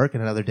bit of work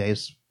and another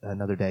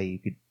day, you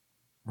could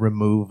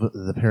remove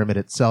the pyramid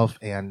itself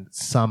and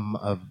some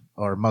of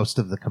or most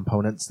of the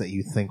components that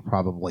you think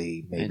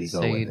probably maybe I'd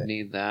go say with you'd it.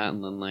 need that,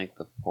 and then like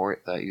the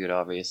port that you'd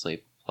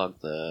obviously plug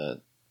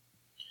the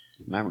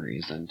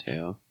memories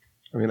into.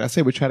 I mean, I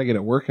say we try to get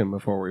it working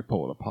before we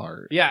pull it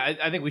apart. Yeah,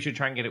 I think we should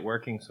try and get it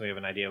working so we have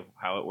an idea of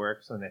how it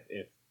works. And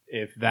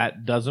if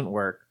that doesn't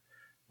work,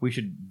 we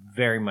should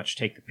very much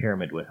take the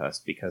pyramid with us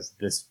because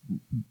this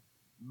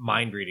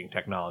mind reading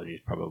technology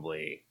is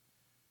probably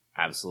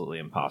absolutely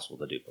impossible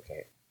to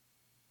duplicate.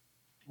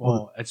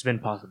 Well, it's been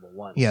possible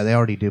once. Yeah, they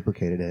already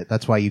duplicated it.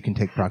 That's why you can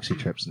take proxy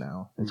trips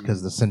now. It's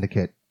because the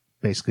syndicate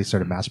basically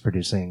started mass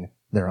producing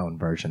their own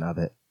version of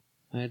it.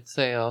 I'd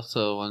say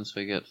also once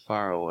we get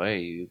far away,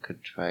 you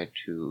could try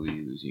to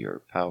use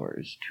your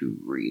powers to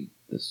read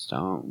the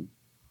stone.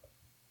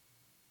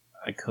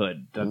 I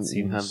could. That Don't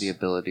seems you have the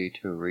ability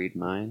to read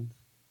minds?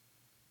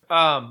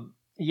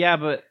 Yeah,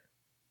 but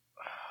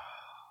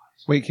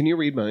Wait, can you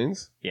read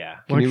minds? yeah,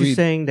 Can Weren't you you read-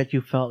 saying that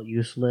you felt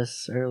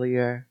useless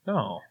earlier?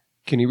 no.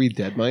 Can you read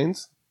dead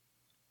minds?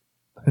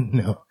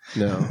 No.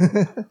 No.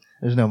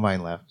 There's no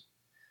mind left.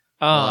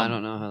 I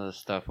don't know how this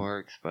stuff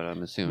works, but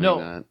I'm assuming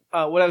that.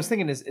 What I was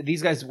thinking is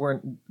these guys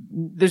weren't.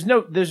 There's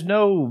no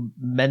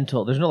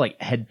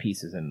like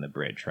headpieces in the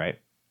bridge, right?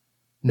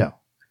 No,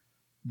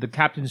 The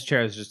captain's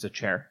chair is just a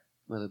chair.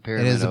 With a it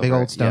pyramid is a big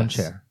over old it. stone Yes.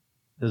 chair.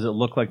 Does it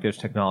look like there's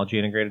technology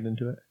integrated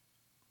into it?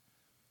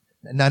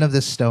 None of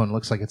this stone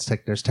looks like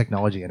there's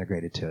technology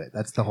integrated to it.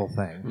 That's the whole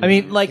thing. I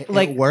mean,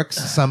 It works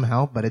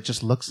somehow, but it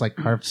just looks like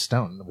carved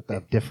stone with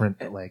a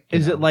different like.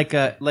 Is it like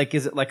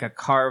a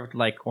carved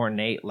like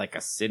ornate like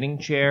a sitting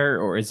chair,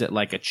 or is it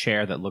like a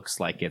chair that looks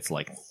like it's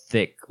like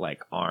thick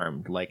like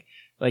armed like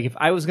if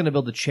I was going to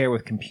build a chair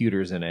with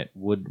computers in it,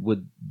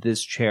 would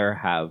this chair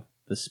have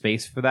the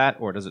space for that,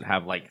 or does it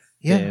have like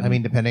thin... I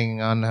mean,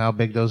 depending on how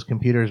big those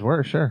computers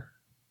were, sure.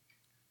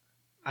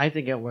 I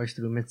think it works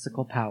through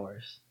mystical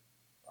powers.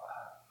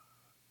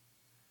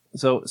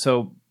 So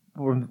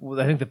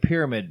I think the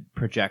pyramid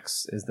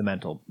projects is the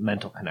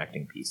mental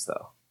connecting piece,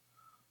 though,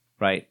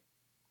 right?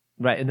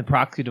 Right. In the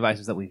proxy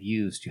devices that we've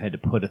used, you had to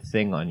put a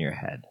thing on your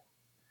head,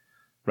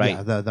 right?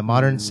 Yeah, the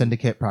modern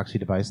Syndicate proxy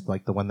device,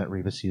 like the one that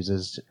Rebus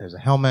uses, there's a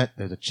helmet,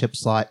 there's a chip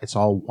slot. It's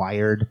all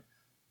wired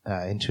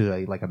into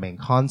a main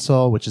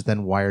console, which is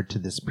then wired to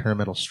this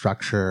pyramidal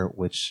structure,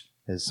 which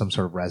is some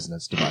sort of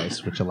resonance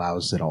device, which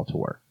allows it all to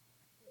work.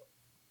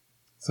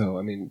 So,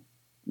 I mean,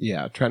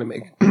 yeah, trying to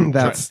make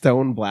that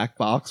stone black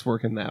box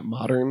work in that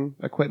modern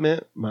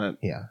equipment might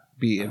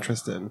be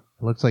interesting.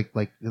 It looks like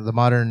the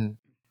modern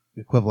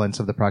equivalents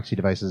of the proxy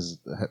devices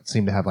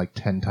seem to have like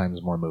 10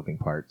 times more moving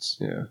parts.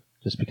 Yeah.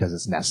 Just because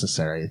it's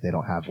necessary. They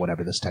don't have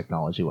whatever this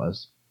technology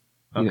was.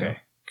 Okay. You know,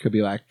 could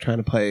be like trying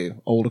to play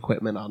old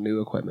equipment on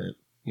new equipment,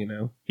 you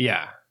know?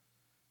 Yeah.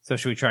 So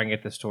should we try and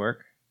get this to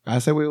work? I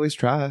say we at least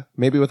try.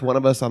 Maybe with one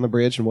of us on the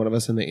bridge and one of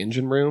us in the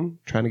engine room,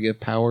 trying to give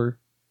power,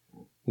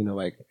 you know,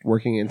 like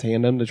working in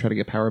tandem to try to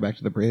get power back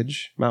to the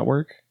bridge might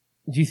work.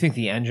 Do you think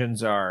the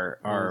engines are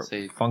would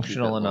say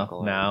functional keep it enough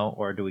local. now,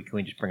 or can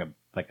we just bring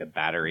a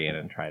battery in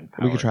and try and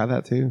power We could try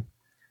that too.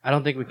 I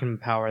don't think we can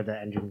power the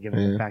engine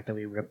given the fact that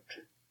we ripped.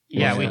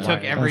 Yeah, most we of the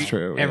took wires. every That's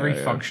true. every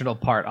Yeah. functional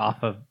part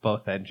off of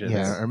both engines.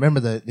 Yeah, I remember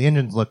the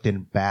engines looked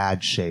in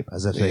bad shape,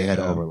 as if they had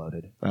Yeah.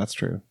 overloaded. That's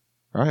true.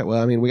 All right. Well,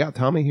 I mean, we got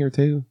Tommy here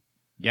too.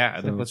 Yeah,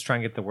 I think So- let's try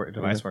and get the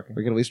device working.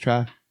 We can at least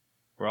try.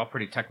 We're all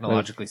pretty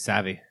technologically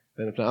savvy.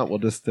 And if not, we'll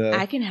just.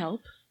 I can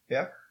help.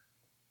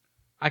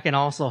 I can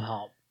also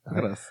help. Look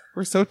at us.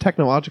 We're so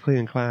technologically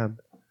inclined.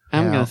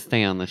 I'm Yeah. going to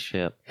stay on the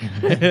ship.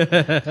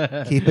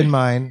 Keep in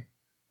mind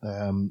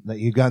that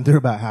you've gone through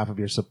about half of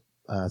your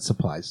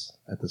supplies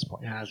at this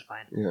point. Yeah, that's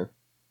fine. Yeah.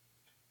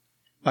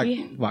 Like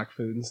We- black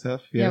food and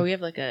stuff. Yeah, we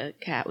have like a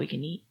cat we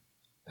can eat.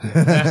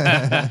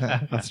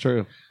 That's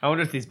true. I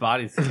wonder if these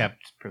bodies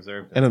kept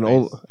preserved. And in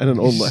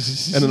an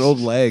space. old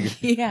leg.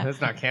 Yeah.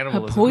 That's not A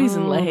cannibalism.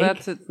 poison leg.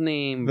 That's its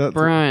name. That's-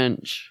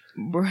 Brunch.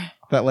 Bruh.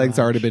 That leg's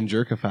already been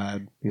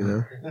jerkified.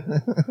 You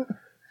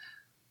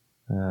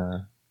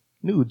know.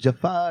 New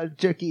Jafar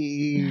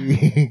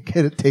jerky.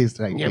 Get a taste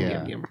right Yum, here.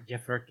 yum, yum.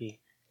 Jefferky.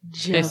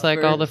 Tastes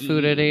like all the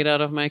food I ate out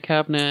of my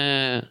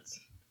cabinet.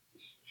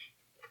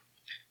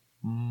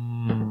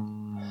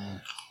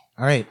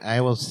 All right, I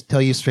will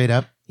tell you straight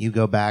up. You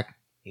go back.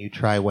 You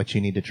try what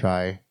you need to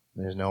try.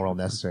 There's no role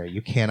necessary.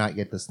 You cannot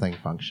get this thing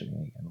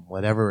functioning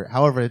again.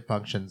 However it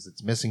functions,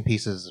 it's missing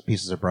pieces.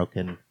 Pieces are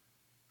broken,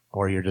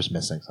 or you're just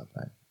missing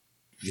something.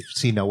 You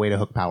see no way to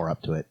hook power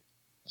up to it,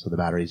 so the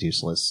battery's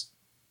useless.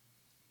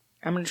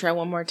 I'm going to try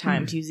one more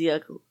time to use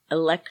the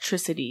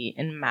electricity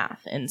in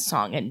math and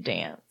song and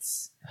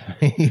dance.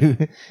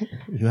 you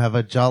have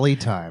a jolly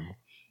time.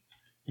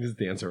 Just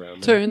dance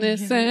around. Turn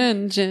this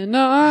engine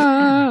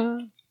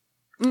on.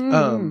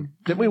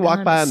 Didn't we I'm walk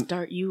gonna by?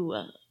 start you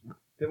up.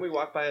 Didn't we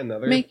walk by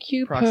another Make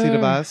you proxy purr.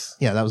 device?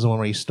 Yeah, that was the one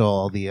where you stole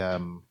all the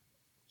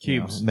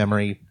Cubes.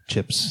 memory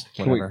chips,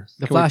 Can we- whatever.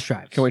 The Can we- flash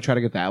drives. Can we try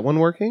to get that one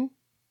working?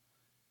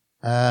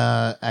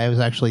 I was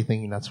actually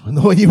thinking that's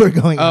the one you were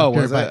going Oh,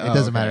 after, was it? but Oh, it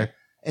doesn't okay. matter.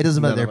 It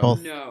doesn't matter. None They're of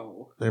both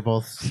No. they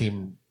both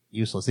seem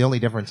useless. The only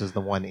difference is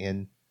the one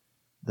in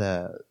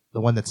the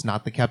one that's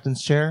not the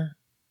captain's chair.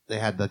 They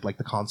had the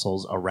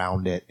consoles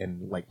around it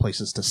and like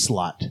places to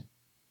slot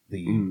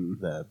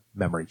the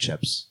memory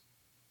chips.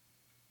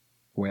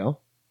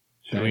 Well,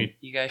 Sweet.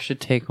 You guys should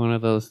take one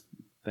of those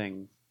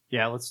things.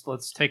 Yeah, let's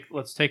take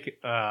let's take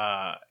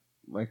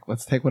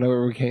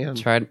whatever we can.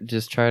 Try to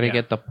Yeah.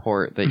 get the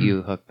port that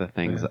you hook the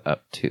things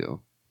up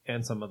to.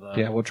 and some of the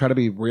Yeah, we'll try to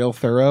be real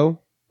thorough.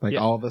 Like Yeah.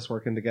 all of us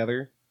working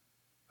together.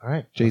 All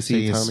right, JC, Let's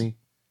see, Tommy.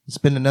 It's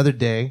been another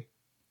day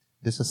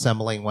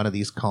disassembling one of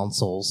these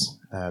consoles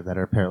that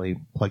are apparently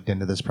plugged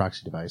into this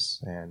proxy device,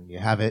 and you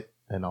have it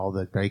and all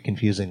the very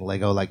confusing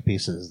Lego-like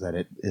pieces that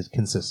it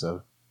consists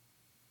of.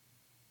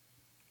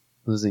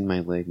 Losing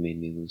my leg made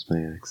me lose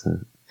my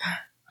accent.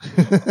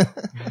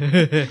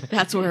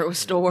 That's where it was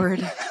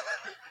stored.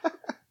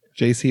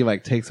 JC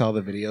like takes all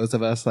the videos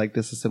of us like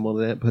disassembled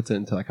it, puts it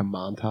into like a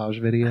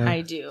montage video.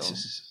 I do.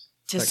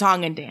 To Like-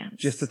 song and dance.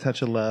 Just a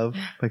touch of love,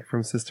 like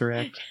from Sister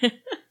Act.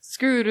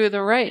 Screw to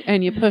the right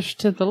and you push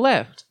to the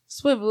left.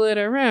 Swivel it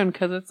around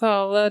because it's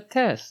all a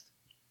test.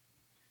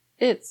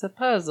 It's a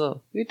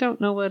puzzle. We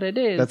don't know what it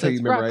is. That's how you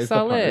It's memorize the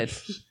rock solid.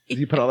 parts.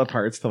 You put all the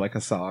parts to like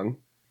a song.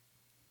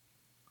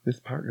 This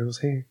part goes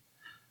here.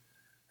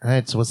 All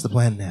right, so what's the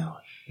plan now?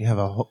 You have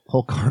a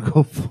whole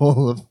cargo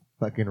full of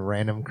fucking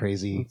random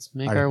crazy. Let's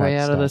make our way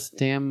artifact out of stuff. this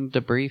damn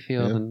debris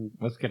field Yeah. and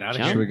Let's get out of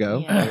Jump. Should here. we go?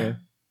 Yeah. Okay.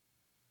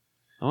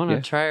 I want to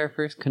Yeah. try our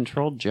first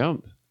controlled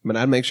jump. But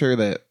I'd make sure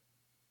that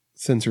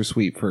sensor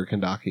sweep for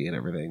Kandaki and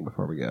everything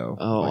before we go.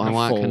 Oh, Like I a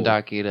want full-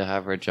 Kandaki to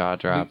have her jaw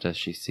dropped as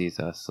she sees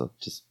us. So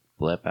just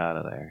blip out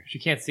of there. She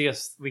can't see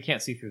us. We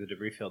can't see through the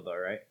debris field, though,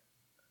 right?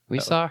 We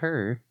saw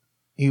her.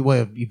 You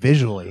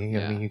visually.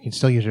 Yeah. I mean, you can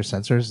still use your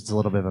sensors. It's a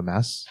little bit of a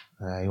mess.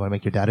 You want to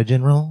make your data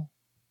gen roll?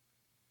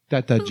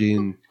 Data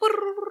Jin.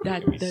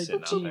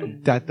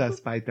 Data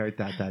spider,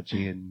 Data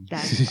Jin.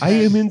 I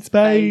am in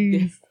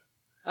space.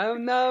 Oh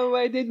no,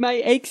 where did my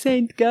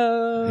accent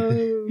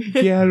go?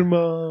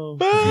 Guillermo.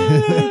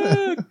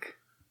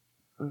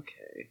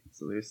 Okay,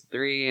 so there's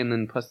 3, and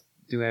then plus,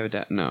 do I have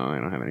a No, I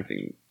don't have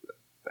anything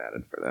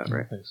added for that,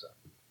 right? think so.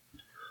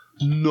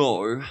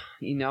 No.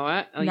 You know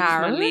what? I'll use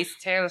my No. least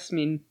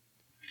talisman.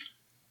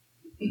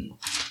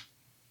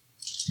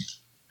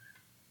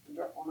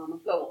 Drop one on the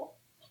floor.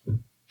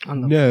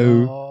 On the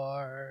No.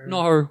 floor.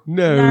 No.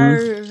 No.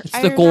 It's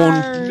the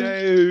gun.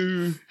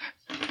 No.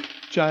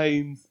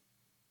 James.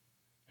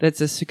 That's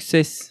a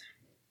success.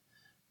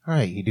 All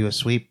right, you do a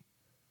sweep,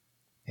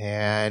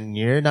 and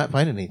you're not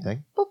finding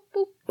anything.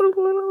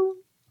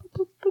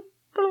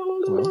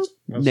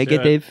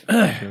 Negative.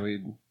 Shall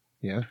we?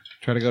 Yeah.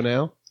 Try to go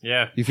now.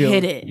 Yeah. You feel?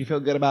 Hit it. You feel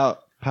good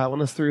about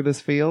piling us through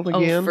this field Oh,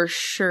 again? for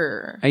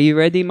sure. Are you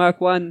ready, Mark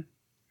 1?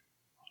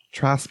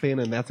 Try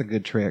spinning. That's a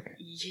good trick.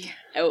 Yeah.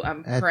 Oh,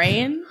 I'm At-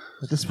 praying.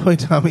 At this point,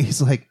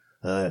 Tommy's like,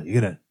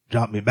 you're gonna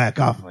drop me back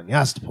off on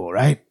Yastapul,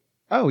 right?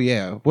 Oh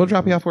yeah, we'll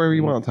drop you off wherever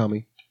you want,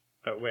 Tommy.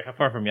 Oh, wait, how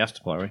far from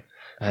Yastapul are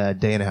we?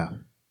 Day and a half.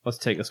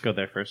 Let's go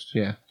there first.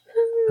 Yeah.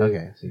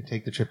 Okay, so you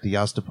take the trip to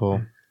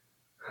Yastapul.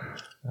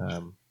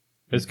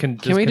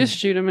 Can we just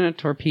shoot him in a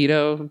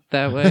torpedo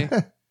that way?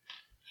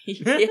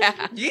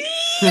 Yeah.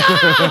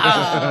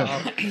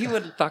 He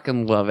would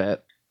fucking love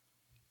it.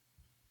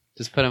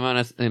 Just put him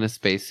on in a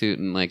spacesuit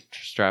and like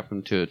strap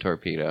him to a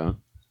torpedo.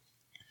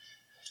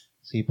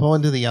 So you pull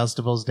into the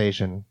Yastapul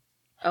station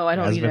Oh, I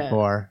don't as need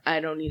before. I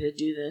don't need to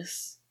do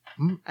this.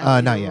 Hmm? I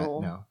need Not to yet.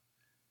 roll. No.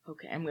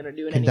 Okay, I'm gonna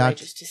do it Conduct- anyway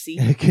just to see.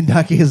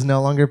 Kandaki is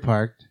no longer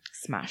parked.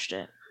 Smashed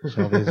it.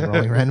 Shelby's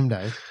rolling random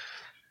dice.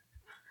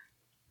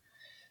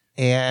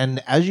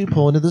 And as you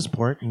pull into this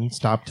port and you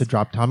stop to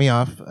drop Tommy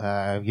off,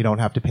 you don't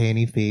have to pay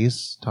any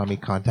fees. Tommy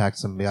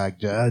contacts him and be like,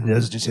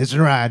 just hitch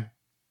and ride.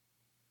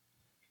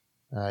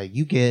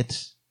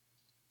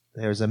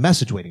 There's a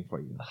message waiting for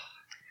you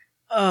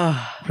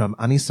from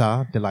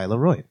Anissa Delilah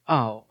Roy.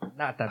 Oh,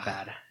 not that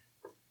bad.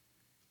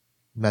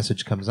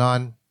 Message comes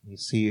on. You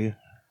see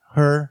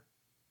her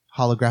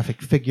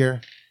holographic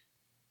figure.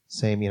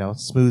 Same,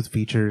 smooth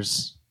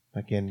features,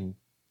 fucking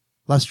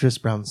lustrous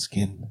brown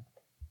skin,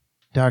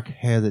 dark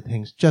hair that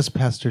hangs just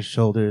past her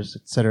shoulders,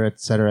 etc.,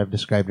 etc. I've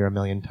described her a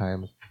million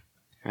times.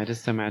 I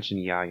just imagine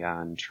Yaya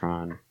and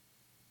Tron.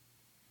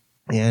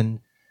 And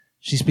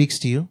she speaks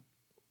to you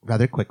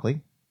rather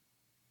quickly.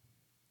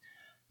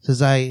 Says,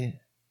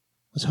 I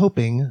was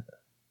hoping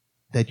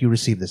that you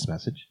received this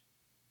message.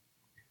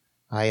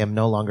 I am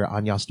no longer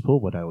on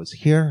Yastapul, but I was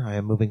here. I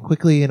am moving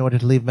quickly in order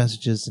to leave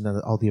messages in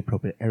all the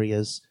appropriate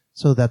areas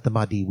so that the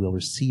Mahdi will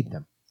receive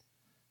them.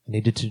 I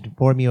needed to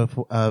inform you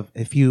of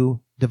a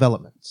few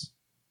developments.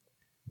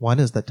 One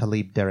is that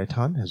Talib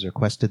Deretan has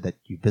requested that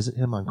you visit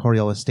him on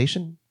Coriolis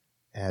Station,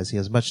 as he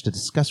has much to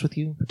discuss with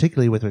you,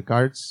 particularly with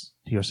regards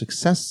to your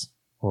success,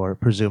 or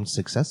presumed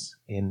success,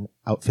 in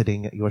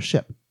outfitting your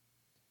ship.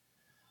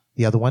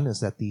 The other one is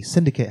that the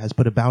Syndicate has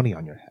put a bounty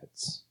on your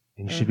heads,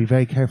 and you should be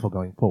very careful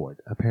going forward.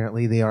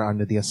 Apparently, they are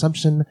under the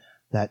assumption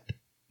that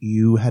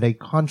you had a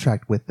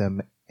contract with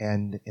them,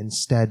 and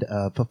instead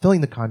of fulfilling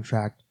the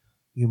contract,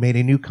 you made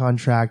a new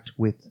contract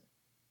with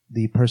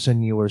the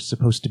person you were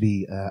supposed to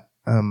be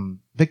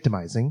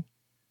victimizing,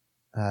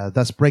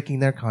 thus breaking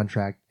their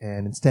contract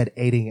and instead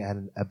aiding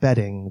and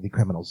abetting the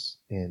criminals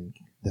in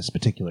this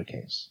particular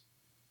case.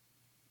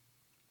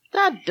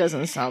 That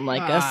doesn't sound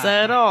like us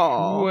at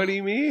all. What do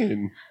you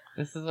mean?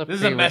 This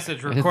is a message,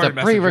 It's recorded a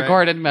message,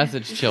 pre-recorded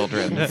message,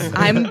 children.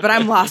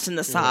 I'm lost in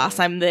the sauce.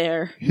 I'm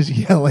there. He's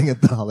yelling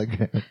at the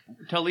hologram.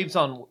 Talib's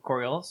on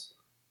Coriolis.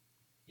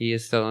 He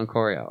is still in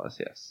Coriolis,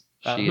 yes.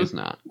 She who- is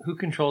not. Who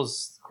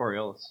controls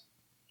Coriolis?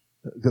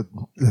 The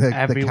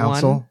Everyone?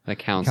 council, The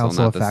council,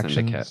 council not of the factions,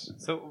 syndicate.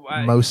 So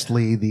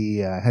mostly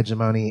the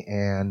hegemony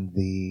and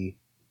the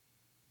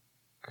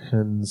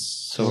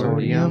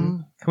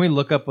consortium. Can we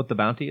look up what the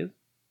bounty is?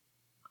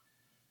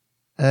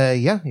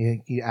 Yeah,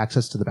 you get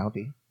access to the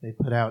bounty. They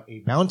put out a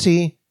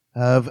bounty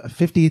of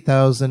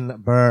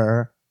 50,000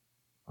 burr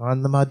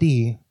on the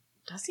Mahdi.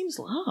 That seems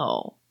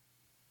low.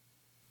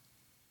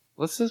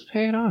 Let's just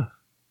pay it off.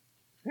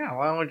 Yeah,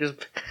 why don't we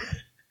just...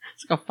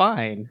 It's like a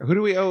fine. Who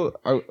do we owe?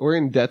 We're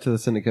in debt to the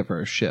syndicate for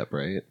our ship,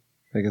 right?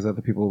 Like, is that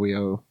the people we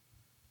owe?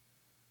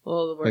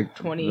 Well, we're Like,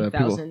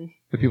 20,000.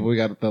 The people we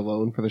got the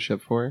loan for the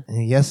ship for?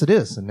 Yes, it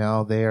is. And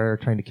now they are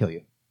trying to kill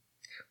you.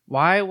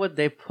 Why would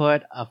they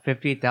put a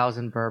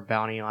 50,000 burr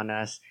bounty on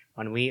us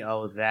when we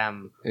owe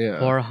them Yeah.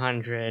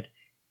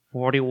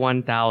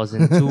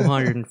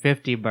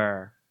 441,250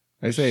 burr?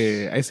 I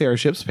say our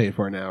ship's paid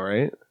for now,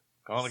 right?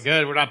 All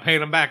good. We're not paying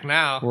them back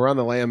now. We're on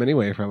the lam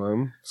anyway from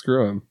them.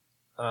 Screw them.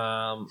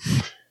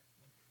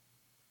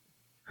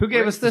 Who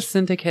gave Where's us the this?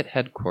 syndicate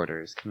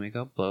headquarters? Can we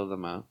go blow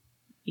them up?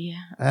 Yeah.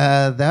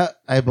 That,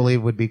 I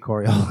believe, would be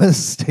Coriolis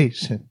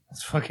Station.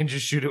 Let's fucking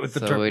just shoot it with the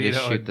So we torpedo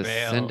just shoot and the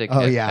bail. syndicate.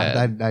 Oh, yeah.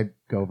 head. That'd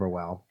go over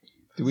well.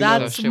 Do we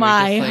That's should we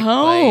my just,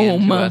 play into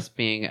home. us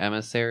being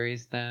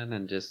emissaries then,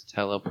 and just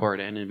teleport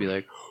in and be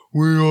like,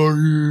 "We are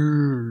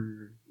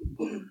here,"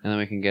 and then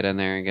we can get in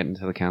there and get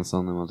into the council,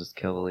 and then we'll just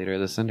kill the leader of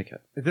the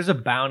syndicate. If there's a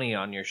bounty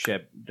on your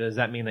ship, does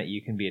that mean that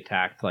you can be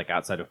attacked like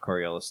outside of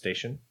Coriolis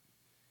Station?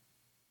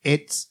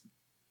 It's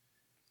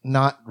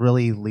not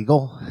really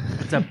legal.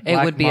 It's a It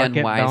black would be market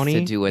unwise bounty.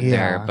 to do it Yeah.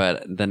 there,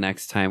 but the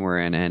next time we're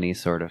in any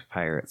sort of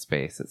pirate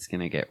space, it's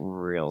gonna get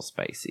real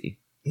spicy.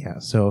 Yeah,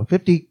 so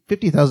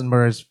 50,000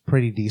 burr is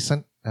pretty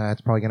decent. It's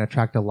probably going to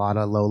attract a lot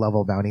of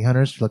low-level bounty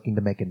hunters looking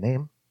to make a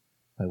name.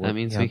 That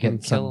means we can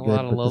kill a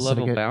lot of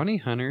low-level bounty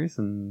hunters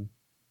and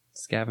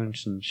scavenge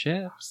some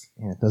ships.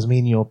 Yeah, it does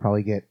mean you'll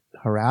probably get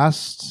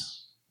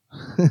harassed,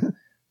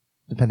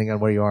 depending on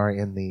where you are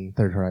in the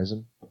Third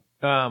Horizon.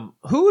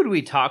 Who would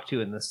we talk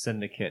to in the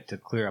syndicate to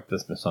clear up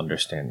this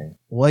misunderstanding?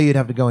 Well, you'd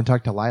have to go and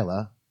talk to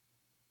Lila.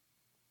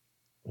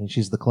 I mean,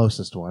 she's the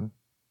closest one.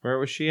 Where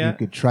was she You at?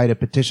 could try to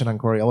petition on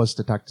Coriolis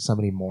to talk to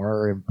somebody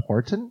more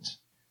important.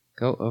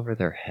 Go over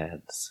their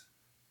heads.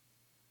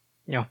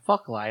 Yeah,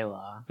 fuck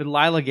Lila. But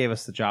Lila gave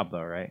us the job,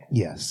 though, right?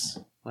 Yes.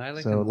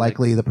 Lila So can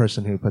likely lick the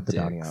person who put the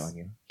bounty dicks. out on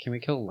you. Can we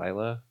kill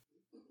Lila?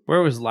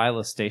 Where was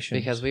Lila stationed?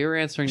 Because we were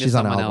answering to She's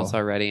on someone Alva. else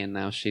already, and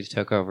now she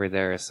took over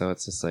there, so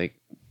it's just like,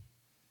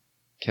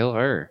 kill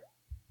her.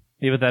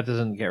 Yeah, but that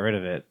doesn't get rid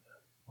of it.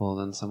 Well,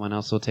 then someone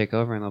else will take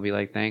over, and they'll be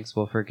like, thanks,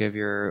 we'll forgive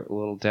your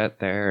little debt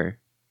there.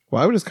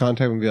 Well, I would just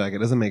contact them and be like, it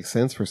doesn't make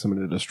sense for someone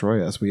to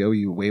destroy us. We owe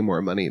you way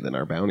more money than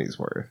our bounty's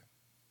worth.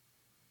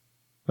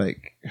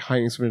 Like,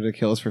 hiring someone to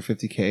kill us for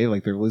 50K,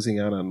 like, they're losing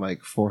out on,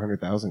 like,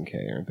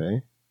 400,000K, aren't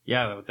they?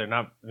 Yeah, but they're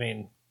not. I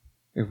mean,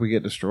 If we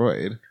get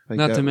destroyed. Like,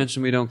 Not that, to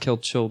mention we don't kill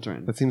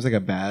children. that seems like a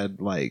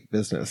bad, like,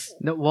 business.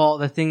 No, well,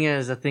 the thing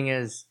is,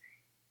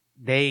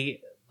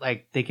 they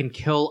can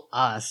kill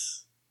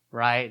us,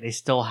 right? They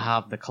still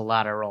have the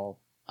collateral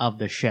of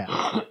the ship.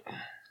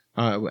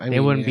 They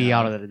wouldn't be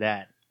out of the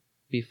debt.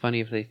 Be funny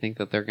if they think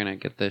that they're gonna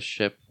get this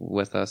ship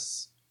with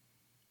us.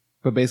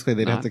 But basically,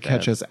 they'd have Not to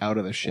catch dead. us out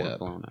of the Or ship.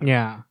 blown up.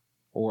 Yeah,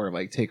 Or,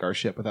 like, take our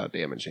ship without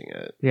damaging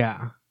it.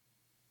 yeah.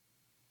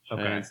 Should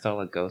I Okay. install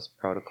a ghost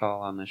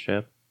protocol on the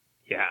ship?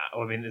 yeah.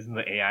 I mean, isn't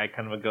the AI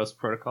kind of a ghost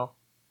protocol?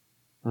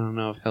 I don't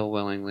know if he'll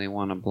willingly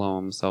want to blow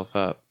himself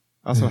up.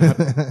 Also,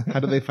 how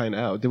did they find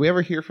out? Did we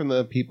ever hear from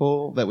the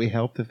people that we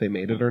helped if they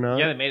made it or not?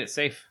 Yeah, they made it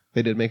safe.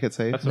 They did make it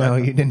safe? That's what No,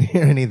 you didn't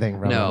hear anything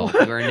from No,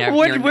 them. we're never.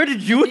 Where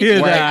did you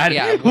hear Where- that?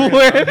 yeah,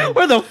 where-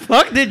 where the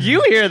fuck did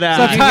you hear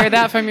that? Did you hear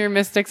that from your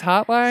Mystics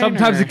hotline?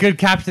 Sometimes or- a good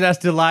captain has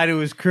to lie to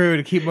his crew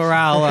to keep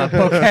morale up.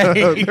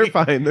 Okay. They're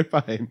fine. They're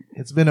fine.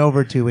 It's been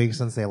over 2 weeks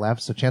since they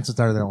left, so chances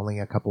are they're only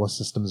a couple of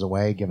systems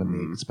away, given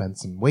the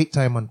expense and wait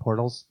time on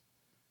portals.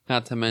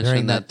 Not to During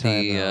mention that that,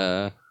 time,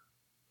 the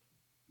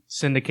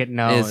Syndicate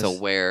knows. is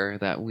aware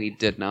that we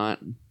did not.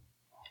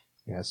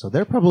 Yeah, so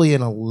they're probably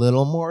in a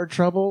little more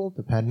trouble,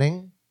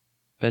 depending.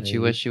 Bet you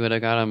Maybe. wish you would have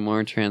got him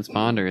more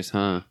transponders,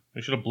 huh?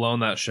 We should have blown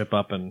that ship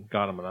up and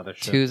got him another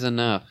ship. Two's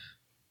enough.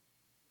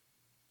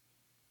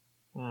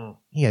 Hmm.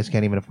 You guys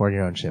can't even afford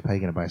your own ship. How are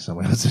you going to buy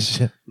someone else's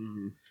ship?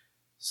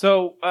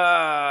 So,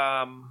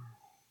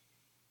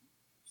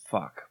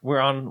 fuck. We're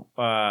on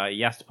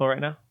Yastapil right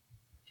now.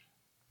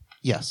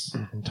 Yes.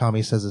 And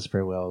Tommy says his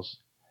farewells.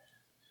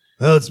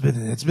 Well, it's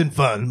been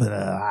fun, but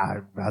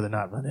I'd rather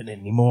not run into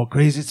any more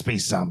crazy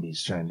space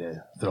zombies trying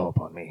to throw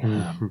upon me.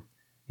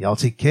 Y'all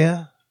take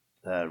care.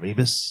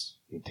 Rebus,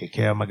 you take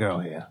care of my girl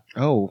here.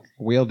 Oh,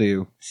 we'll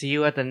do. See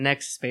you at the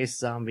next space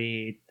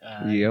zombie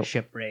Yep.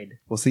 ship raid.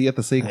 We'll see you at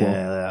the sequel.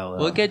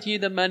 We'll get you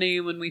the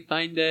money when we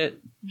find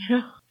it.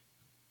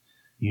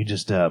 You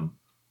just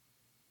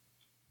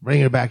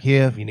bring her back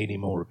here if you need any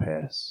more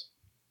repairs.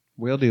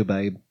 We'll do,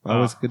 babe.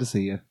 Always good to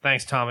see you.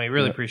 Thanks, Tommy.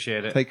 Really Yeah.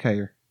 appreciate it. Take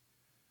care.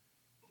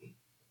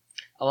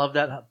 I love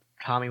that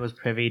Tommy was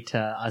privy to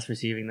us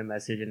receiving the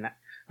message and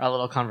our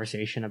little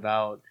conversation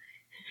about.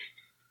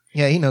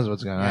 Yeah, he knows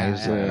what's going on. Yeah,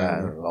 He's,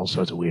 yeah. all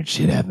sorts of weird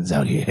shit happens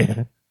out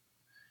here.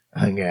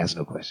 I ain't gonna ask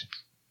no questions.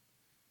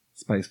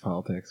 Spice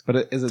politics.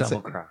 But is it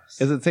Double cross.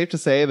 is it safe to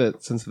say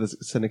that since the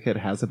syndicate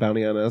has a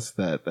bounty on us,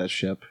 that that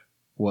ship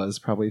was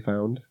probably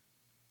found?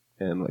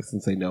 And like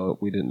since they know it,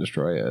 we didn't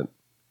destroy it.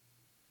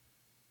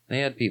 They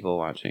had people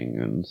watching,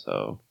 and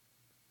so.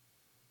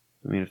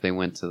 I mean, if they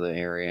went to the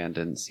area and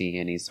didn't see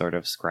any sort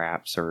of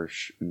scraps or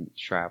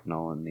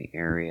shrapnel in the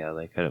area,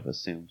 they could have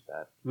assumed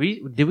that.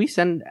 Did we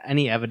send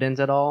any evidence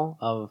at all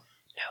of?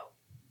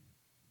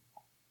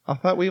 I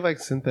thought we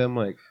sent them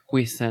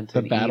We sent The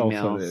an battle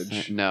email.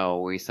 footage.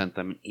 No, we sent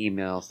them an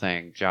email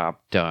saying job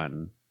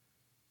done.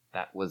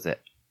 That was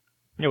it.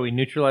 Yeah, we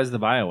neutralized the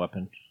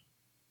bioweapon.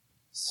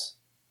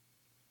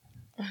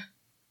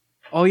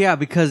 Oh yeah,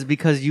 because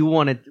you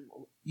wanted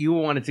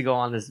to go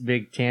on this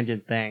big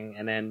tangent thing,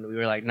 and then we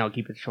were like, no,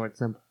 keep it short,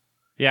 simple.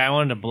 Yeah, I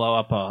wanted to blow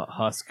up a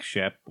husk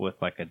ship with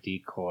like a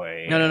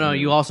decoy. No.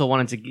 You also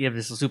wanted to give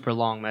this a super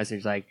long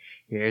message, like,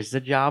 here's the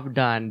job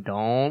done.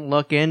 Don't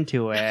look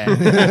into it.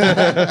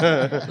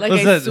 Like,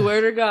 I Listen.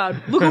 swear to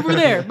God. Look over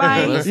there.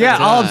 Bye. Listen. Yeah,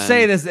 all I'm Done.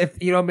 saying is, if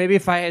maybe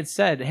if I had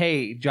said,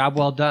 "Hey, job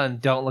well done,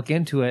 don't look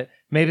into it,"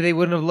 maybe they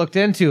wouldn't have looked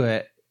into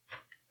it.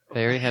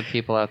 They already had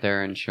people out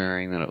there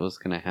ensuring that it was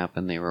going to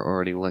happen. They were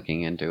already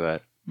looking into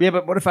it. Yeah,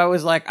 but what if I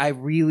was like, I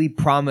really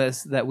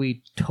promise that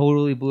we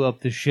totally blew up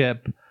the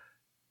ship,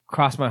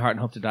 cross my heart and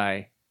hope to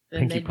die,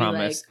 Then pinky they'd be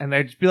promise, and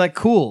they'd just be like,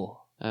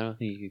 cool. I don't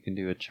think you can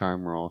do a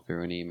charm roll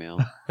through an email.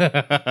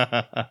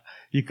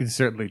 You can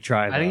certainly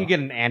try. I think you get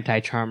an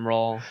anti-charm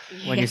roll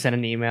when you send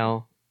an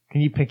email.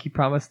 Can you pinky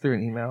promise through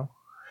an email?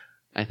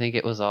 I think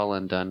it was all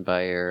undone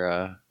by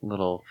your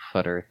little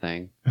footer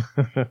thing.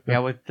 Yeah,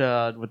 with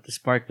the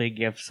sparkly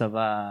gifts of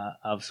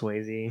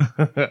Swayze.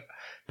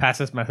 Pass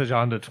this message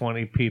on to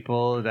 20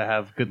 people to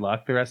have good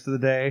luck the rest of the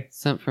day.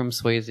 Sent from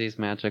Swayze's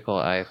magical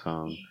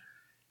iPhone.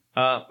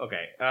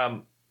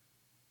 Okay.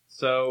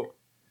 So,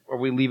 are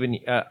we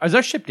leaving? Is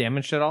our ship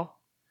damaged at all?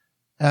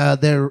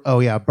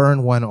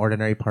 Burn one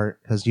ordinary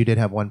part because you did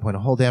have 1 point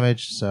of hull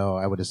damage, so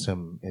I would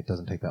assume it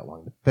doesn't take that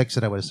long to fix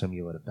it. I would assume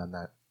you would have done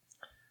that.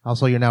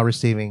 Also, you're now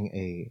receiving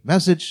a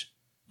message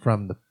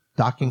from the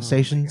docking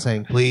station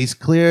saying, please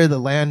clear the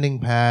landing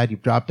pad.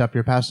 You've dropped up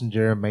your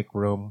passenger, make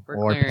room, We're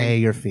or clearing. pay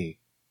your fee.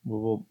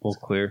 We'll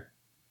clear.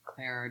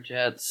 Clear our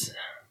jets.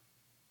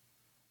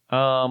 So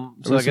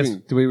I guess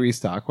do we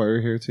restock while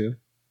we're here too?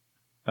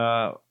 we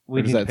Or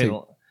need does to that pay.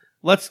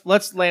 take-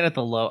 Let's land at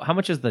the low. How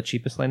much is the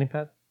cheapest landing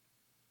pad?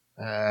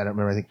 I don't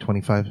remember. I think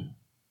 25.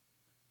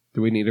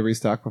 Do we need to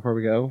restock before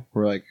we go?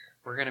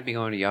 We're going to be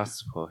going to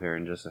Yastapul here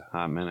in just a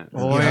hot minute.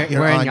 You're We're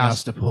in on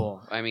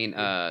Yastapul. I mean,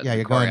 Yeah,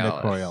 you're going to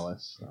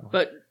Coriolis. So.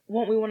 But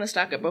won't we want to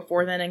stock it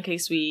before then in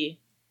case we...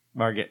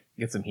 Or get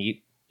some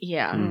heat.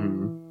 Yeah. I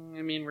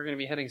mean, we're going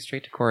to be heading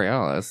straight to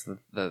Coriolis.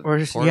 The Or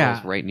just- portal's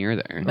yeah. right near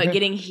there. But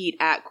getting heat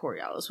at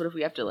Coriolis, what if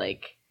we have to,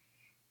 like...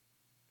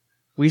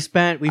 We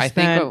spent I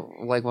think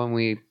like when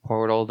we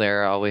portal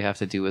there, all we have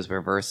to do is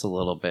reverse a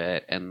little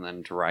bit and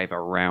then drive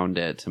around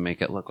it to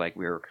make it look like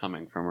we were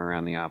coming from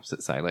around the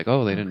opposite side. Like,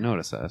 oh, they didn't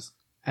notice us.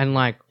 and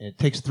like It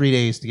takes 3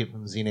 days to get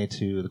from Xene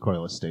to the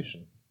Coriolis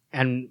station.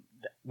 and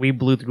we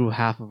blew through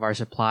half of our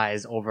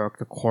supplies over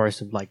the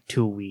course of like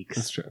 2 weeks.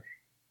 That's true.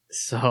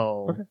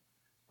 So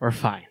we're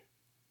fine.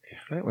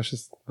 All right, let's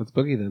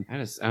boogie then.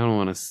 I don't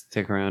want to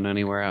stick around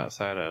anywhere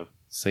outside of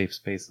safe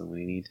space than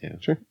we need to.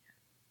 Sure.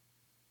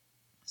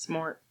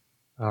 Smart.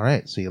 All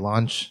right, so you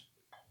launch.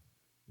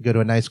 You go to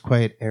a nice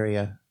quiet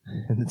area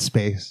in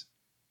space.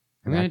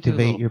 I'm And going to do a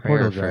activate little your prayer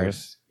portal drive.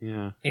 first.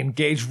 Yeah.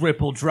 Engage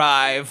Ripple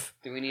Drive.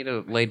 Do we need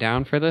to lay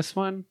down for this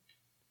one?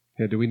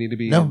 Yeah, do we need to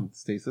be No. in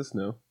stasis?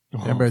 No.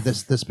 Remember,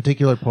 this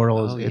particular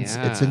portal is Oh, it's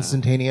yeah.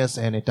 instantaneous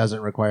and it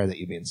doesn't require that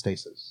you be in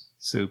stasis.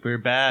 Super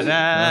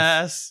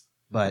badass.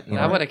 But you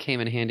That know, would have came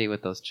in handy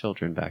with those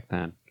children back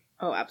then.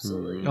 Oh,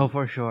 absolutely. Oh,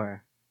 for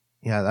sure.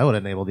 yeah, that would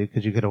have enabled you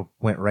because you could have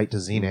went right to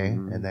Xene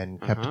Mhm. and then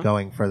kept Uh-huh.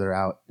 going further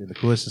out in the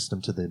Kua system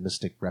to the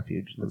Mystic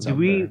Refuge. That's Do out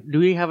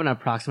we have an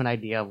approximate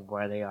idea of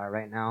where they are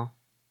right now?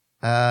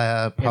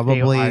 there. If they are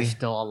Probably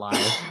still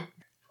alive.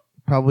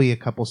 probably a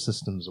couple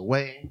systems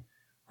away.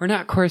 We're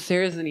not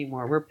Corsairs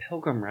anymore. We're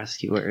pilgrim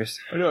rescuers.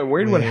 I know. I'm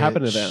worried what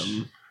happened to Which-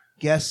 them.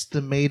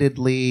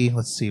 Guesstimatedly,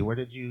 let's see, where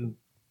did you?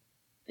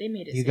 They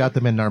made it You safe. got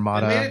them in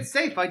Narmada.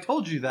 safe. I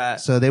told you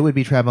that. So they would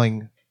be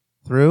traveling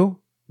through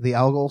the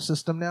Algol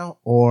system now,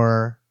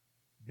 or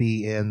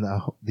be in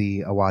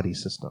the Awadi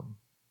system,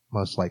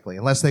 most likely.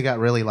 Unless they got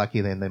really lucky,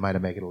 then they might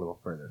have made it a little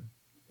further.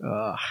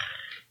 Ugh.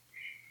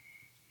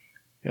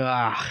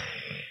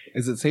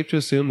 Is it safe to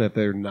assume that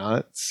they're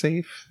not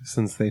safe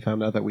since they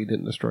found out that we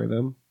didn't destroy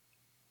them?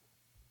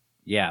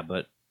 Yeah,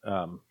 but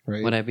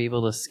Right. Would I be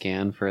able to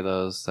scan for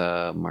those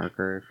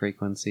marker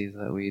frequencies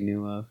that we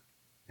knew of?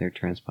 They're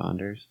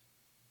transponders.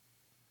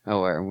 Oh,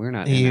 we're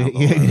not. in You,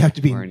 Algol. you'd have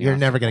to be. We're in You're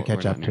never going Yastapul. to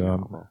catch We're up not to in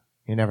them. Algol.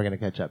 You're never going to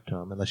catch up to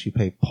them unless you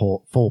pay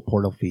full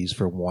portal fees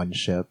for one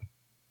ship,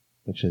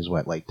 which is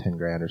what, like 10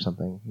 grand or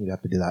something. You'd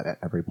have to do that at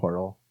every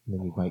portal, and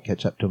then you might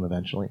catch up to them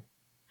eventually.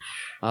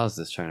 I was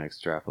just trying to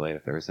extrapolate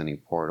if there's any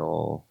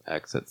portal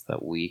exits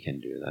that we can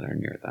do that are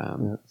near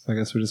them. Yeah, so I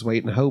guess we're just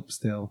waiting and hope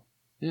still.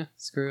 Yeah,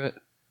 screw it.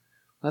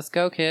 Let's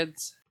go,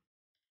 kids.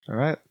 All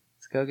right.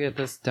 Let's go get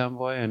this dumb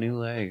boy a new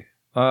leg.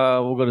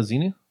 we'll go to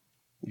Xenu.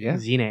 Yeah.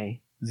 Xene.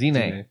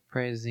 Xene.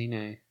 Praise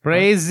Zine.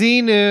 Praise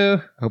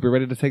Xenu. Hope you're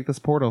ready to take this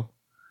portal.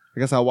 I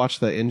guess I'll watch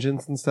the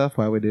engines and stuff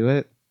while we do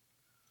it.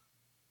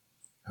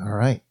 All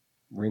right.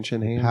 Wrench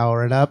in hand.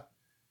 Power it up.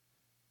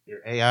 Your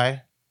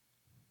AI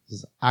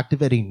is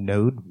activating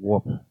node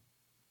warp. And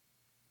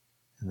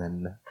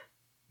then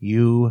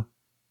you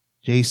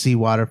JC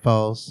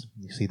waterfalls.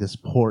 You see this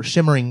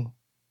shimmering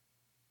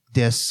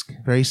disc,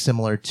 very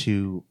similar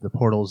to the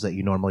portals that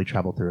you normally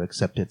travel through,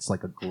 except it's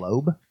like a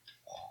globe.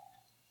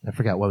 I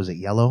forgot, what was it,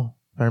 yellow,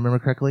 if I remember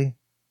correctly?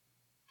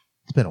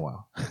 It's been a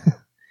while.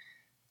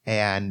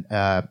 And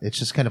it's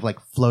just kind of like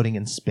floating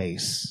in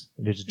space.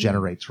 It just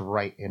generates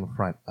right in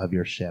front of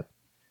your ship.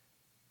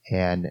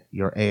 And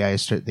your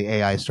the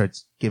AI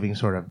starts giving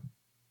sort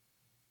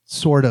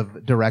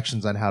of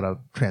directions on how to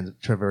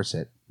traverse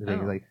it.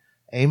 Like,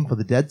 aim for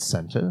the dead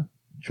center.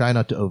 Try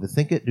not to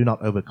overthink it. Do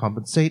not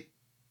overcompensate.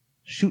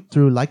 Shoot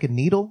through like a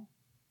needle.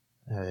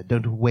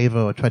 Don't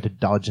waver or try to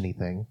dodge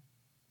anything.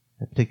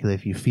 Particularly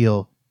if you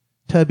feel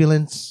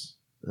turbulence,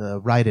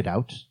 ride it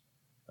out.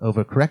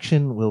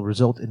 Overcorrection will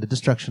result in the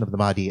destruction of the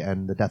Mahdi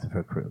and the death of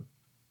her crew.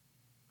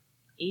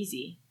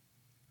 Easy.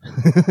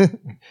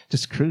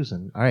 Just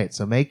cruising. All right,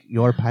 so make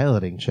your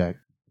piloting check.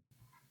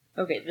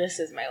 Okay, this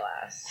is my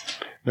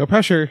last. No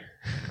pressure.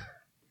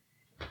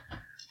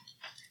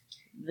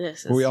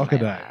 This is We all my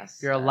could die.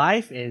 last. Your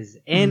life is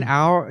in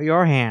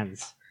your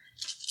hands.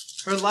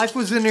 Her life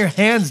was in your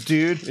hands,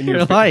 dude. In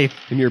Your life.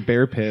 In your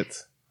bear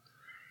pits.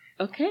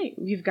 Okay,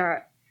 we've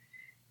got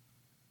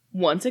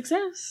one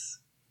success.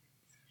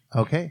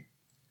 Okay.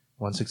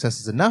 One success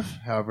is enough.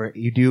 However,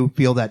 you do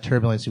feel that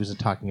turbulence he was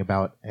talking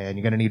about, and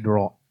you're going to need to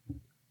roll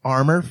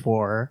armor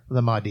for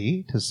the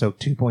Mahdi to soak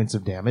 2 points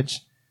of damage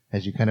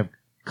as you kind of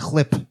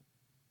clip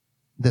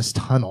this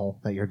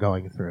tunnel that you're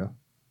going through.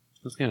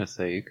 I was gonna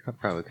say, you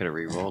probably could have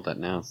re-rolled that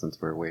now since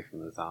we're away from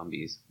the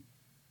zombies.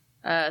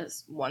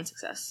 One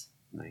success.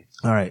 Nice.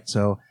 All right,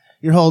 so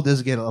your hull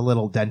does get a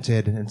little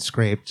dented and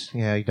scraped.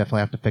 Yeah, you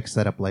definitely have to fix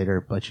that up later,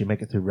 but you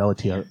make it through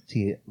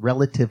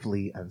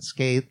relatively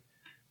unscathed.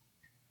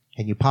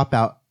 And you pop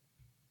out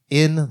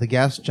in the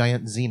gas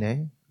giant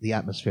Xene, the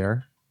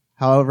atmosphere.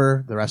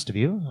 However, the rest of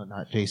you,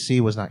 not JC,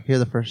 was not here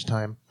the first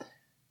time.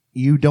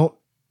 You don't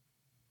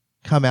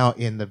come out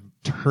in the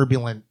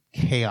turbulent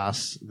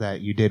chaos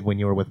that you did when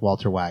you were with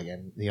Walter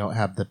Wagon. You don't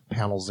have the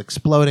panels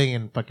exploding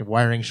and fucking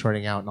wiring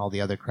shorting out and all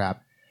the other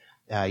crap.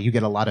 You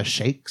get a lot of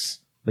shakes,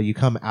 but you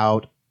come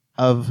out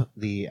of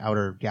the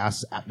outer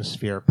gas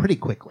atmosphere pretty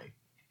quickly.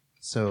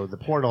 So the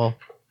portal...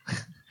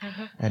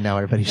 And now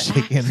everybody's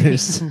shaking. We're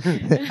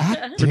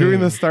doing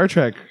the Star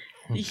Trek.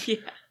 Yeah.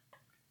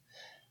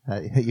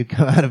 You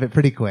come out of it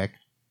pretty quick.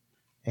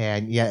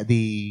 And yeah,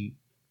 the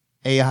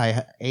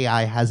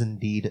AI has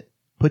indeed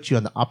put you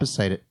on the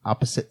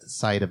opposite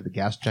side of the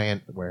gas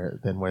giant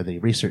than where the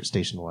research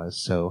station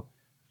was. So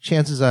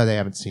chances are they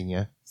haven't seen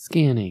you.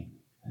 Scanning.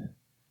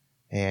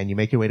 And you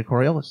make your way to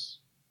Coriolis.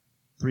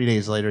 3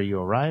 days later, you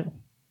arrive.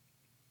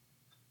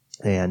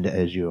 And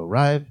as you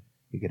arrive,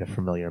 you get a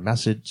familiar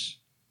message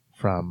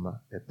from,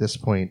 at this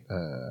point,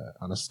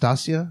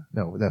 Anastasia.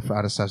 No,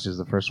 Anastasia is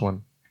the first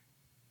one.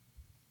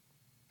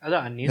 I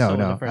thought Anissa was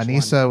the first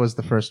Anissa was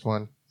the first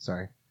one.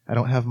 Sorry. I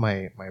don't have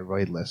my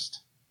roid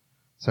list.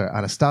 Sorry,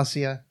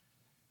 Anastasia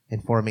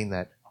informing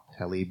that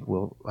Talib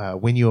will,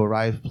 when you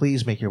arrive,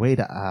 please make your way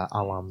to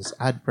Alam's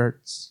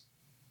adverts.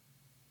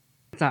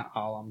 It's not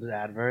Alam's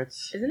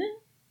adverts. Isn't it?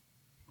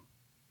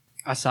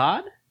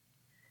 Assad?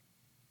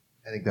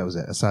 I think that was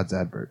it. Assad's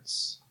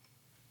adverts.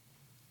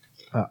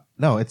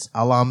 No, it's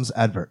Alam's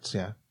adverts,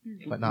 yeah.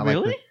 But not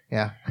Really?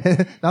 Yeah.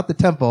 Not the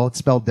temple, it's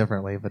spelled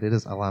differently, but it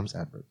is Alam's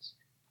adverts.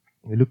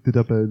 I looked it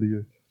up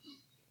earlier.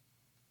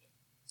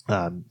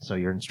 So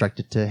you're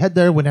instructed to head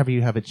there whenever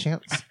you have a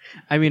chance.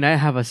 I mean, I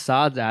have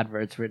Assad's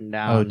adverts written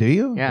down. Oh, do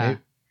you? Yeah.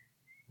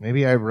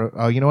 Maybe I wrote...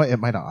 Oh, you know what? It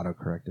might have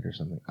auto-corrected or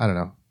something. I don't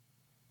know.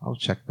 I'll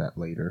check that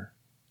later.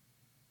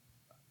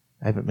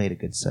 I haven't made a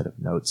good set of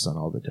notes on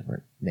all the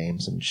different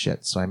names and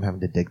shit, so I'm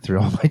having to dig through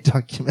all my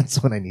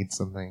documents when I need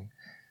something.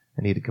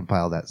 I need to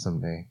compile that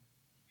someday.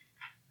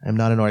 I'm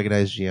not an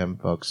organized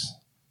GM, folks.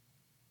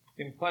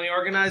 Seems plenty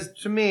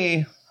organized to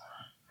me.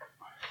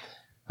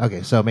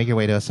 Okay, so make your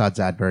way to Assad's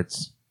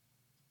adverts.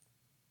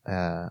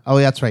 Oh,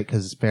 that's right,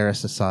 because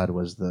Faris Assad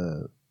was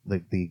the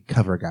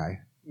cover guy.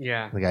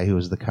 Yeah. The guy who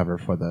was the cover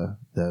for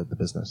the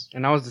business.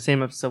 And that was the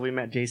same episode we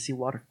met JC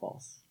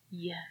Waterfalls.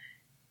 Yeah.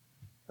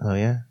 Oh,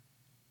 yeah?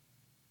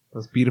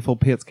 Those beautiful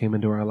pits came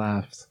into our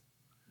lives.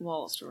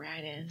 Waltzed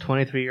right in.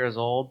 23 years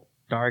old,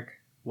 dark,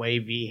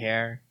 wavy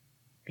hair,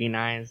 green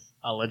eyes,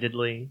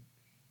 allegedly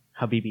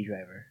Habibi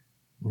driver.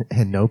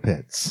 And no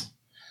pits.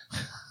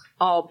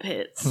 All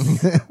pits.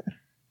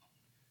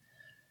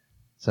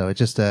 So it's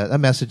just a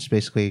message,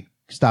 basically,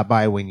 stop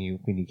by when you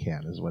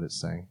can, is what it's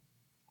saying.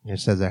 It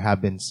says there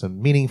have been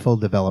some meaningful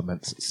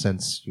developments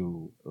since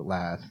you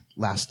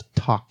last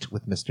talked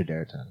with Mr.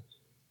 Deriton.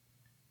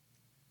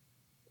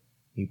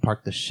 You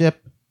park the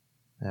ship.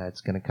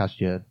 It's going to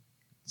cost you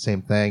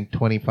same thing,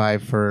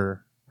 $25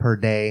 per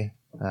day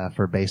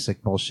for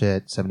basic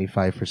bullshit,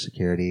 $75 for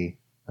security,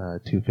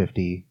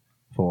 $250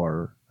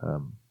 for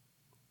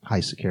high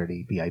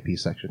security VIP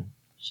section.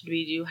 Should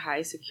we do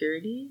high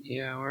security?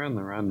 Yeah, we're on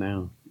the run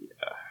now.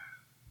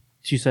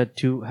 She said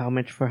how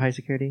much for high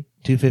security?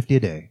 $250 a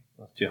day.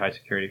 Let's do high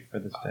security for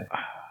this day.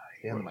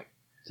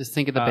 Just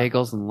think of the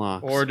bagels and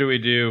locks. Or do we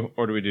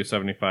do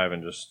 75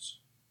 and just...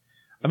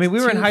 I mean, we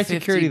were in high 250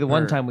 security the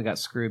one per- time we got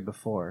screwed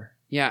before.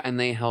 Yeah, and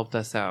they helped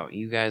us out.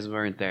 You guys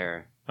weren't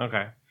there.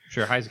 Okay,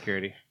 sure, high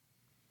security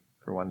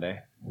for one day.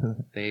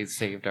 They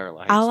saved our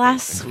lives. I'll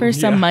ask basically. for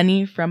some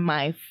money from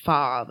my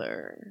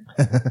father.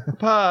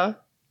 Pa.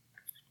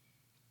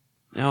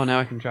 Oh, now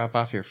I can drop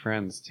off your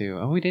friends too.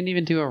 Oh, we didn't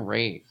even do a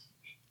race.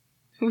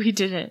 We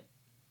didn't.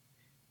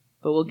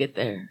 But we'll get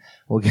there.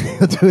 We'll do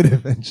it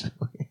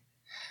eventually.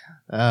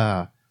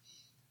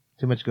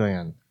 Too much going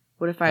on.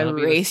 What if I That'll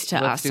be race to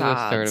Let's do the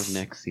start Assad's? of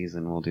next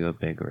season. We'll do a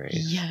big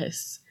race.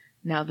 Yes.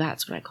 Now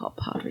that's what I call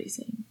pod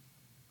racing.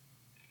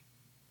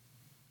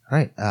 All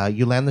right.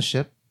 You land the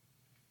ship.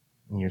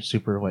 And you're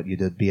super, you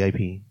did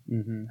VIP.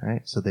 Mm-hmm. All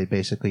right. So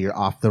you're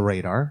off the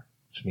radar,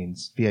 which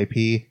means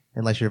VIP,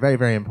 unless you're very,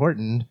 very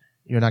important,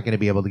 you're not going to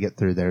be able to get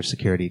through their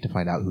security to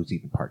find out who's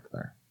even parked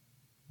there.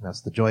 And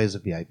that's the joys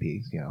of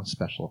VIPs,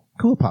 special,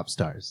 cool pop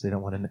stars. They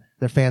don't want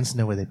their fans to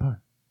know where they park.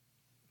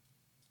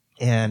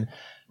 And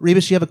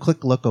Rebus, you have a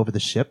quick look over the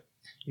ship.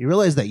 You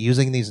realize that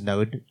using these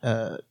node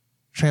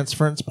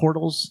transference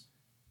portals,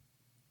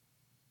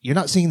 you're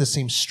not seeing the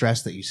same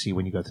stress that you see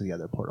when you go to the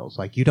other portals.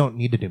 Like, you don't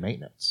need to do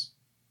maintenance.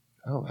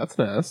 Oh, that's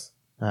nice.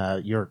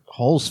 Your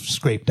hull's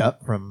scraped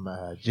up from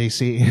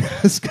JC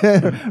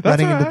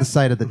running into the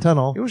side of the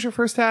tunnel. It was your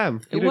first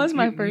time. It was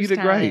my first You did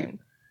time. great.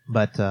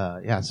 But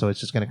so it's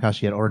just going to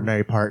cost you an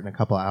ordinary part and a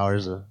couple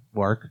hours of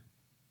work.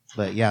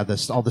 But yeah,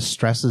 all the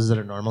stresses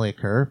that normally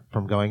occur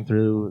from going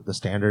through the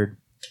standard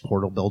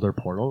portal builder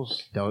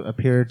portals don't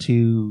appear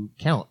to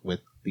count with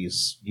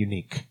these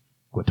unique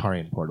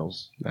Guattarian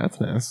portals. That's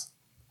nice.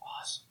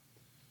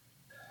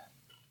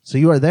 So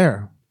you are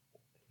there.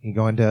 You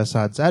go into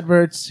Assad's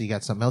adverts. You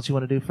got something else you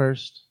want to do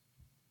first?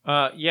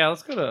 Yeah,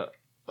 let's go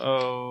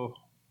to.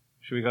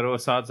 Should we go to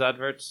Assad's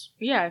adverts?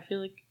 Yeah, I feel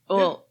like...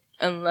 Well,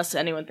 unless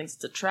anyone thinks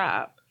it's a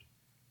trap.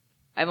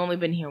 I've only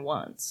been here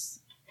once.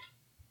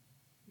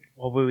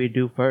 What would we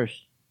do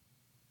first?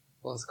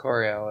 Well, it's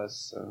Coriolis,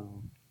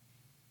 so...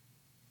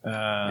 Uh,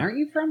 Aren't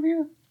you from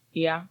here?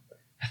 Yeah.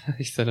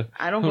 He said.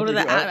 I don't go to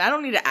the... I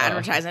don't need to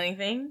advertise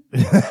anything.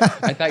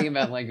 I thought you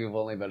meant like we've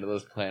only been to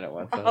this planet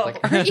once. I was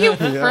like, aren't you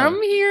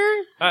from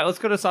here? all right, let's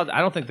go to Assad.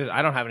 I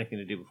don't have anything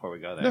to do before we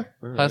go there.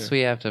 Plus, we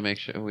have to make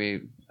sure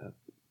we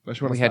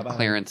had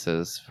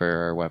clearances for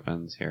our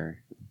weapons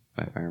here,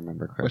 if I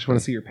remember correctly. I just want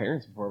to see your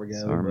parents before we go.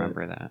 So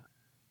remember that.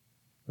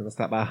 We're gonna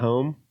stop by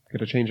home.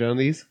 Get a change on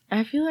these.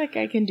 I feel like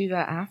I can do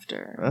that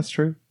after. That's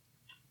true.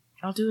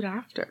 I'll do it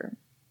after.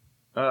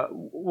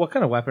 What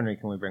kind of weaponry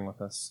can we bring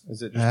with us?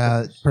 Is it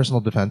just personal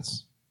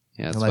defense?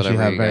 Yeah, it's Unless you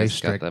whatever have you very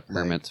guys got the strict,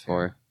 permits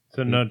for.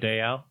 so no day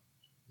out?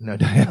 No,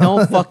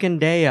 No fucking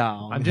day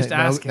out. I'm just No,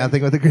 asking.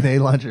 nothing with a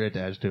grenade launcher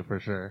attached to it for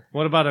sure.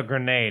 What about a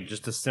grenade?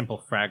 Just a simple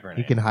frag grenade.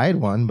 You can hide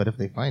one, but if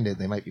they find it,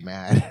 they might be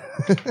mad.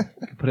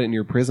 Put it in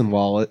your prison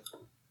wallet.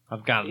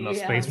 I've got enough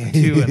Yeah. space for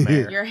two in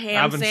there. Your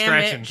ham I've been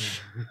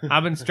sandwich.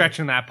 I've been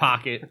stretching that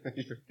pocket.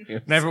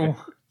 Never.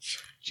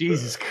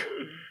 Jesus.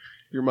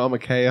 Your mama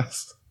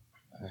chaos.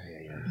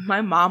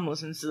 My mom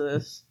listens to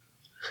this.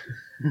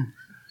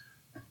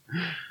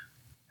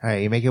 All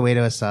right, you make your way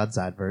to Assad's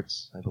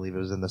adverts. I believe it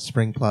was in the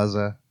Spring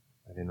Plaza.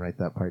 I didn't write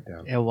that part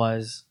down. It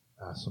was.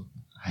 Awesome.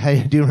 I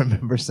do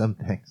remember some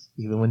things,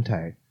 even when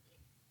tired.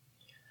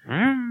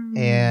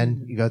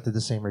 And you go through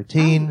the same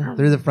routine,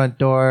 through the front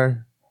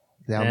door,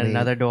 down And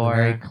another door. the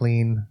very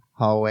clean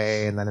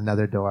hallway, and then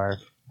another door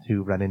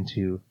to run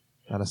into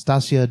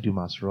Anastasia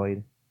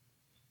Dumas-Royd.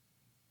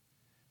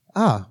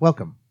 Ah,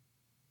 welcome.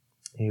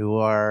 You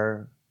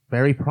are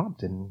very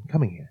prompt in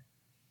coming here.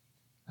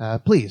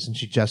 Please, and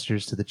she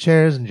gestures to the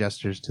chairs and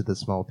gestures to the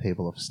small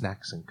table of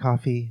snacks and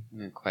coffee.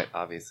 You quite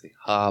obviously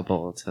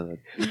hobble to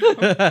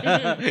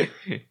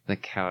the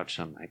couch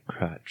on my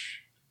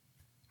crutch.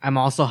 I'm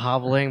also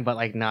hobbling, but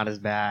like not as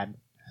bad.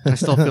 I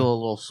still feel a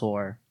little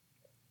sore.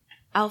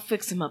 I'll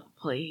fix him up a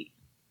plate.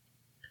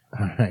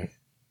 All right.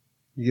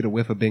 You get a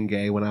whiff of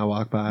Bengay when I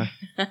walk by.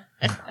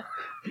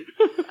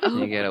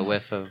 You get a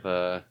whiff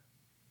of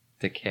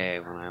decay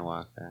when I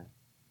walk back.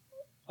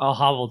 I'll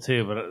hobble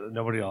too, but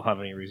nobody will have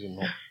any reason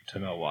to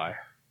know why.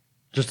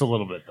 Just a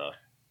little bit though.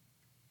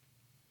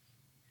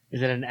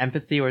 Is it an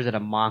empathy or is it a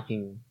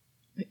mocking?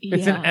 Yeah.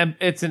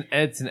 It's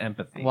an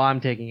empathy. Well, I'm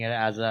taking it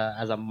as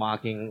a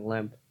mocking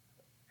limp.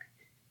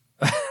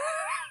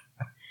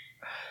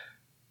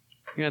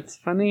 Yeah, it's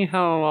funny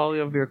how all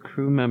of your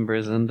crew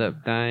members end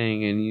up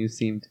dying and you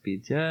seem to be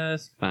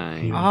just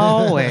fine.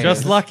 Always.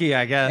 Just lucky,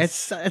 I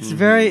guess. It's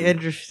very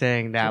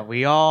interesting that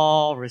we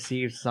all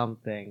received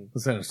something.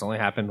 Listen, it's only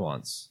happened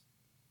once.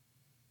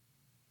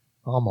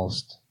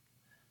 Almost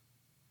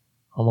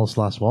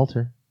lost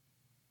Walter.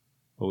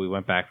 But we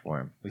went back for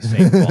him. We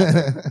saved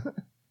Walter.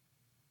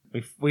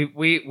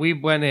 We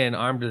went in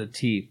armed to the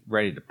teeth,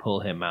 ready to pull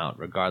him out,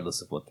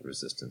 regardless of what the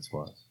resistance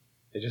was.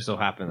 It just so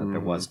happened that there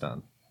was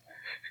none.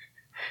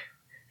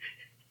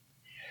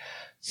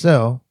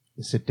 So,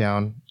 you sit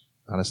down.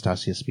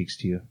 Anastasia speaks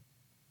to you.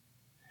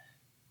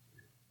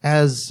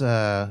 As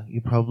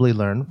you probably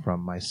learned from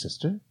my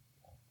sister,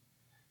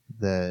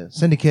 the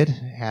Syndicate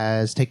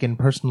has taken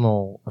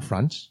personal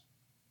affront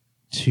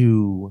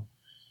to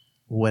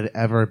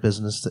whatever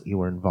business that you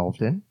were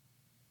involved in,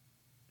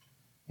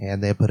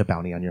 and they put a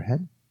bounty on your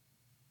head.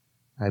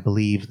 I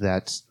believe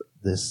that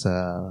this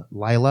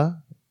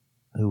Lila,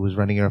 who was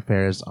running your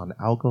affairs on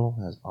Algol,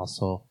 has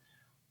also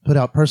put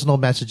out personal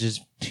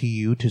messages to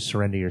you to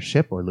surrender your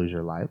ship or lose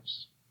your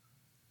lives.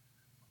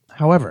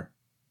 However,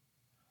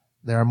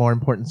 there are more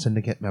important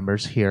syndicate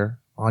members here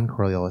on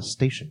Coriolis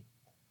Station.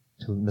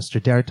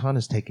 Mr. Daraton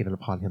has taken it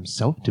upon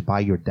himself to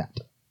buy your debt.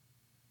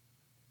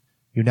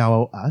 You now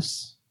owe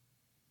us.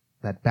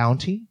 That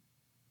bounty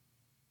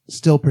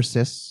still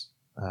persists.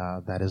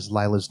 That is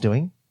Lila's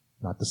doing,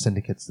 not the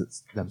syndicates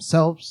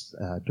themselves,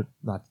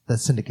 not the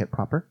syndicate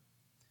proper.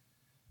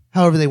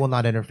 However, they will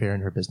not interfere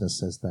in her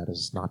business as that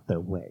is not their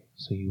way.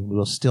 So you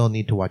will still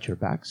need to watch your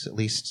backs, at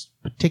least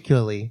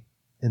particularly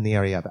in the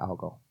area of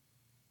Algol.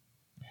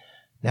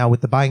 Now,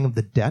 with the buying of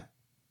the debt,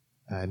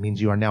 it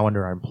means you are now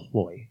under our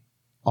employ.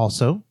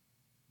 Also,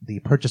 the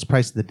purchase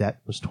price of the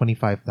debt was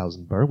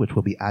 25,000 burr, which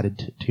will be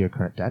added to your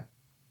current debt.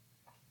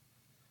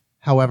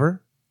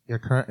 However, your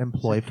current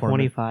employ for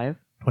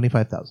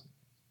 25,000.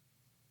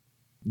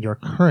 Your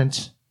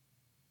current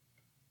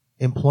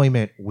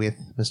employment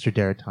with Mr.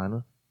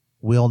 Daraton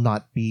will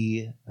not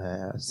be,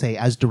 say,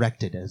 as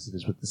directed as it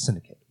is with the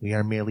syndicate. We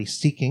are merely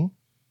seeking.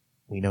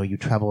 We know you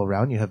travel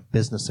around. You have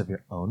business of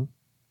your own.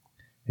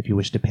 If you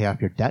wish to pay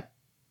off your debt,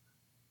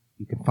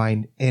 you can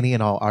find any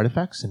and all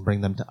artifacts and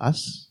bring them to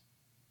us,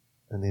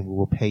 and then we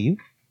will pay you.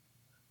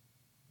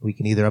 We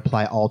can either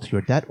apply all to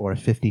your debt or a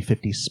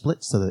 50-50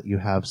 split so that you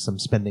have some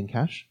spending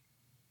cash.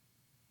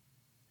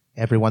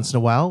 Every once in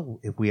a while,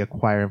 if we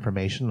acquire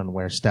information on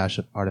where stash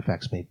of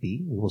artifacts may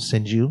be, we will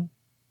send you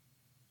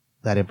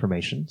that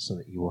information so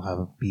that you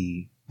will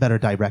be better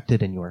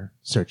directed in your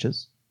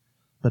searches.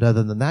 But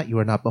other than that, you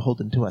are not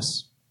beholden to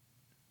us.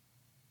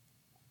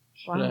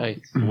 Should I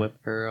whip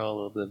her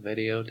all of the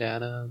video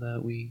data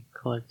that we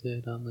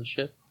collected on the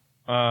ship?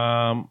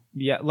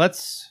 Yeah,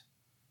 let's...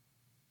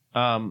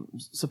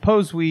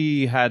 suppose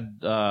we had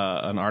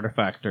an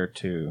artifact or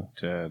two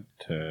to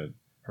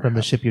from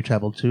the ship you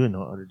traveled to in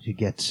order to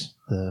get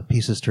the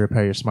pieces to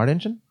repair your smart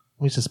engine?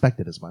 We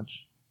suspected as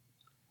much.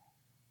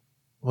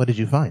 What did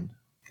you find?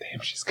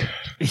 Damn, she's good.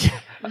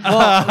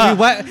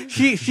 Well,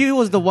 she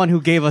was the one who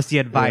gave us the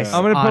advice. Yeah.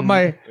 I'm gonna put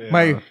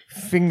my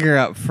finger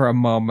up for a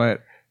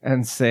moment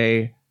and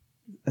say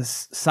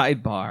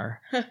sidebar,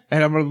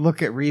 and I'm gonna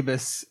look at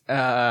Rebus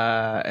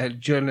and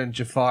Jun and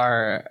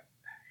Jafar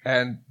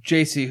and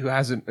JC, who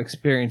hasn't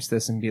experienced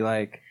this, and be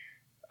like,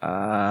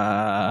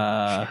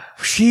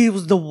 she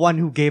was the one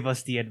who gave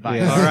us the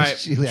advice. Yeah. all right,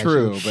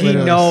 True, She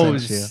but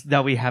knows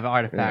that we have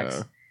artifacts.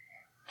 Yeah.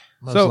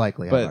 Most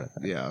likely have But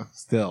artifacts. yeah,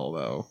 still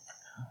though.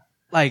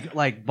 Like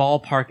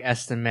ballpark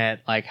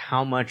estimate, like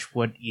how much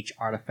would each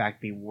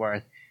artifact be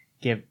worth?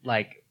 Give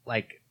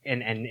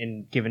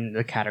and given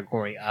the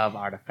category of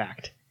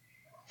artifact.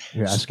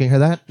 You're asking her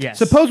that? Yes.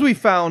 suppose we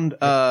found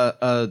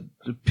a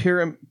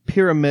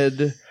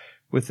pyramid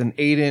with an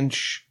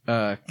 8-inch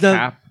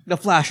cap the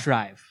flash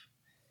drive,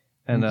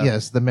 and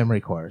Yes, the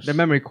memory cores. the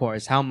memory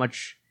cores. How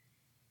much?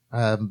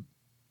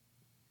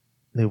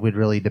 It would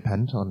really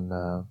depend on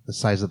the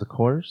size of the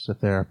cores, if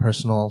they're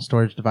personal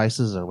storage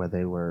devices or whether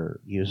they were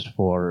used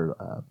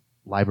for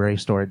library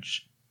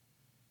storage.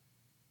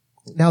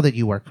 Now that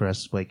you work for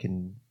us, we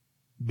can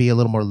be a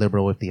little more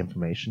liberal with the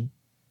information.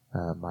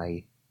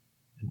 My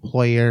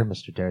employer,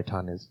 Mr.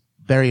 Daraton, is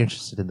very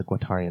interested in the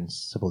Guattarian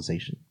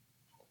civilization.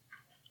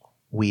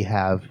 We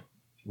have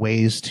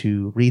ways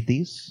to read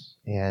these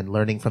and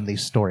learning from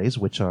these stories,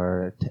 which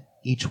are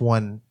each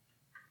one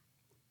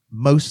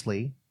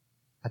mostly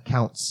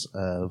accounts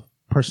of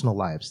personal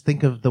lives.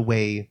 Think of the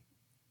way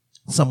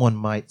someone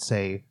might,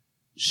 say,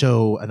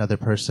 show another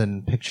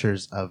person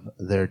pictures of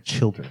their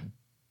children.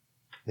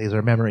 These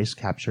are memories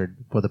captured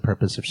for the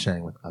purpose of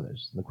sharing with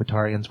others. The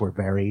Guattarians were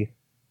very,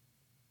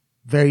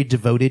 very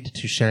devoted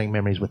to sharing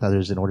memories with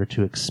others in order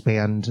to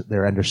expand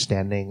their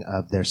understanding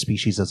of their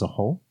species as a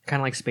whole.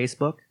 Kind of like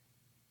Spacebook,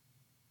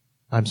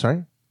 I'm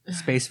sorry?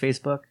 Space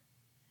Facebook,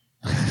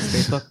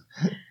 Facebook.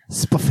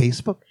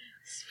 Facebook?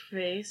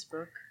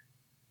 Facebook.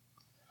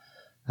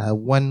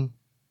 One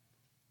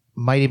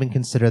might even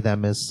consider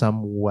them as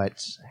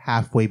somewhat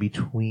halfway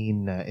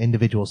between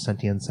individual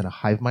sentience and a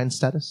hive mind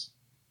status.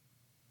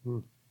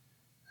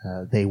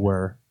 They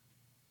were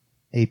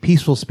a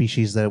peaceful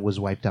species that was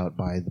wiped out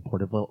by the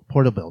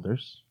portal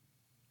builders.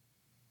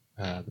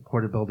 The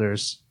portal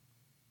builders,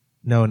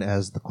 known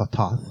as the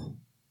Quatoth.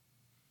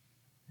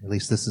 At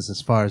least this is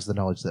as far as the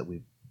knowledge that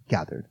we've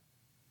gathered.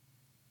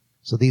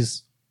 So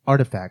these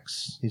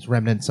artifacts, these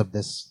remnants of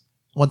this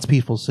once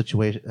peaceful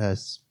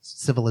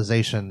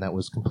civilization that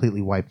was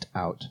completely wiped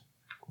out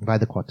by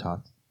the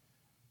Quatoth,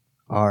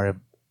 are of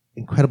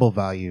incredible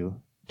value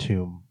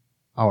to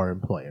our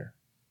employer.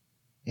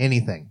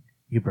 Anything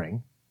you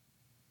bring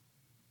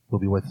will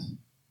be worth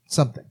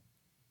something.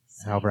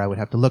 However, I would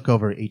have to look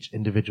over each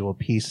individual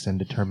piece and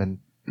determine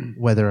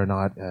whether or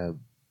not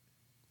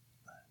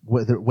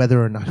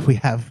we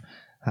have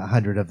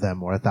 100 of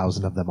them or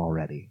 1,000 of them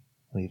already.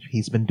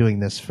 He's been doing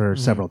this for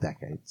several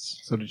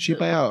decades. So did she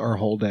buy out our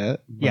whole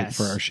debt? Yes.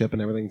 For our ship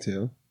and everything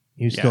too?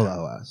 You still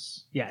owe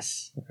us.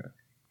 Yes.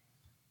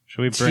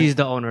 Should we bring? She's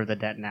the owner of the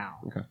debt now.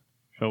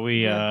 Shall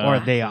we?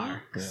 Or they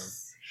are.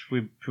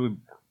 Should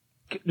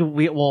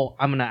we? Well,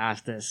 I'm going to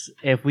ask this.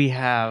 If we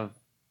have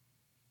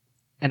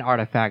an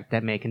artifact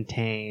that may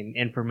contain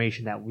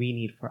information that we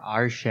need for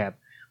our ship,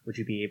 would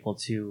you be able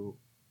to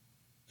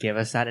give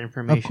us that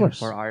information course.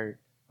 for our...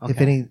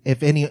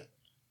 If any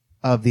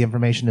of the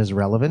information is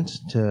relevant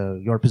to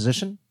your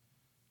position,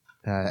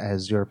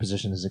 as your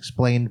position is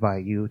explained by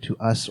you to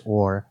us,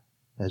 or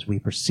as we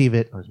perceive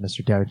it, or as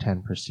Mr.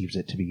 Daratan perceives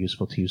it to be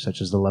useful to you, such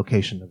as the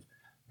location of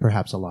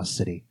perhaps a lost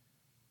city,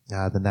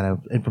 then that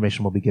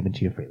information will be given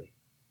to you freely.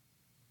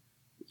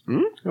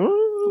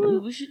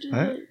 Ooh, we should do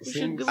that. We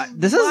should do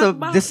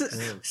This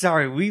is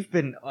sorry. We've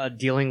been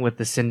dealing with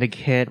the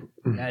syndicate,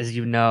 as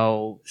you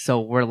know,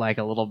 so we're like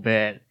a little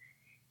bit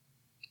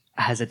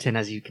hesitant,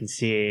 as you can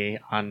see,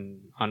 on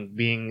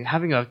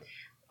having a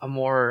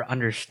more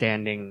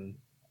understanding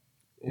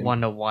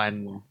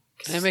 1-to-1.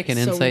 Can I make an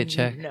insight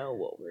check? We know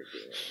what we're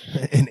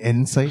doing. An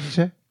insight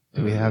check?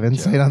 Do we have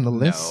insight on the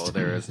list? No,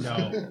 there is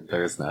no.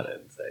 There's not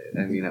insight.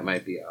 I mean, it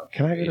might be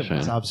Can I get a-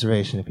 It's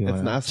observation if you It's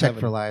want nice to check having-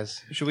 for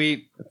lies. Should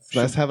we? It's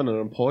nice having an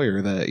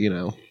employer that,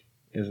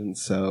 isn't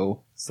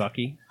so...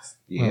 Sucky.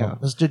 Yeah. Well,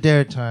 Mr.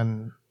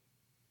 Daratan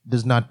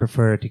does not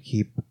prefer to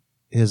keep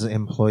his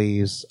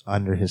employees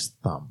under his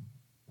thumb.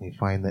 We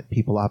find that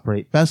people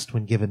operate best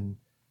when given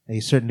a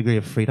certain degree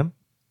of freedom,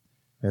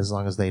 as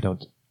long as they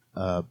don't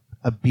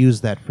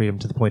abuse that freedom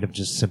to the point of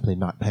just simply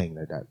not paying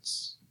their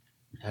debts.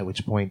 At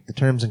which point, the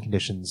terms and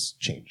conditions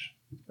change.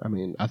 I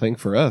mean, I think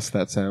for us,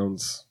 that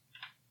sounds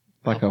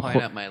like I'll point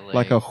at my leg.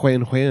 like a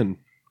win-win.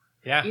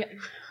 Yeah. Yeah.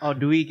 Oh,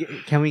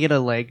 can we get a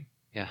leg?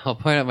 Yeah, I'll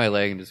point at my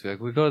leg and just be like,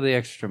 "We go the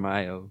extra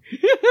mile."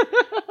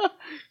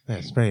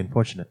 It's very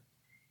unfortunate.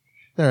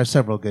 There are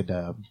several good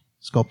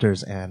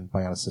sculptors and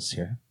bionicists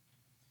here.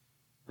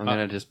 I'm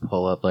gonna just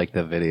pull up like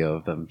the video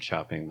of them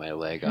chopping my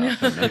leg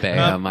off and bang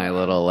on my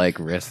little like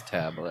wrist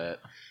tablet.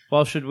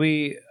 Well, should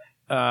we?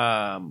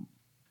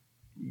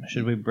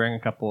 Should we bring a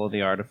couple of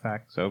the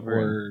artifacts over?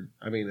 Or,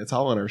 I mean, it's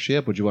all on our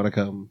ship. Would you want to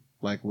come,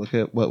 look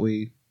at what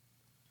we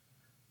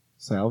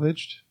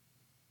salvaged?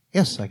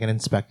 Yes, I can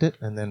inspect it,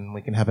 and then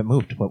we can have it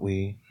moved. What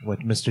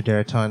Mr.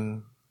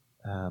 Daratan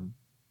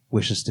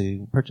wishes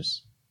to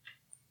purchase.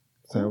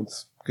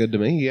 Sounds good to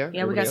me, yeah.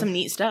 Yeah, we got some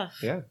neat stuff.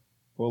 Yeah.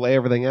 We'll lay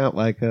everything out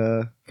like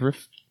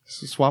thrift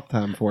swap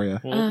time for you.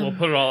 We'll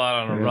put it all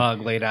out on a Yeah.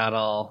 rug, laid out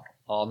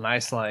all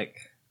nice, like.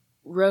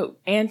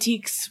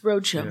 Antiques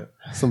Roadshow.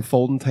 Some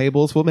folding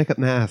tables. We'll make it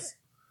nice.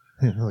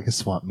 Like a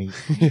swap meet.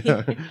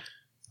 Yeah.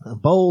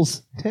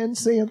 Bowls, 10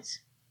 cents.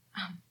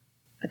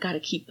 I gotta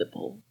keep the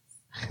bowl.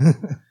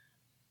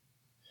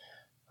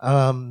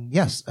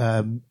 Yes,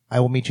 I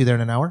will meet you there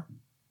in an hour.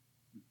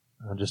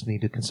 I'll just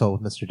need to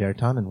consult with Mr.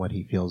 Daratan and what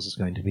he feels is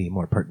going to be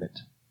more pertinent.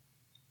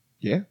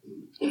 Yeah.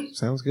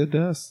 Sounds good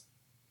to us.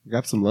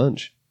 Grab some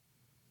lunch.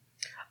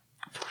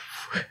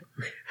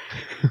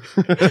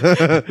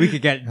 We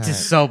could get to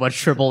so much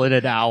triple in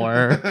an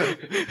hour.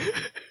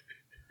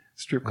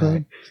 Strip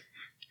club.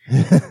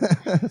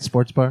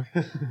 Sports bar.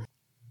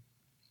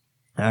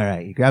 All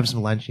right, you grab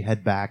some lunch, you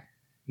head back,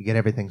 you get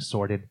everything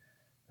sorted,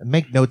 and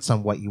make notes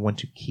on what you want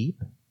to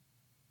keep,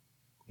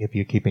 if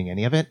you're keeping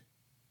any of it,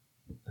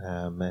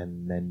 and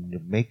then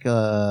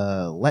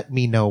let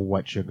me know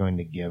what you're going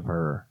to give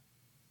her.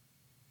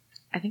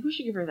 I think we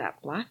should give her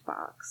that black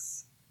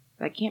box.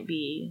 That can't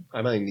be.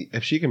 I mean,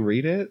 if she can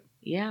read it,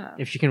 Yeah.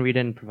 If she can read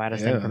it and provide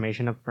us the Yeah.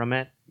 information from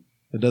it.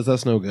 it does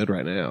us no good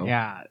right now.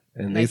 Yeah.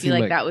 And And they I seem feel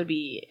like that would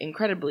be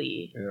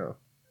incredibly Yeah.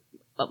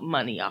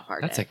 money off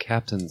our That's a debt.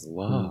 captain's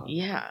log.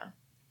 Yeah.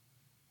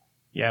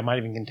 Yeah, it might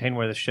even contain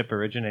where the ship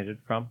originated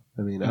from.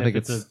 I mean, And I think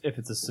if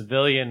it's a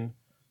civilian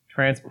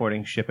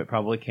transporting ship, it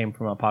probably came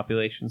from a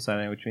population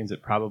center, which means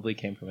it probably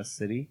came from a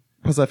city.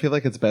 because I feel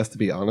like it's best to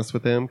be honest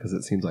with them because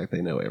it seems like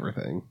they know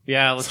everything.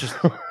 Yeah, let's just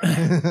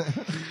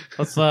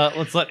let's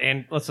let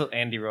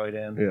Andy Royd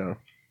in. Yeah.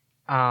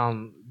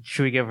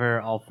 Should we give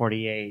her all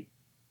 48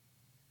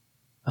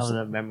 of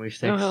the memory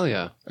sticks? Oh hell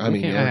yeah! I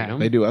mean, can't yeah, hurt 'em.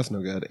 they do us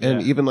no good.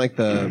 And Yeah. even like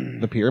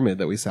the pyramid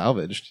that we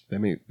salvaged, they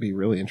may be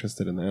really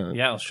interested in that.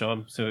 Yeah, I'll show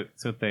them see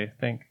what they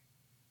think.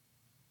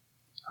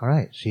 All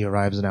right, she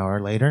arrives an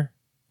hour later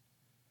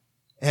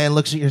and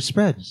looks at your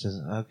spread and says,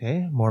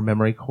 okay, more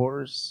memory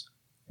cores.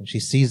 And she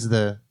sees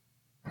the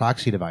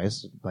proxy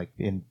device like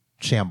in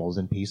shambles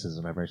and pieces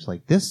and whatever. It's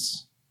like,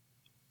 this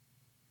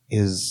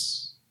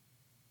is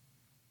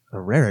a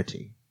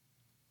rarity.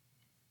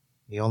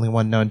 The only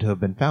one known to have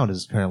been found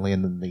is currently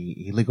in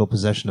the illegal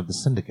possession of the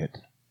syndicate.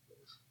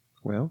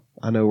 Well,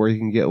 I know where you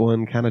can get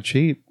one kind of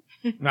cheap.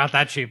 Not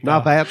that cheap.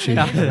 Not though. that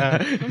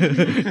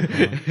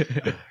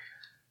cheap.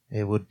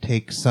 It would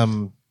take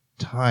some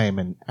time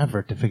and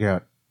effort to figure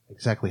out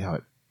exactly how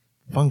it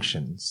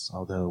functions,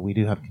 although we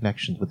do have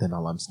connections within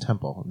Alam's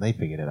temple, and they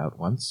figured it out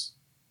once.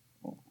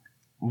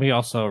 We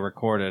also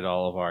recorded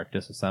all of our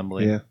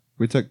disassembly. Yeah.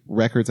 We took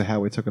records of how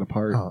we took it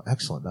apart. Oh,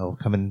 excellent. That will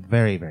come in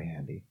very, very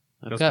handy.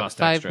 I've Those got cost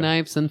 5 extra.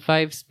 knives and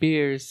 5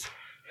 spears.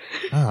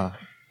 Ah.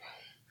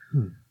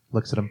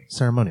 Looks at him.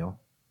 Ceremonial.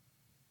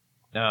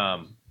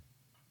 Um,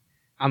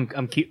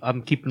 I'm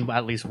keeping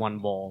at least one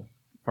bowl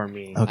for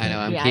me. Okay. I know.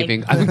 I'm Yeah,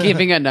 I'm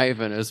keeping a knife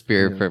and a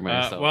spear for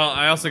myself. well,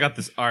 I also got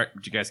this art,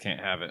 but you guys can't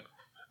have it.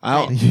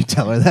 You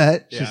tell her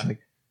that? Yeah. She's like,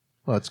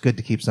 well, it's good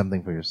to keep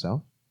something for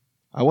yourself.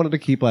 I wanted to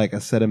keep like a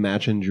set of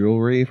matching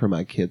jewelry for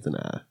my kids and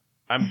I.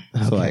 I'm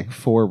So like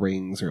 4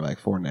 rings or like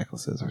 4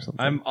 necklaces or something.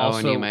 I'm and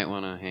also you might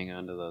want to hang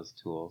on to those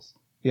tools.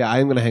 Yeah,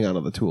 I'm going to hang on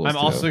to the tools. I'm too.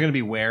 also going to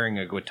be wearing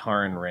a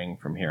Guitaran ring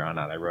from here on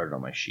out. I wrote it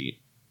on my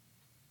sheet.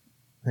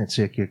 It's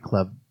like your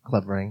club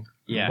ring.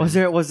 Yeah. Was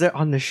there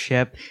on the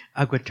ship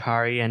a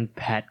Guitarian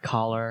pet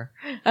collar?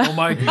 Oh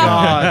my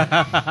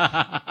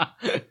god.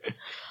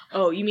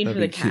 Oh, you mean That'd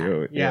for the be cat?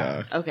 cute.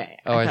 Yeah. Okay.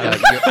 Oh, I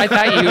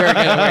thought you were going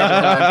to wear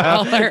the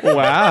dog collar.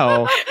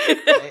 Wow.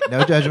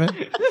 No judgment.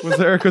 Was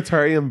there a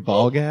Quatarian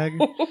ball gag?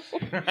 What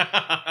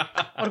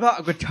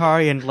about a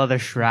Guitarian leather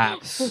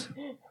straps?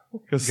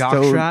 A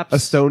Jock straps? a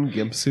stone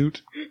gimp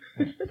suit?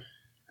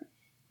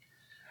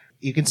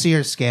 You can see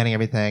her scanning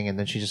everything, and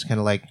then she just kind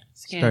of like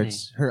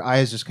starts. Her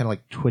eyes just kind of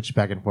like twitch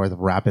back and forth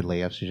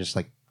rapidly as she's just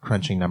like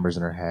crunching numbers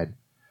in her head.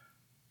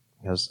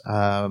 She goes,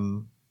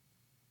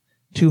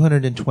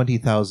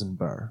 220,000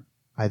 burr,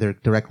 either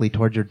directly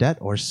towards your debt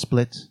or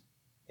split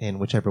in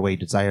whichever way you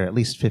desire. At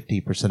least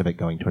 50% of it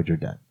going towards your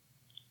debt.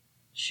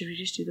 Should we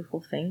just do the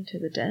full thing to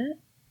the debt?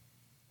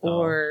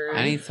 Or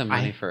I need some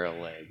money for a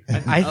leg.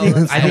 I think-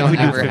 think I I think don't we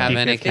do ever have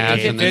any 50-50.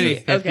 cash, and this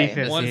is, 50-50. Okay. this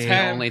is 110.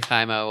 the only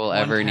time I will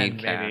ever 110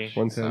 need maybe. cash.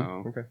 110.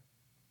 So. Okay.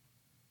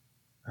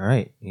 All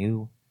right,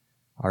 you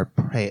are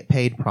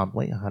paid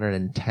promptly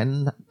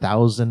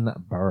 110,000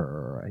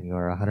 burr, and you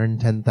are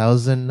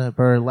 110,000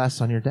 burr less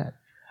on your debt.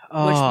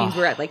 which means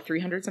we're at like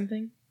 300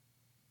 something.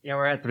 yeah,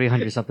 we're at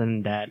 300 something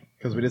in debt.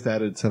 Because we just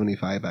added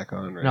 75 back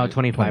on, right? No,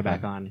 25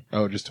 back on.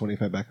 Oh, just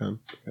 25 back on?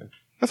 Okay.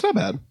 That's not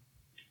bad.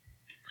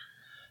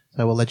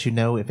 So I will let you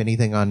know if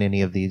anything on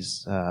any of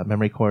these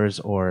memory cores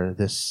or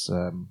this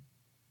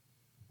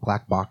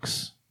black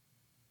box,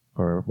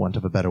 for want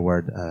of a better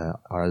word,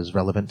 are as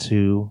relevant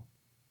to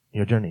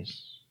your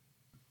journeys.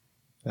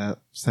 That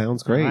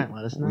sounds great. All right,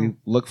 let us know. We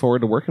look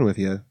forward to working with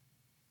you.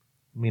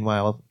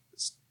 Meanwhile,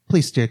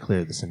 please steer clear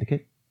of the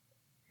syndicate.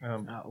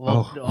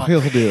 We'll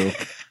do.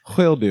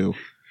 We'll do.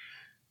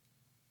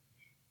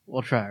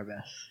 We'll try our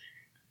best.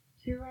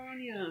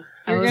 Tironia,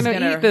 I you're was gonna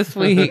gonna- eat this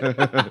week.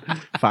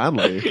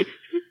 Finally.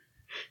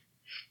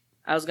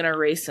 I was gonna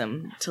race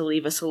them to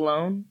leave us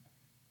alone,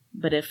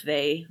 but if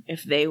they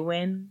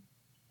win,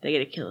 they get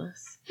to kill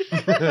us.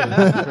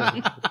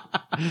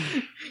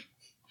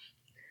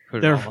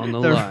 Put They're- it all on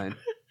the they're- line.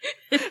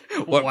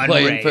 We're One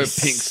playing race.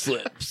 for pink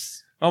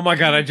slips. Oh my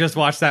god, I just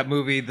watched that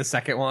movie, the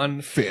second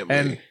one. Family.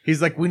 And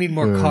he's like, we need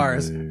more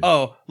cars. Family.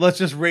 Oh, let's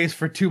just race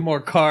for 2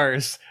 more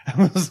cars.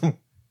 I was like,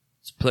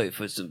 Let's play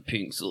for some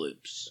pink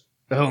slips.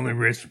 I only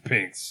race for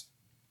pinks.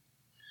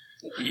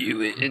 You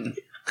win.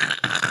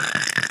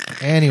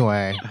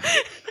 Anyway,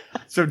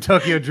 So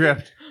Tokyo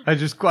Drift. I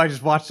just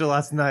watched it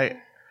last night.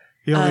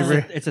 He only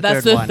It's a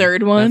That's third the one.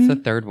 third one. That's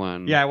the third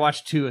one. Yeah, I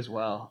watched 2 as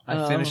well. I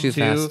Oh. finished Too 2.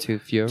 Fast, Too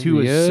Furious. 2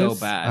 is so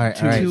bad. All right,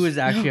 Two all right. Two is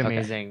actually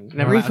amazing.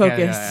 Never mind.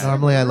 Refocus.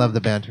 normally I love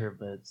the banter,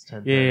 but it's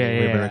 10:30. Yeah,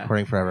 We've been yeah.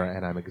 recording forever,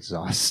 and I'm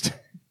exhausted.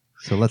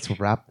 So let's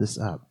wrap this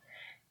up.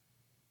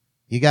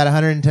 You got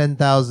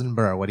 110,000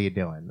 burr. What are you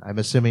doing? I'm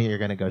assuming you're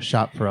going to go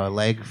shop for a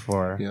leg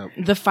for...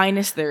 Yep. The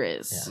finest there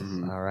is. Yes.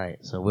 Mhm. All right.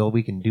 So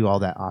we can do all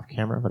that off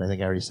camera, but I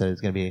think I already said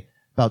it's going to be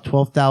about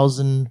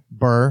 12,000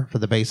 burr for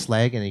the base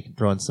leg, and you can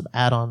throw in some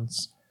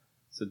add-ons.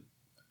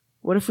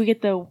 What if we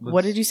get the?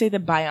 What did you say? The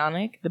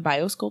bionic, the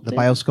biosculpted. The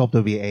biosculpt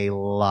will be a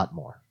lot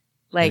more,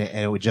 like, and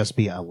it would just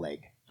be a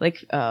leg.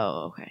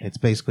 oh, okay. It's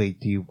basically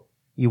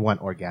you want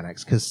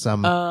organics because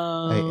some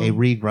Oh, a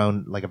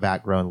regrown, like a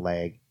vat-grown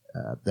leg.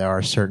 There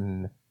are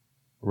certain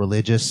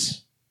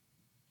religious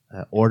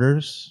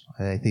orders.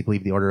 I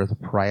believe the Order of the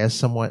Pariah is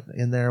somewhat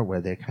in there,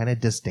 where they're kind of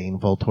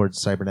disdainful towards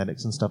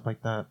cybernetics and stuff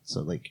like that.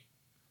 So like,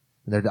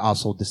 they're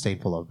also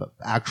disdainful of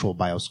actual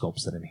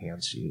biosculpts that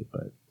enhance you.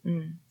 But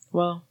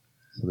well,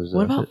 so there's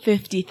what about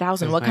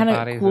 50,000? What My kind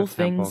body's of cool a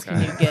temple things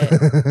can you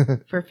guy.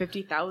 get for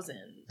 50,000?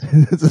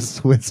 it's a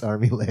Swiss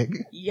Army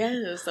leg.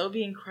 Yes, that would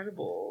be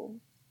incredible.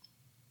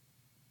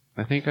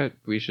 I think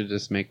we should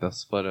just make the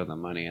split of the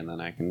money, and then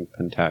I can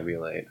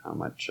pentabulate how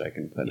much I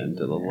can put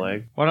into the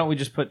leg. Why don't we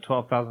just put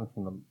 12,000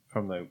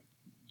 from the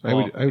I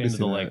would into see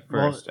the that. leg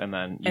first, and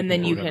then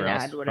You put can whatever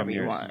else add whatever from you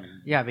your- want.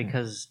 Yeah,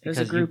 because There's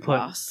a you group put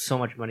loss. so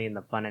much money in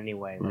the fund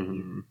anyway. Like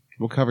Mhm.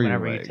 We'll cover your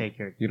whenever you leg. take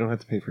your You don't have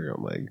to pay for your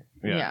own leg.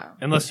 Yeah.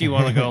 Unless you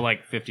want to go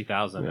like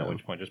 50,000, Yeah. at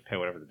which point just pay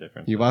whatever the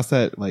difference. You lost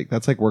that,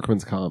 that's like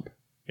workman's comp.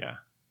 Yeah.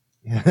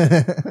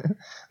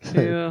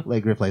 Yeah.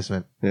 Leg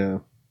replacement. Yeah.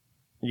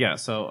 Yeah.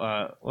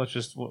 So let's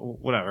just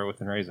whatever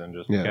within reason,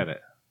 just Yeah. get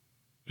it.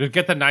 Just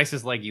get the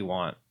nicest leg you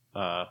want,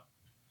 and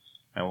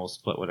we'll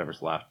split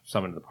whatever's left.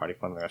 Some into the party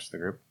fund, and the rest of the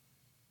group.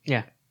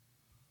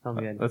 Sounds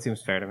good. That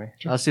seems fair to me.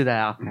 Let's do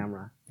that off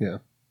camera.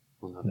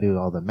 Do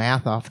all the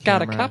math off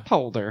Got a camera. cup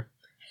holder.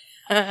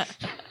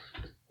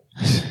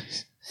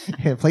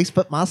 Place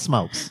put my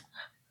smokes.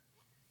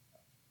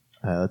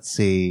 Let's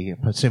see.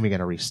 I assume you're going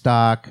to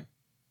restock,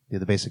 do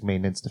the basic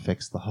maintenance to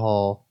fix the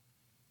hull.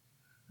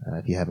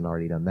 If you haven't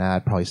already done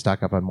that, probably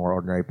stock up on more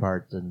ordinary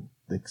parts and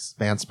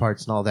advanced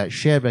parts and all that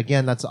shit. But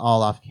again, that's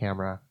all off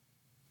camera.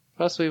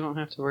 Plus, we won't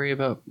have to worry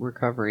about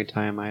recovery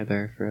time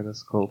either for the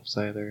scopes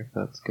either, if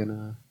that's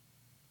gonna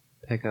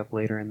pick up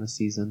later in the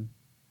season.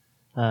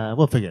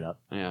 We'll figure it out.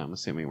 Yeah, I'm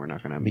assuming we're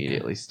not gonna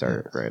immediately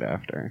start right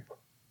after.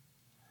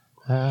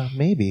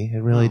 Maybe.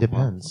 It really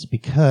depends.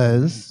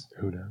 Because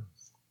Who knows?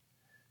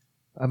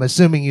 I'm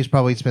assuming you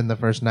probably spend the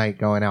first night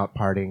going out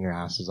partying your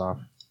asses off.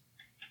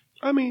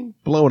 I mean,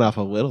 blowing off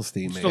a little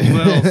steam, Just a maybe.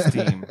 little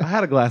steam. I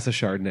had a glass of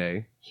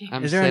Chardonnay.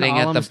 I'm Is there an sitting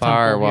at the Alam's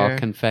bar temple while here?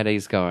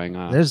 confetti's going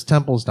off. There's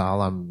temples to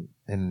Alam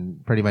in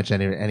pretty much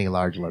any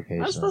large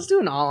location. Let's do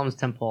an Alam's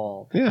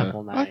temple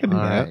temple I night. can do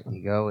All that. right,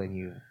 you go and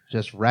you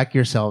just wreck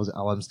yourselves at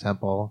Elam's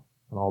temple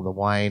and all the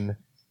wine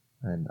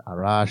and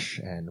arash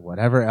and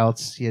whatever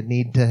else you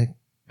need to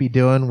be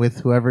doing with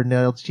whoever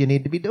else you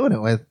need to be doing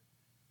it with.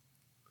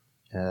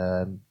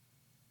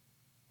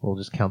 We'll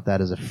just count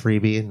that as a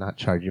freebie and not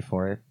charge you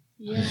for it.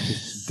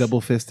 Yes. Double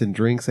fist and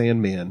drinks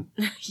and men.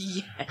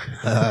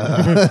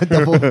 Yes.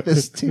 Double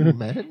fist two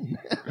men.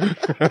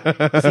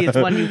 See, it's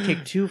when you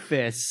kick two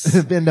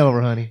fists. Bend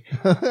over, honey.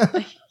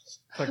 It's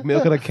like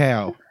milking a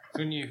cow.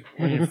 When you're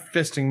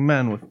fisting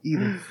men with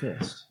either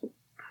fist.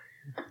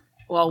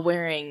 While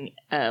wearing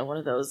one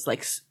of those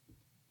like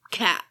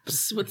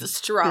caps with the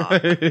straw.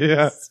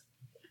 Yeah.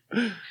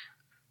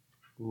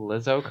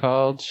 Lizzo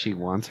called. She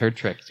wants her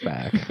tricks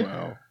back.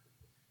 Wow.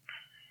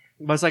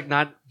 But it's like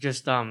not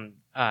just a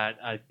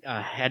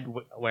head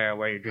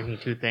where you're drinking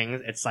two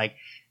things. It's like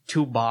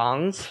two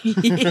bongs.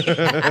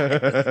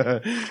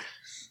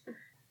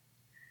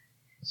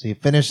 So you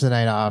finish the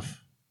night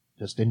off,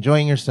 just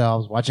enjoying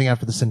yourselves, watching out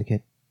for the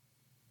syndicate.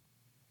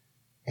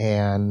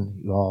 And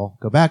you all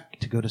go back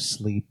to go to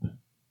sleep.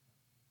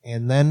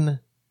 And then,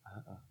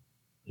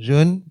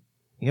 Jun,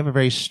 you have a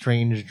very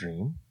strange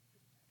dream.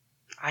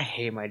 I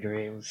hate my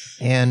dreams.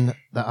 And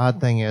the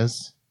odd thing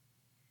is,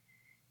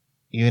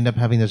 you end up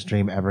having this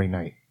dream every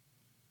night.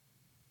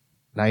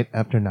 Night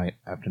after night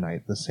after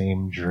night, the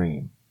same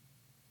dream.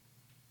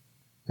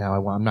 Now,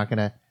 I'm not going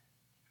to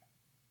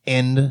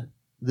end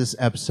this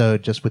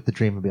episode just with the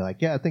dream and be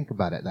like, yeah, think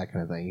about it, that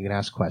kind of thing. You can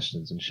ask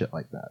questions and shit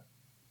like that.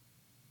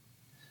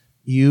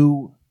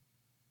 You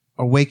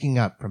are waking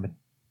up from a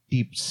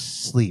deep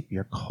sleep.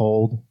 You're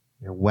cold,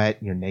 you're wet,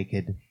 you're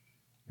naked.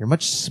 You're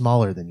much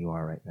smaller than you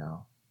are right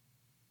now.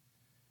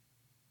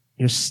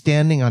 You're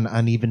standing on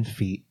uneven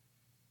feet,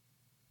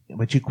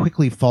 but you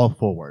quickly fall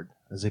forward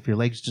as if your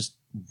legs just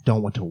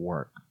don't want to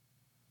work.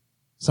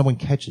 Someone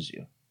catches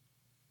you.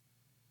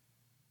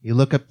 You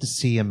look up to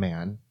see a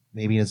man,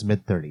 maybe in his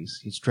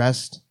mid-30s. He's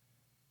dressed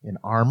in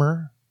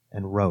armor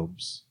and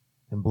robes,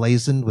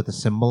 emblazoned with a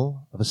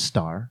symbol of a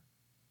star.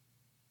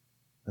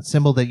 A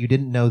symbol that you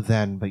didn't know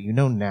then, but you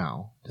know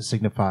now, to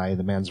signify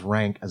the man's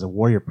rank as a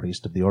warrior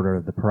priest of the Order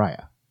of the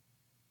Pariah.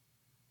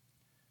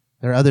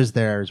 There are others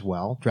there as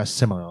well, dressed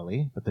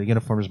similarly, but their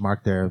uniforms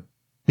mark their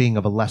being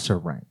of a lesser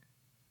rank.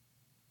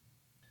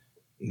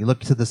 You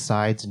look to the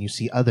sides and you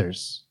see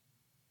others.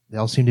 They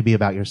all seem to be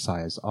about your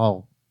size.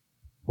 All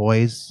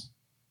boys,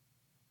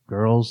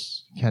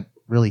 girls, you can't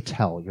really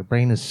tell. Your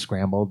brain is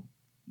scrambled.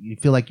 You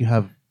feel like you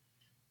have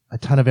a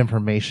ton of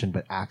information,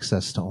 but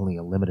access to only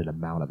a limited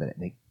amount of it.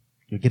 And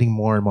you're getting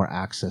more and more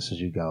access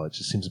as you go. It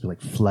just seems to be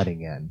like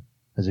flooding in,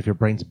 as if your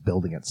brain's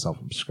building itself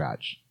from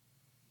scratch.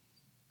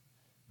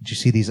 But you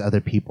see these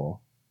other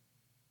people,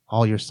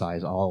 all your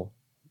size, all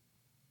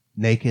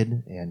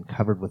naked and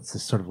covered with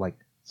this sort of like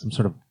some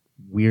sort of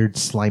weird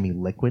slimy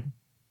liquid.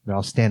 They're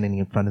all standing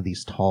in front of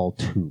these tall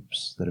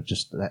tubes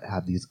that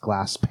have these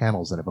glass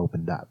panels that have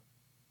opened up.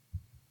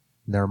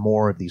 And there are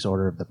more of these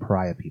Order of the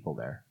Pariah people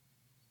there.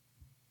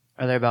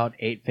 Are there about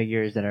 8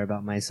 figures that are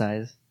about my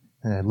size?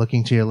 And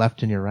looking to your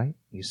left and your right,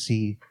 you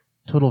see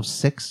a total of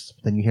 6,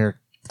 but then you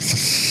hear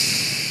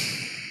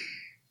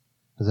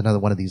as another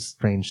one of these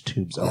strange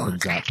tubes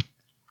opens up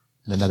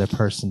and another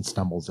person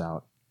stumbles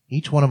out.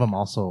 Each one of them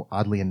also,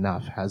 oddly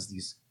enough, has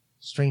these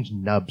strange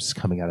nubs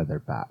coming out of their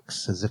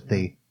backs, as if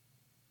they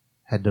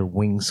had their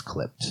wings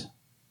clipped.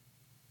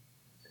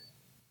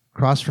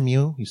 Across from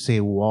you, you see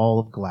a wall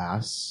of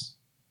glass.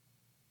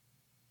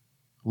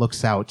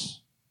 Looks out,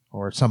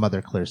 or some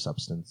other clear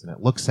substance, and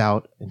it looks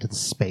out into the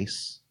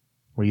space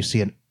where you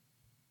see an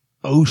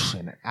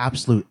ocean, an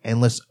absolute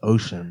endless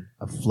ocean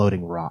of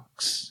floating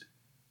rocks.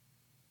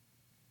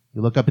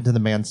 You look up into the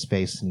man's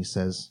face and he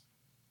says,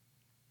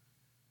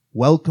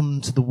 "Welcome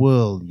to the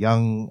world,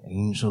 young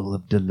angel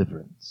of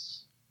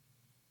deliverance.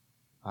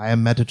 I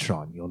am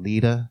Metatron, your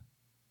leader,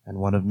 and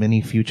one of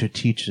many future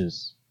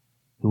teachers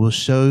who will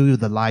show you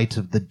the light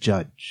of the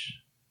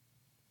judge.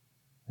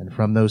 And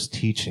from those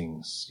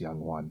teachings, young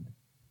one,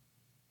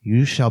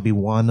 you shall be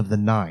one of the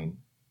 9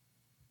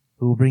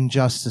 who will bring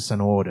justice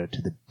and order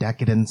to the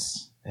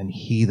decadents and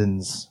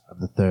heathens of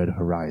the third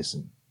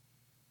horizon."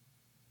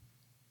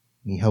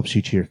 And he helps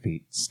you to your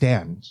feet.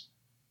 Stand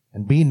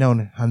and be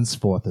known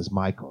henceforth as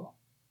Michael,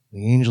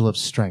 the angel of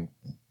strength,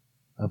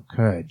 of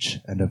courage,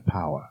 and of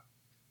power.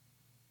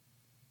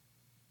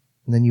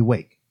 And then you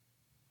wake.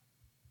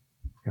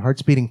 Your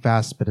heart's beating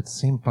fast, but at the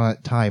same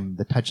time,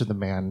 the touch of the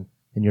man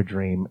in your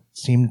dream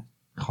seemed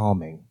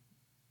calming.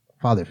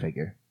 Father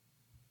figure.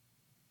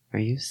 Are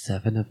you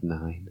 7 of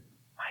 9?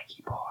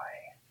 Mikey boy.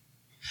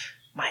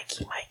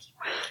 Mikey.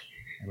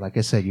 And like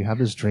I said, you have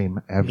this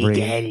dream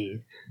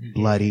every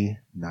bloody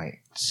night.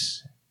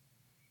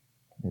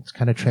 It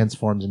kind of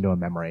transforms into a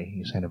memory.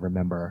 You kind of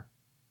remember,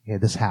 yeah,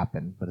 this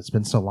happened, but it's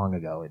been so long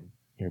ago, and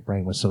your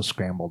brain was so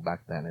scrambled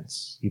back then.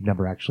 You've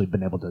never actually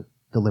been able to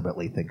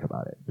deliberately think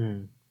about it.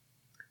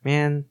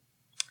 Man,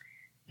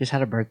 just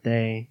had a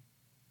birthday,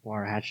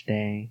 Water Hatch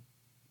Day.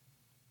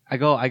 I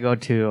go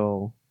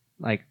to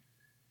like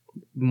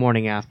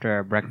morning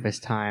after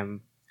breakfast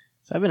time.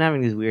 So I've been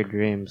having these weird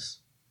dreams.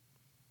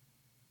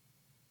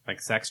 Like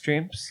sex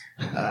dreams?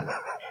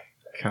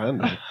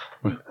 Kind of.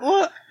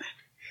 What?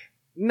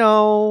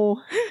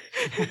 No.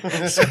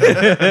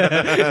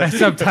 I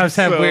sometimes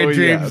have weird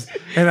dreams,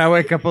 and I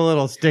wake up a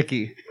little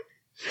sticky.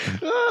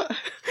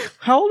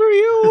 How old are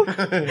you?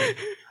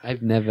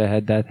 I've never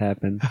had that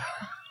happen.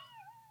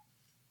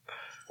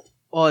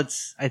 Well,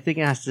 I think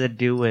it has to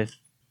do with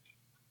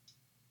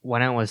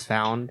when I was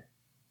found.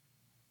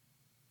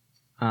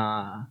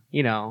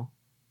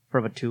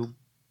 From a tube.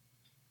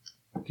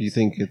 Do you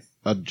think it's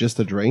just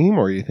a dream,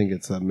 or do you think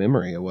it's a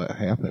memory of what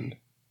happened?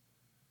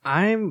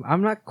 I'm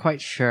not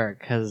quite sure,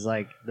 because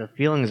like the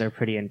feelings are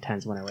pretty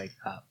intense when I wake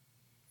up.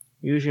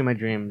 Usually my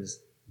dreams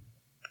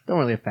don't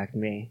really affect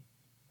me,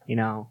 in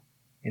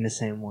the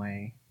same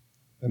way.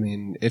 I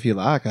mean, if you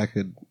like, I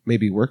could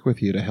maybe work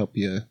with you to help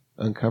you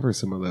uncover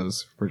some of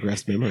those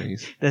regressed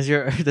memories. Does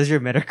your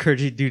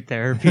metacurgy do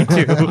therapy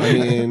too? I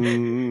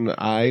mean,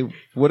 I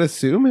would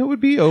assume it would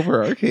be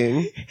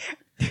overarching.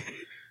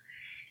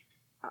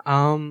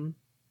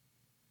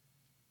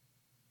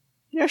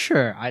 Yeah,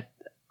 sure.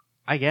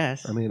 I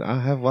guess. I mean, I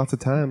have lots of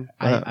time.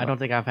 I don't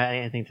think I've had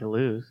anything to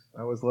lose.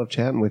 I always love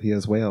chatting with you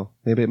as well.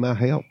 Maybe it might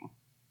help.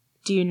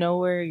 Do you know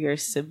where your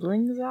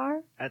siblings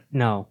are?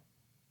 No.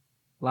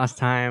 Last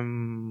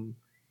time,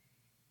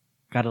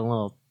 got a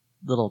little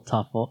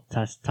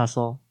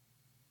tussle,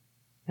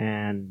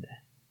 and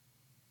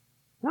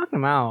knocked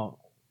him out.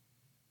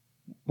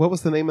 What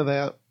was the name of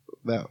that?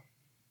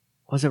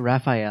 Was it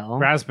Raphael?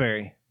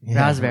 Raspberry. Yeah,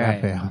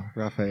 Raspberry.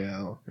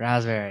 Raphael.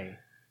 Raspberry.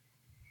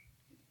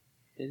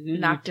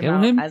 Knocked him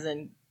out as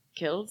in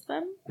killed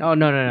them? Oh,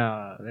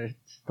 no. They're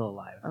still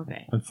alive.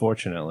 Okay.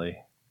 Unfortunately,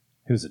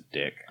 he was a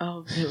dick.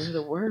 Oh, they were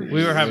the worst.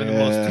 We were having the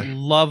most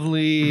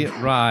lovely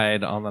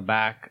ride on the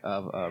back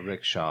of a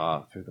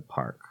rickshaw through the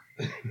park.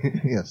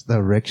 Yes,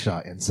 the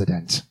rickshaw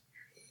incident.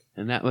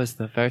 And that was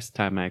the first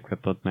time I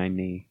crippled my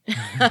knee.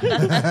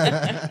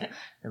 And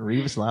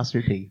Reeves lost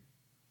her teeth.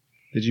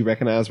 Did you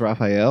recognize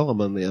Raphael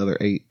among the other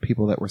 8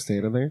 people that were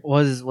standing there?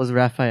 Was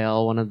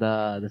Raphael one of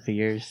the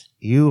figures?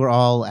 You were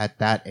all at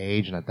that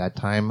age and at that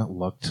time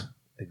looked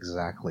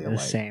exactly The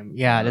alike. same.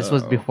 Yeah, this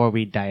was before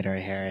we dyed our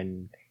hair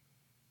and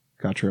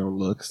Got your own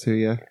looks to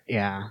you?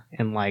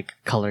 and like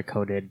color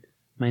coded.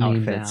 My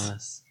name's Outfits.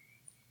 Alice.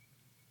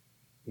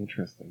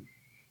 Interesting.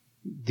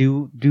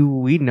 Do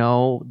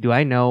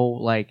I know,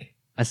 like,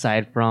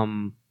 aside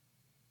from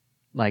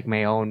like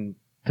my own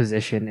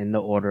position in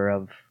the order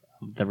of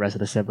the rest of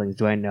the siblings,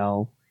 do I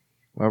know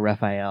where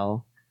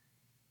Raphael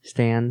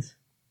stands?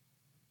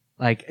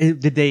 Like,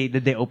 did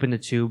they open the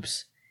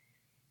tubes?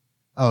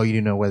 Oh, you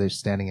didn't know where they're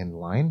standing in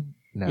line?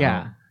 No.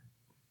 Yeah.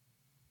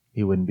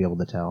 You wouldn't be able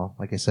to tell.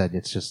 Like I said,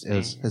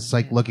 it's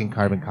like looking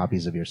carbon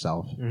copies of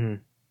yourself. Mm-hmm.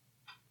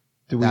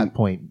 Do At we that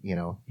point,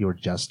 you were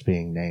just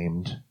being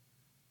named.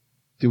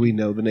 do we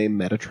know the name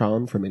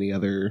Metatron from any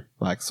other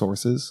like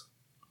sources?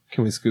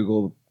 Can we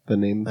Google the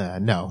name?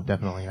 No,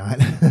 definitely not.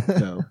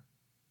 No.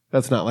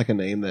 That's not like a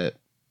name that,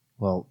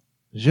 Well,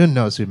 Jun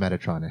knows who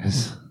Metatron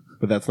is.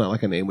 but that's not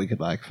like a name we could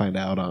like find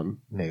out on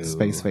No.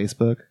 Space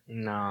Facebook.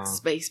 No,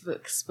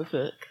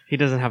 Spacebook. he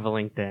doesn't have a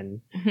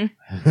LinkedIn,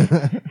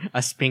 a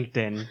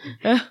Spinkton.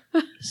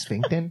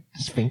 Sphincton?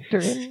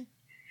 Sphincterin?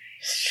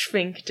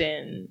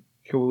 Schwinkton.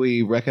 Can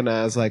we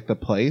recognize like the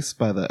place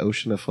by the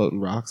ocean of floating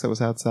rocks that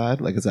was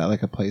outside? Like, is that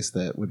like a place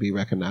that would be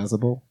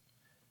recognizable?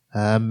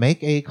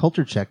 Make a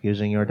culture check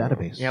using your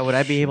database. Yeah, would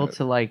I be able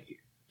to, like,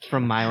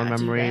 from my own I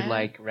do memory, that.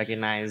 like,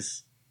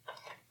 recognize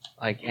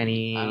like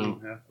any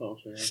have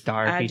culture.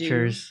 star I do.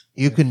 features?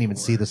 You couldn't even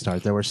see the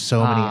stars. There were so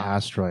many Ah.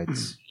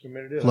 asteroids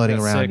floating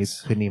Got around.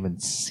 6. You couldn't even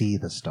see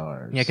the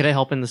stars. Yeah, could I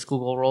help in the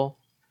Google roll?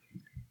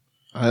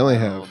 I only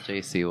Well, have.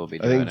 JC will be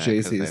I doing think it 'cause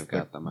JC is they've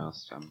got the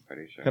most, I'm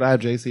pretty sure. Could I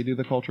have JC do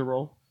the culture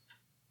roll?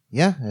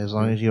 Yeah, as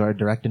long as you are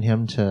directing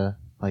him to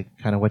like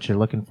kind of what you're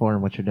looking for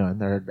and what you're doing.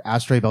 There are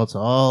asteroid belts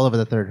all over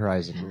the third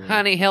horizon.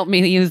 Honey, help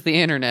me use the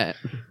internet.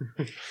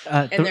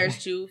 And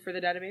there's 2 for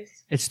the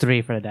database? it's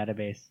 3 for the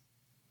database.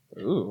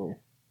 Ooh.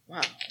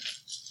 Wow.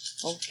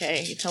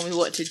 Okay, tell me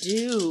what to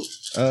do.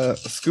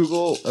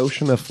 Google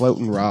ocean of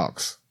floating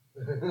rocks.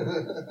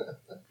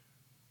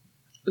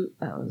 Ooh,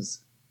 that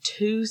was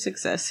 2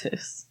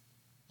 successes.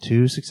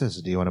 2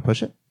 successes. Do you want to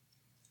push it?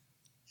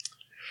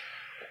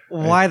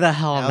 Why the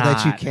hell Now not?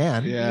 that you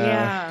can.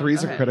 Yeah,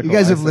 Threes okay. are critical. You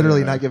guys I have say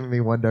literally that. not given me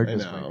one I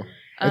darkness know. point.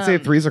 I'd say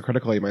if 3s are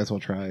critical, you might as well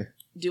try.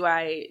 Do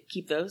I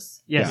keep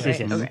those? Yes, Yeah. yes,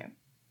 yes. Okay.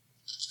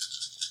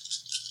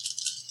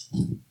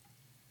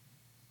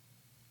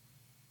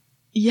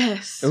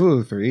 Yes.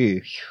 Ooh,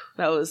 3.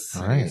 That was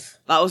All right.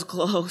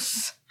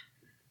 close.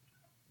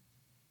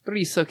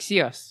 3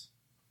 success.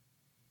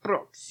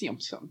 Brock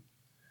Simpson.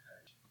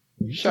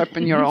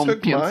 Sharpen your own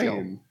Took pencil.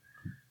 mine.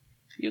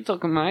 You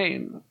took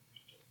mine.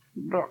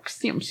 Brock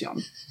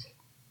Simpson.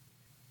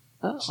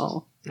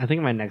 Uh-oh. I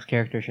think my next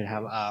character should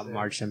have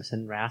Marge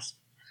Simpson rasp.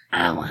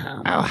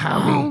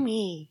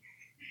 Homie.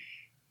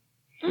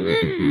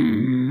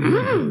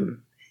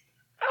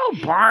 Oh,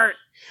 Bart.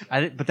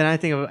 But then I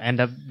think it will end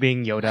up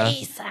being Yoda.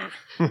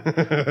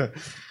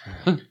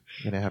 I'm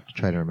gonna have to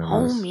try to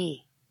remember. This.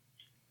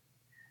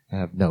 I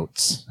have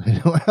notes. I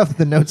don't have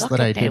the notes that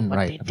I didn't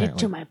write.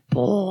 Apparently. my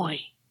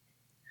boy.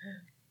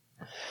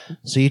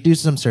 So you do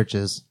some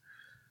searches,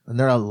 and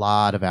there are a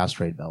lot of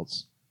asteroid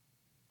belts.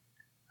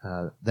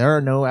 There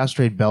are no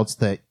asteroid belts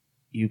that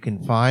you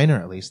can find, or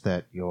at least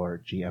that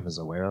your GM is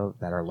aware of,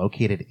 that are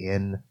located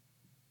in,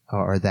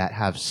 or that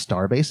have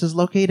star bases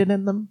located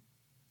in them.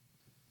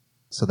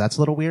 So that's a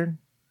little weird.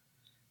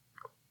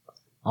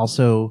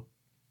 Also,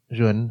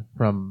 Jun,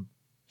 from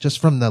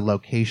the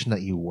location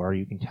that you were,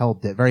 you can tell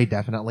very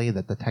definitely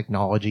that the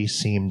technology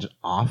seemed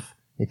off.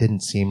 It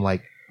didn't seem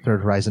like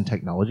Third Horizon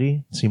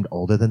technology. It seemed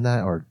older than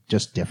that, or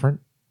just different.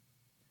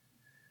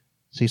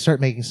 So you start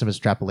making some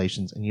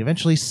extrapolations, and you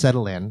eventually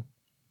settle in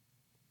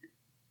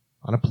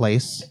on a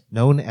place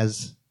known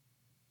as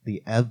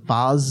the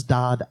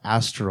Evazdad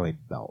asteroid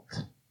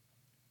belt.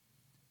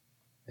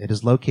 It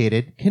is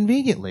located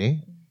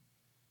conveniently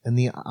in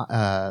the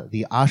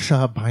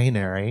Asha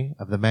binary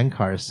of the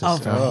Menkar Of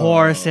system,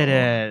 course it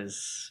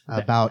is.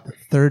 about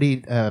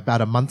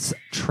a month's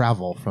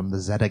travel from the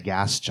Zeta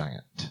gas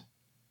giant.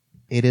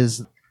 It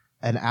is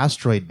an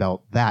asteroid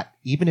belt that,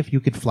 even if you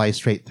could fly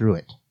straight through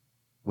it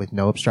with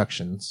no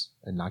obstructions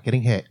and not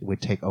getting hit, it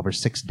would take over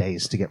 6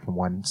 days to get from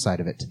one side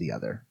of it to the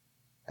other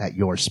at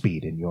your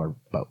speed in your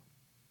boat.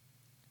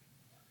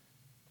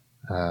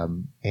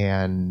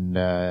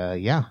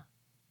 Yeah.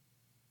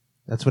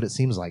 That's what it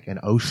seems like. An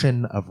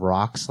ocean of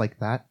rocks like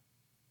that.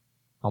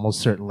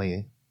 Almost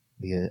certainly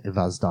the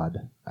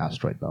Evazdad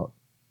asteroid belt.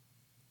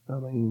 I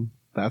mean,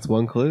 that's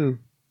one clue.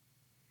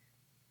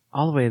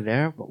 All the way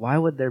there, but why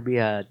would there be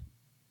a...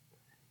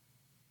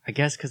 I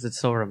guess because it's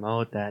so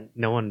remote that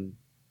no one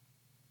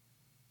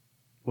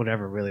would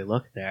ever really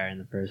look there in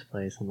the first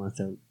place unless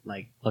they're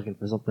like looking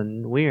for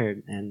something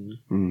weird and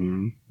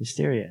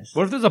mysterious.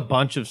 What if there's a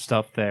bunch of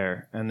stuff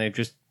there and they've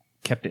just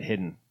kept it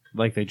hidden?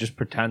 Like they just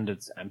pretend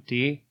it's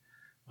empty.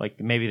 Like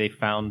maybe they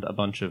found a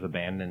bunch of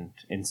abandoned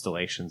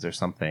installations or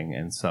something,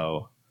 and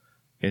so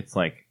it's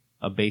like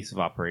a base of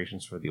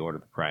operations for the Order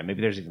of the Prime. Maybe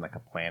there's even like a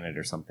planet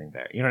or something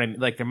there. You know what I mean?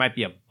 Like there might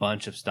be a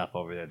bunch of stuff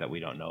over there that we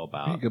don't know Be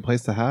a about. good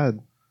place to hide.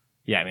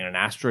 Yeah, I mean an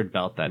asteroid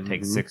belt that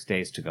takes 6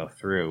 days to go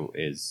through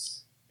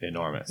is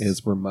enormous.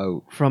 Is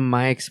remote. From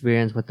my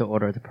experience with the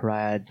Order of the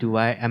Pariah,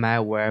 am I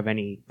aware of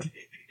any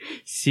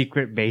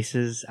secret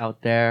bases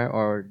out there,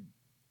 or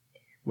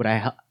would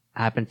I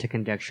happen to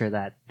conjecture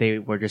that they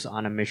were just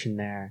on a mission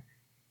there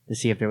to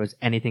see if there was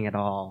anything at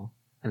all,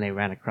 and they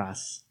ran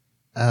across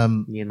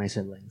me and my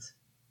siblings?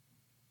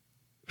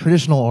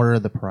 Traditional Order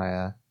of the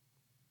Pariah,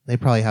 they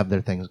probably have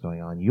their things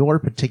going on. Your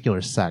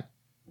particular sect,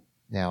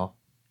 now,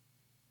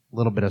 a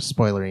little bit of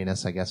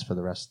spoileriness, I guess, for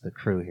the rest of the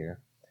crew here.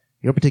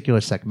 Your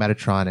particular sect,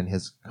 Metatron and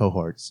his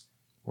cohorts,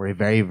 were a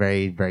very,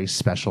 very, very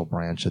special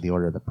branch of the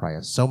Order of the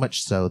Pariah. So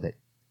much so that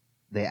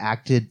they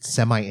acted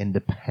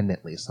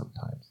semi-independently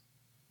sometimes.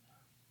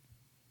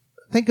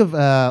 Think of,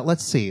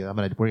 let's see, we're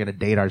gonna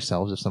date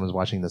ourselves if someone's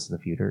watching this in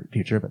the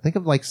future, but think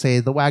of, like, say,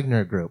 the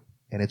Wagner Group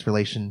and its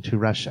relation to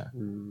Russia.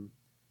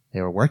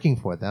 They were working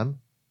for them.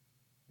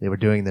 They were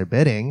doing their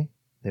bidding.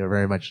 They were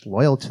very much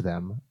loyal to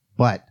them,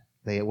 but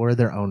they were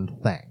their own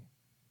thing.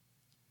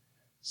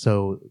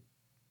 So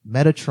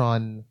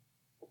Metatron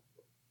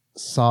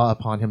saw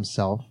upon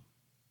himself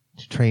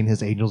to train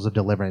his Angels of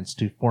Deliverance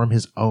to form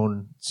his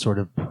own sort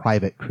of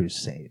private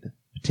crusade,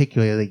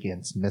 particularly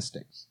against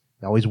mystics.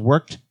 He always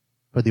worked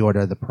for the Order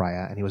of the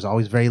Pariah, and he was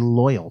always very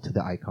loyal to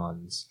the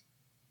Icons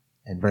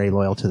and very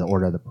loyal to the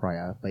Order of the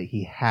Pariah, but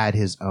he had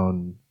his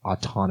own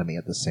autonomy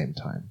at the same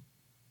time.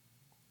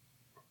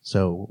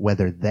 So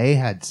whether they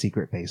had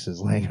secret bases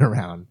laying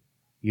around,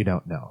 you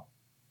don't know.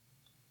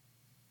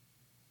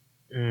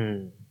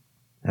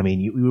 I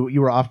mean,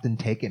 you were often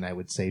taken, I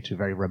would say, to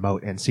very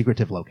remote and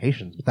secretive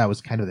locations, but that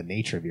was kind of the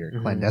nature of your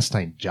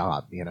clandestine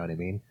job, you know what I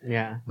mean?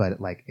 Yeah. But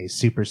like a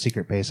super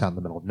secret base out in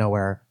the middle of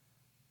nowhere,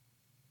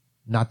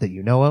 not that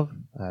you know of.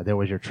 There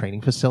was your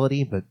training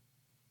facility, but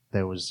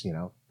there was,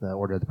 the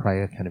Order of the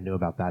Pariah kind of knew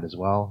about that as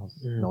well.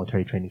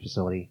 Military training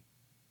facility.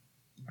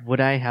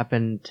 Would I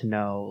happen to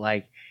know,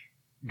 like,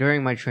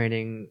 during my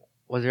training,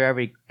 was there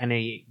ever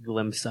any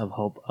glimpse of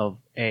hope of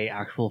a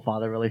actual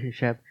father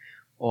relationship?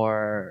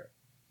 Or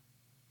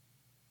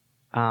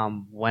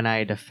when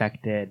I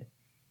defected,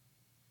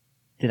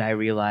 did I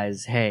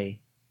realize, hey,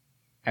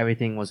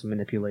 everything was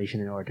manipulation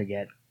in order to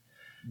get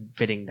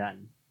bidding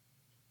done?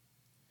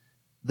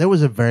 There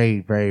was a very,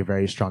 very,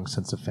 very strong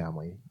sense of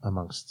family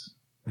amongst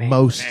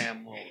most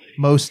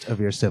of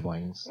your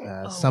siblings.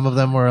 Some of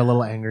them were a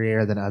little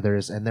angrier than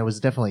others, and there was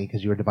definitely,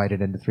 because you were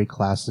divided into 3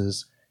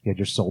 classes. You had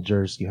your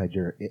soldiers, you had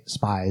your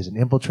spies and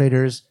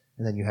infiltrators,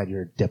 and then you had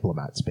your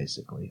diplomats,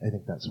 basically. I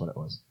think that's what it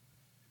was.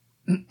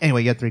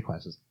 Anyway, you had 3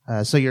 classes.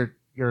 So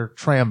your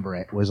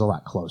triumvirate was a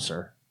lot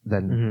closer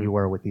than you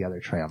were with the other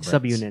triumvirates.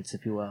 Subunits,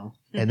 if you will.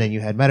 And then you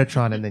had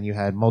Metatron, and then you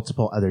had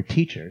multiple other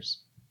teachers.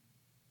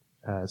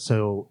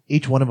 So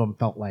each one of them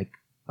felt like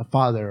a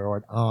father or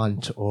an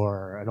aunt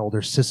or an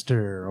older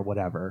sister or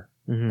whatever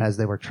as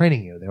they were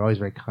training you. They were always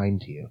very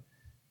kind to you.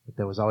 But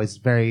there was always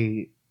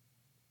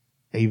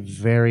a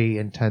very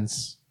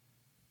intense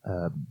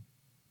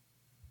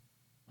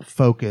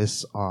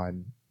focus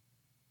on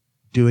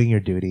doing your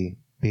duty,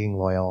 being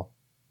loyal,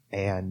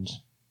 and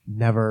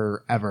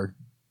never, ever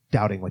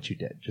doubting what you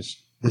did.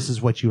 Just, this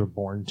is what you were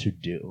born to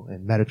do.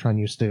 And Metatron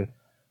used to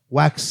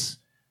wax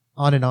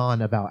on and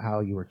on about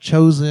how you were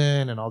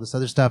chosen and all this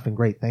other stuff, and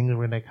great things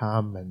were going to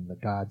come, and the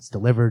gods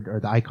delivered, or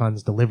the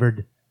icons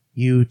delivered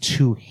you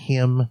to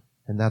him,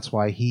 and that's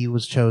why he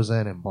was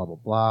chosen, and blah, blah,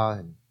 blah.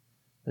 And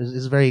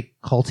it's very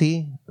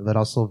culty, but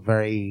also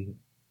very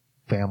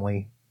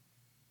family,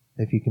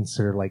 if you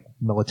consider like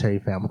military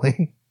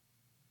family.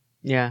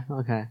 Yeah,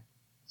 okay.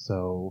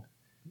 So,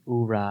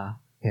 Hoorah.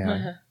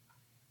 yeah.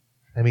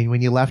 I mean,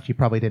 when you left, you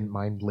probably didn't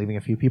mind leaving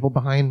a few people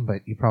behind,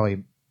 but you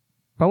probably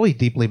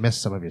deeply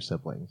missed some of your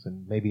siblings,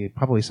 and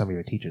probably some of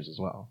your teachers as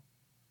well.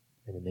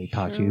 I mean, they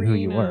taught you who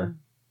you were.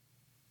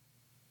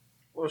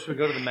 Well, should we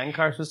go to the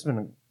Menkar system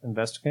and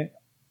investigate?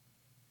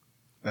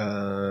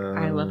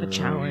 I love a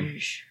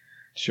challenge.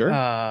 Sure.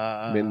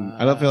 I mean,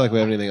 I don't feel like we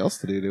have anything else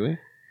to do we?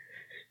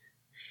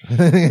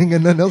 Ain't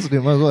got nothing else to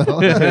do, might as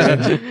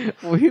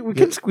well. we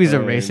can squeeze a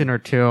race in or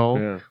two.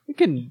 Yeah. We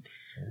can.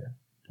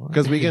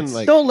 Because we can,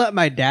 like... Don't let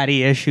my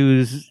daddy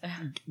issues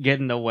get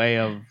in the way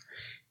of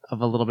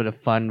a little bit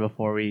of fun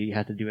before we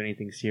have to do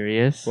anything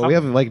serious. Well, we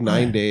have like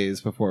 9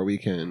 days before we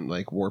can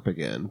like warp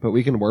again, but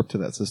we can warp to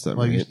that system.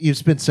 Well, right? you've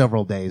spent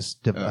several days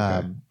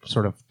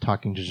sort of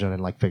talking to Jun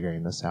and like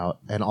figuring this out,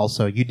 and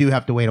also you do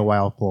have to wait a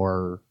while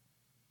for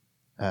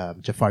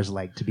Jafar's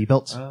leg to be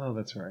built. Oh,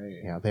 that's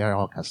right. Yeah, they are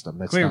all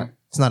custom.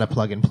 It's not a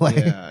plug and play.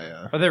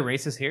 Yeah. Are there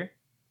races here?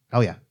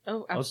 Oh yeah.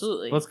 Oh,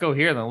 absolutely. Let's go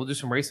here then. We'll do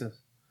some races.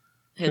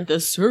 Hit the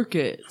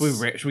circuit.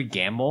 Should we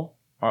gamble?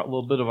 A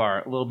little bit of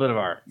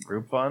our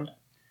group fund.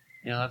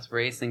 Yeah, let's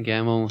race and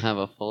gamble. We'll have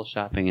a full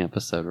shopping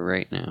episode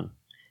right now.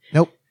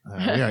 Nope. We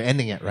are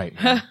ending it right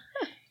now.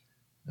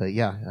 But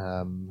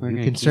yeah,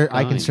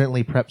 I can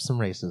certainly prep some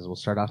races. We'll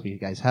start off with you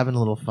guys having a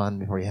little fun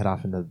before you head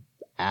off into the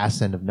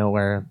ass end of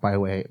nowhere. By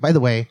the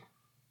way,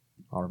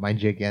 I'll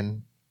remind you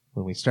again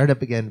when we start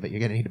up again, but you're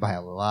going to need to buy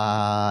a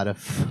lot of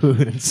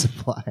food and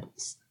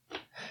supplies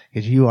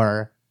because you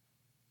are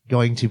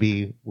going to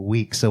be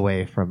weeks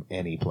away from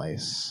any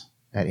place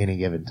at any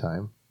given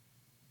time.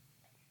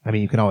 I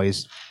mean, you can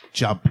always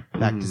jump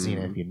back to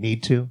Xena if you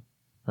need to.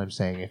 I'm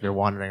saying if you're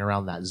wandering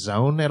around that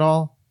zone at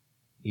all,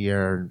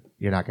 you're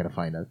not going to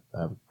find a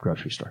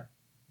grocery store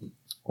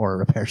or a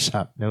repair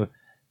shop.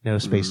 No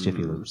space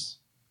Jiffy Lubes.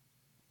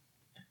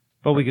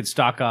 But we could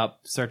stock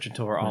up, search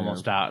until we're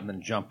almost out, and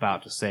then jump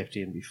out to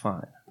safety and be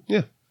fine.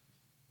 Yeah.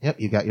 Yep,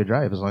 you got your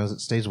drive as long as it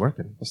stays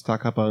working. We'll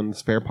stock up on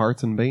spare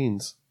parts and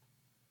beans.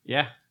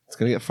 Yeah. It's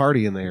going to get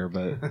farty in there,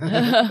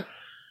 but...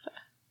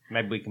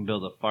 Maybe we can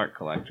build a fart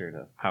collector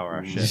to power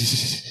our ship.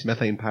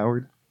 Methane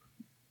powered.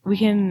 We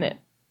can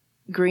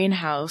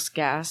greenhouse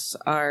gas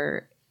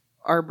our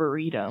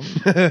arboretum.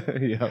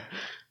 Yeah.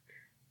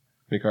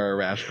 Make our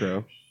rash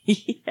grow.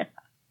 Yeah.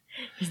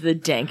 He's the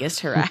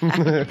dankest harass.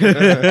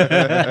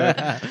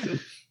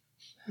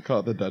 Call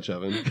it the Dutch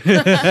oven.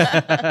 Got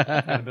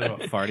a bit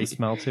of a farty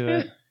smell to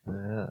it.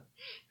 Yeah.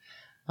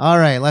 All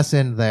right, let's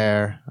end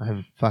there.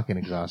 I'm fucking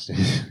exhausted.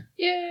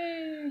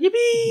 Yay!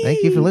 Yippee!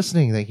 Thank you for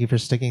listening. Thank you for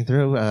sticking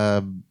through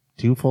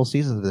 2 full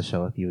seasons of the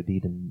show. If you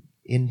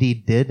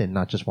indeed did and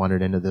not just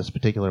wandered into this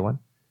particular one.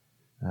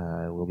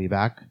 We'll be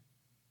back,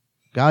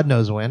 God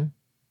knows when,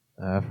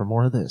 for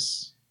more of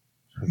this.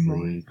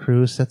 The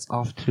crew sets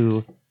off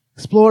to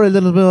explore a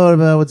little bit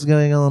about what's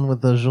going on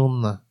with the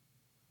Jun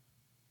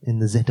in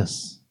the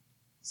Zetas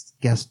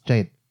gas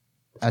giant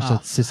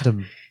asset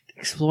system.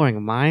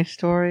 Exploring my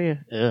story?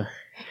 Ugh.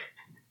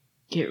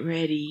 Get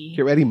ready.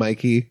 Get ready,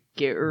 Mikey.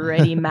 Get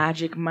ready,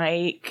 Magic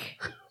Mike.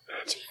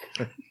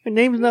 My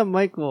name's not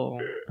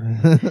Michael.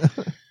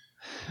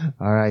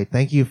 All right.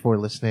 Thank you for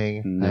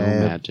listening. No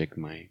magic,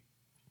 Mike.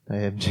 I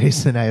am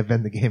Jason. I have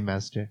been the Game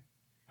Master.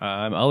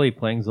 I'm Ali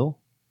playing Zul.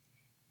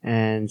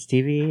 And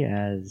Stevie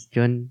as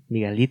Jun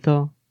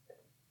Miguelito.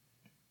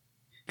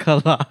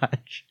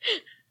 Collage.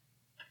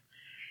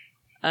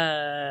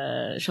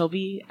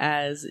 Shelby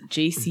as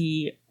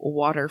JC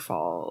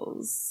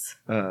Waterfalls.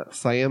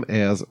 Siam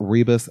as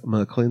Rebus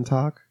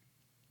McClintock.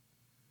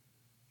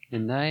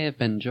 And I have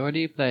been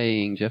Jordy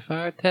playing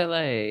Jafar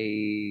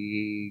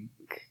Teleg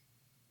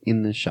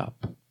in the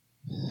shop.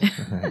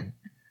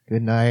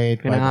 Good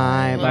night. Good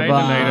night. Night, Bye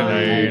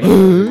night,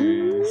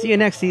 bye. See you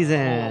next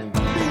season.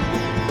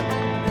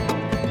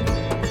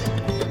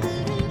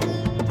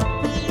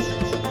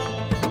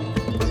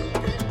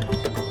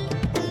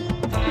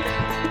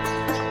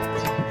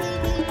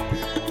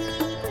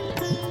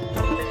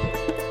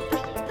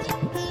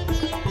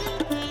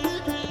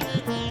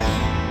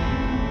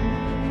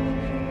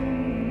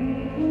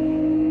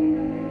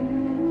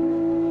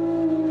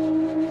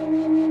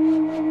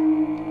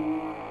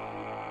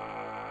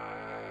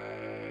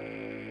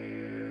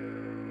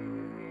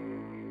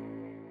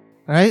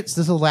 All right, so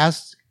this is the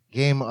last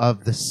game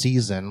of the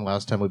season.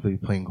 Last time we'll be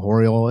playing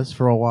Coriolis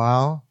for a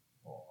while.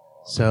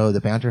 So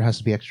the banter has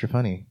to be extra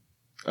funny.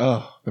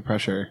 Oh, the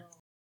pressure.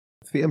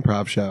 It's the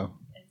improv show.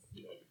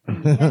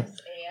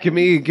 Give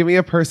me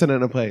a person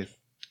and a place.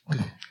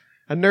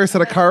 A nurse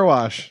at a car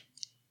wash.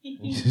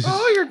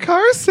 Oh, your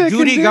car's sick.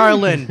 Judy indeed.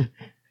 Garland,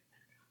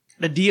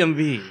 the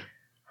DMV.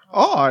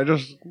 Oh, I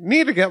just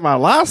need to get my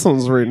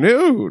license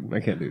renewed.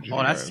 I can't do Judy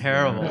Oh, that's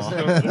Garland.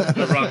 terrible.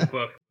 The wrong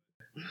book.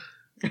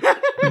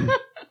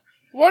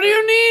 What do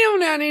you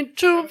need? I need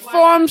 2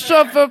 forms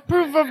of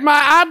proof of my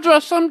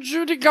address. I'm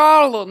Judy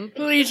Garland.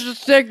 Please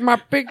just take my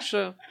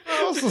picture.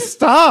 How's the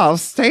staff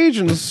stage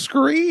and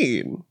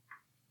screen?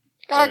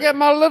 Gotta get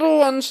my little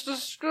ones to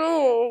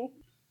school.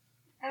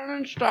 And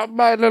then stop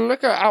by the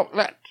liquor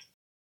outlet.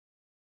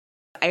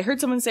 I heard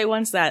someone say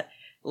once that,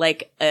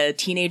 like, a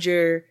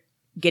teenager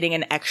getting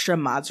an extra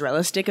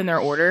mozzarella stick in their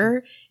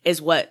order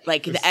is what,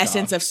 like, the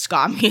essence of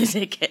ska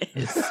music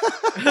is.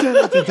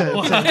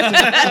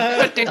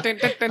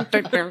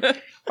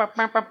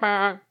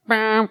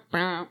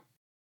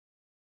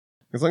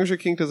 As long as your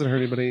kink doesn't hurt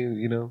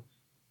anybody,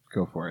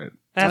 go for it.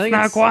 That's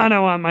not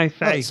guano on my Oh,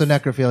 face. so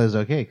necrophilia is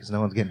okay because no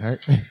one's getting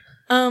hurt.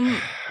 Um,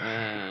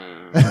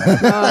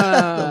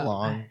 The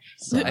long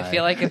sigh. I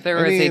feel like if there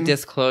I was mean- a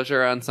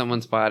disclosure on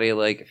someone's body,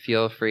 like,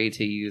 feel free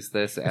to use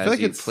this as like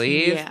you it's-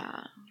 please,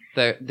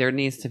 yeah. there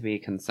needs to be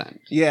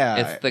consent. Yeah.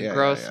 It's the yeah,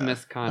 gross yeah. Oh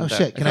misconduct.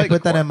 shit! Can feel I like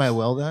put that in corpse. my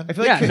will then? I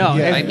feel Yeah, like no,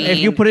 yeah, if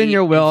you put in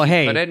your will, if you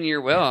hey, put it in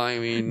your will, I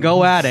mean,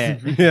 go at it.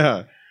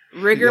 yeah.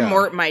 Rigor Yeah.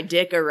 mort my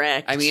dick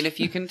erect. I mean, if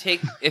you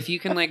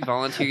can like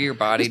volunteer your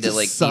body Just to a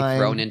like sign. be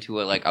thrown into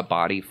a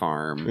body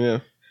farm Yeah.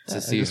 to I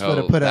see just how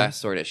wanna put a- that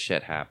sort of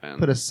shit happens.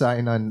 Put a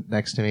sign on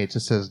next to me. It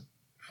just says,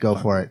 "Go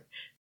for it."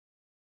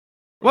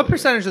 What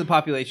percentage of the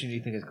population do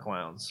you think is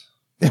clowns?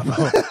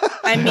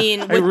 I mean,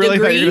 with I really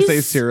thought you were going to say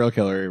degrees, serial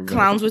killer.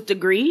 clowns with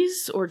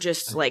degrees, or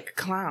just like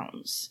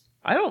clowns.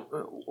 I don't.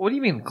 What do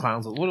you mean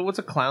clowns? What's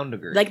a clown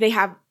degree? Like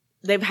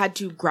they've had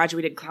to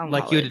graduated clown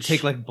Like college. you had to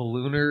take like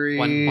balloonery.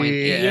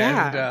 1.8. and,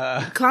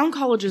 Yeah. Clown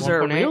colleges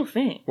are a 1.8? real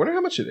thing. Wonder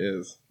how much it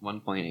is.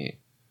 1.8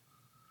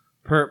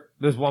 per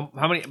there's one.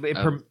 How many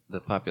per of the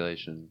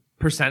population.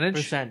 percentage?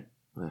 Percent.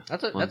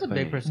 That's a 1.8.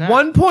 big percent.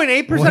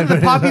 1.8% of the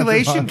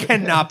population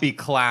cannot be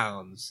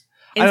clowns.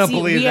 And I don't see,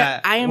 believe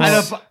that. I am.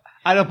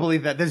 I don't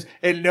believe that. There's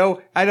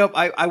no. I don't.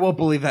 I won't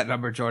believe that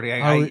number, Jordy.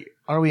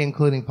 Are we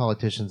including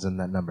politicians in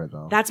that number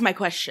though? That's my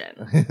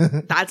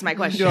question. That's my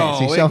question. No.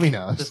 See, Shelby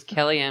knows. Does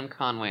Kellyanne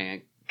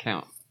Conway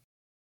count?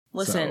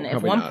 Listen, So,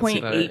 if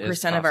probably not.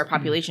 1.8% of our possible.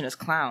 population is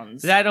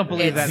clowns, I don't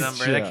believe that It's-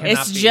 number. That yeah. cannot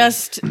it's be.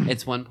 just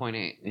It's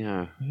 1.8.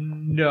 Yeah.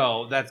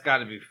 No. That's got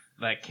to be.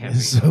 That can't be.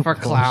 So For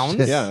clowns?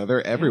 bullshit. Yeah,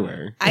 they're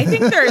everywhere. I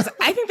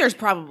think there's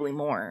probably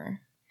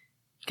more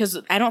because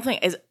I don't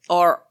think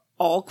are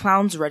all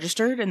clowns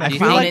registered in the Do you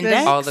clown think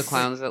index. all the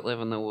clowns that live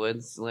in the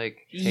woods take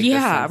the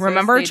Yeah, census?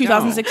 remember They don't.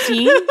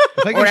 2016 I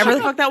or think whatever you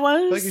the fuck that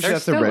was. like you should They're have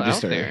to still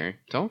register. out there.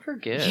 Don't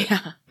forget. Yeah,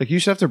 Like you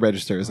should have to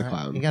register as a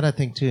clown. You gotta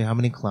think too. How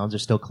many clowns are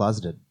still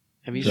closeted?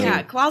 Have you yeah,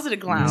 seen?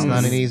 closeted clowns. It's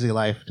not an easy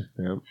life.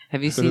 Yeah.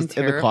 Have you So seen just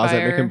in the closet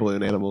Terrifier? making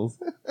balloon animals.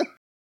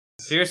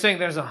 So you're saying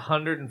there's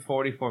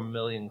 144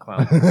 million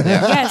clowns? There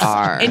Yes,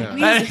 are. and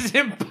That please, is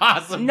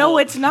impossible. no,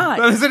 it's That not.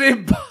 is an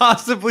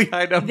impossibly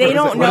high number. They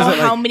don't what know is it,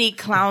 how like- many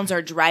clowns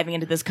are driving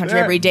into this country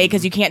Yeah. every day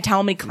because you can't tell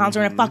how many clowns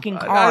are in a fucking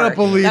car. I don't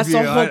believe That's the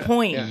you. whole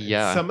point.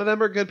 Yeah. Some of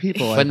them are good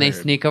people. When I've they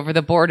heard. sneak over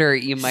the border,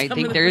 you might Some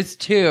think of them- there's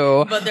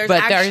 2, But there's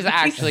actually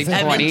actually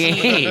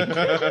 28.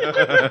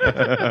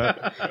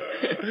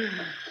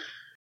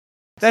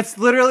 That's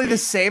literally the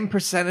same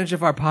percentage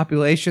of our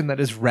population that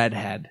is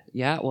redhead.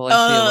 Yeah, well, I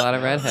see a lot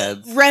of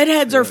redheads.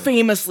 Redheads are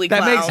famously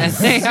That makes clowns.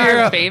 And they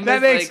Zero. are famously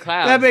That makes-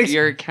 clowns. that makes-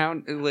 Your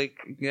count,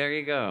 there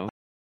you go.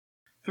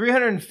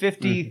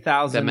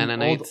 350,000 The old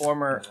Mennonites.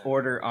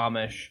 order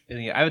Amish.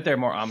 I bet there are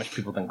more Amish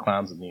people than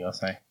clowns in the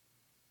USA.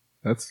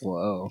 That's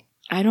low.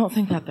 I don't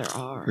think that there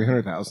are.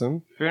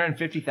 300,000?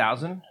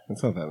 350,000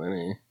 That's not that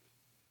many.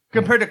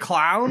 compared to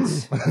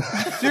clowns.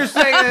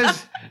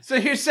 So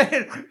you're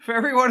saying for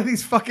every one of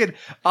these fucking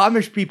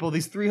Amish people,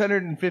 these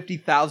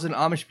 350,000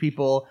 Amish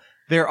people,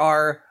 there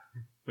are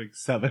Like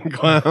 7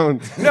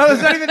 clowns. no,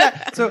 there's not even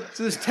that. So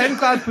there's 10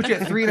 clowns, put you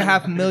at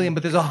 3.5 million,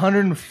 but there's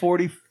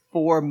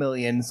 144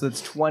 million, so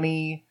it's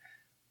 20.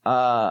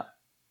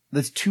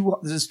 This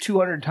is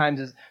 200 times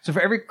as. So for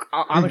every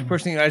Amish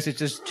person in the United States,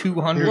 there's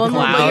 200 Well, no,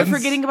 clowns. but you're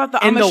forgetting about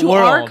the in the Amish who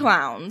are world.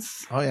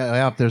 clowns. Oh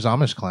yeah. There's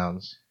Amish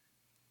clowns,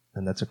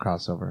 and that's a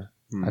crossover.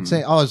 Mhm. I'd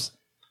say,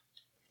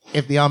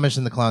 if the Amish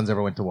and the clowns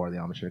ever went to war, the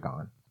Amish are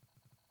gone.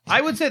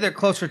 I would say they're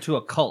closer to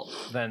a cult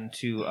than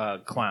to a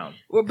clown.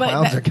 But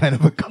Clowns are kind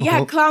of a cult.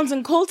 yeah, clowns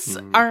and cults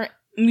aren't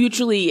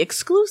mutually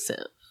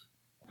exclusive.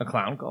 A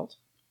clown cult?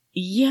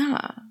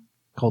 Yeah.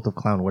 Cult of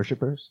clown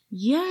worshippers.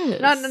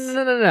 Yes.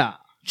 No.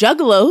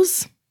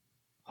 Juggalos.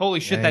 Holy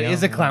shit, Yeah, that yeah.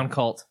 is a clown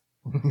cult.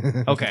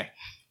 Okay.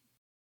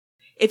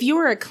 If you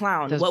were a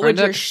clown, Does what would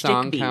Brenda your shtick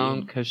song be?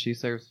 count because she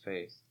serves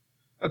face?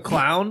 A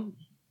clown?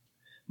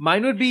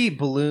 Mine would be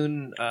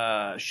balloon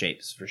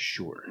shapes for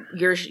sure.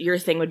 Your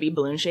thing would be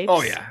balloon shapes.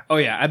 Oh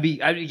yeah. I'd be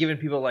giving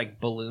people like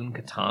balloon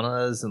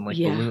katanas and like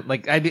Yeah. balloon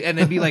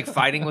I'd be like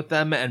fighting with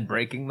them and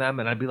breaking them,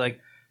 and I'd be like,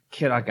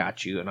 kid, I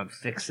got you, and I'd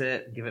fix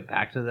it and give it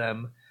back to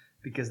them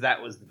because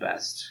that was the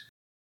best.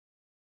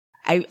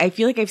 I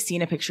feel like I've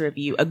seen a picture of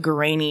you, a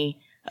grainy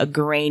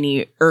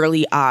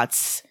early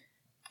aughts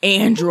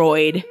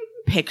Android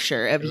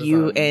picture of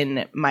you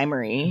in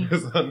Mimery. It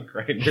was on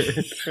Grindr.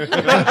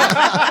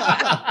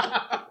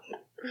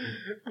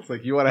 It's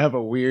like, you want to have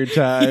a weird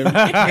time?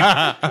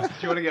 Do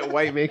you want to get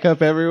white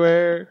makeup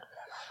everywhere?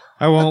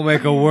 I won't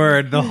make a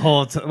word the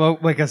whole time.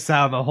 Won't make a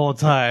sound the whole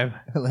time.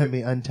 Let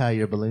me untie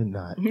your balloon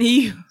knot.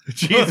 You-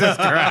 Jesus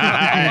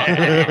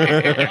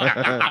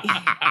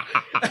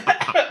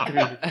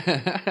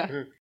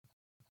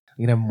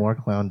You can have more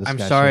clown I'm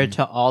discussion. sorry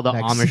to all the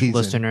next Amish season.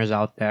 listeners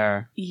out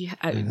there. yeah,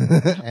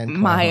 And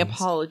my clowns.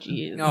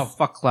 apologies. No,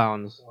 fuck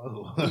clowns.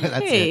 Whoa, that's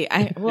Hey,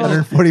 it. well,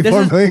 144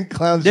 this is- million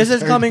clowns. This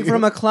just is coming heard you.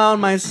 from a clown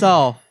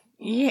myself.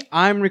 yeah,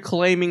 I'm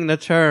reclaiming the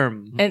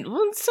term. and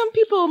well, some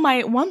people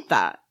might want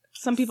that.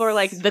 Some people are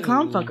like the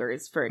clown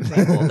fuckers, for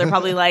example. They're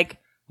probably like,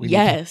 We need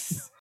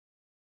yes.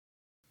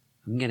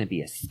 I'm gonna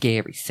be a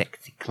scary,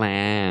 sexy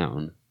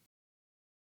clown.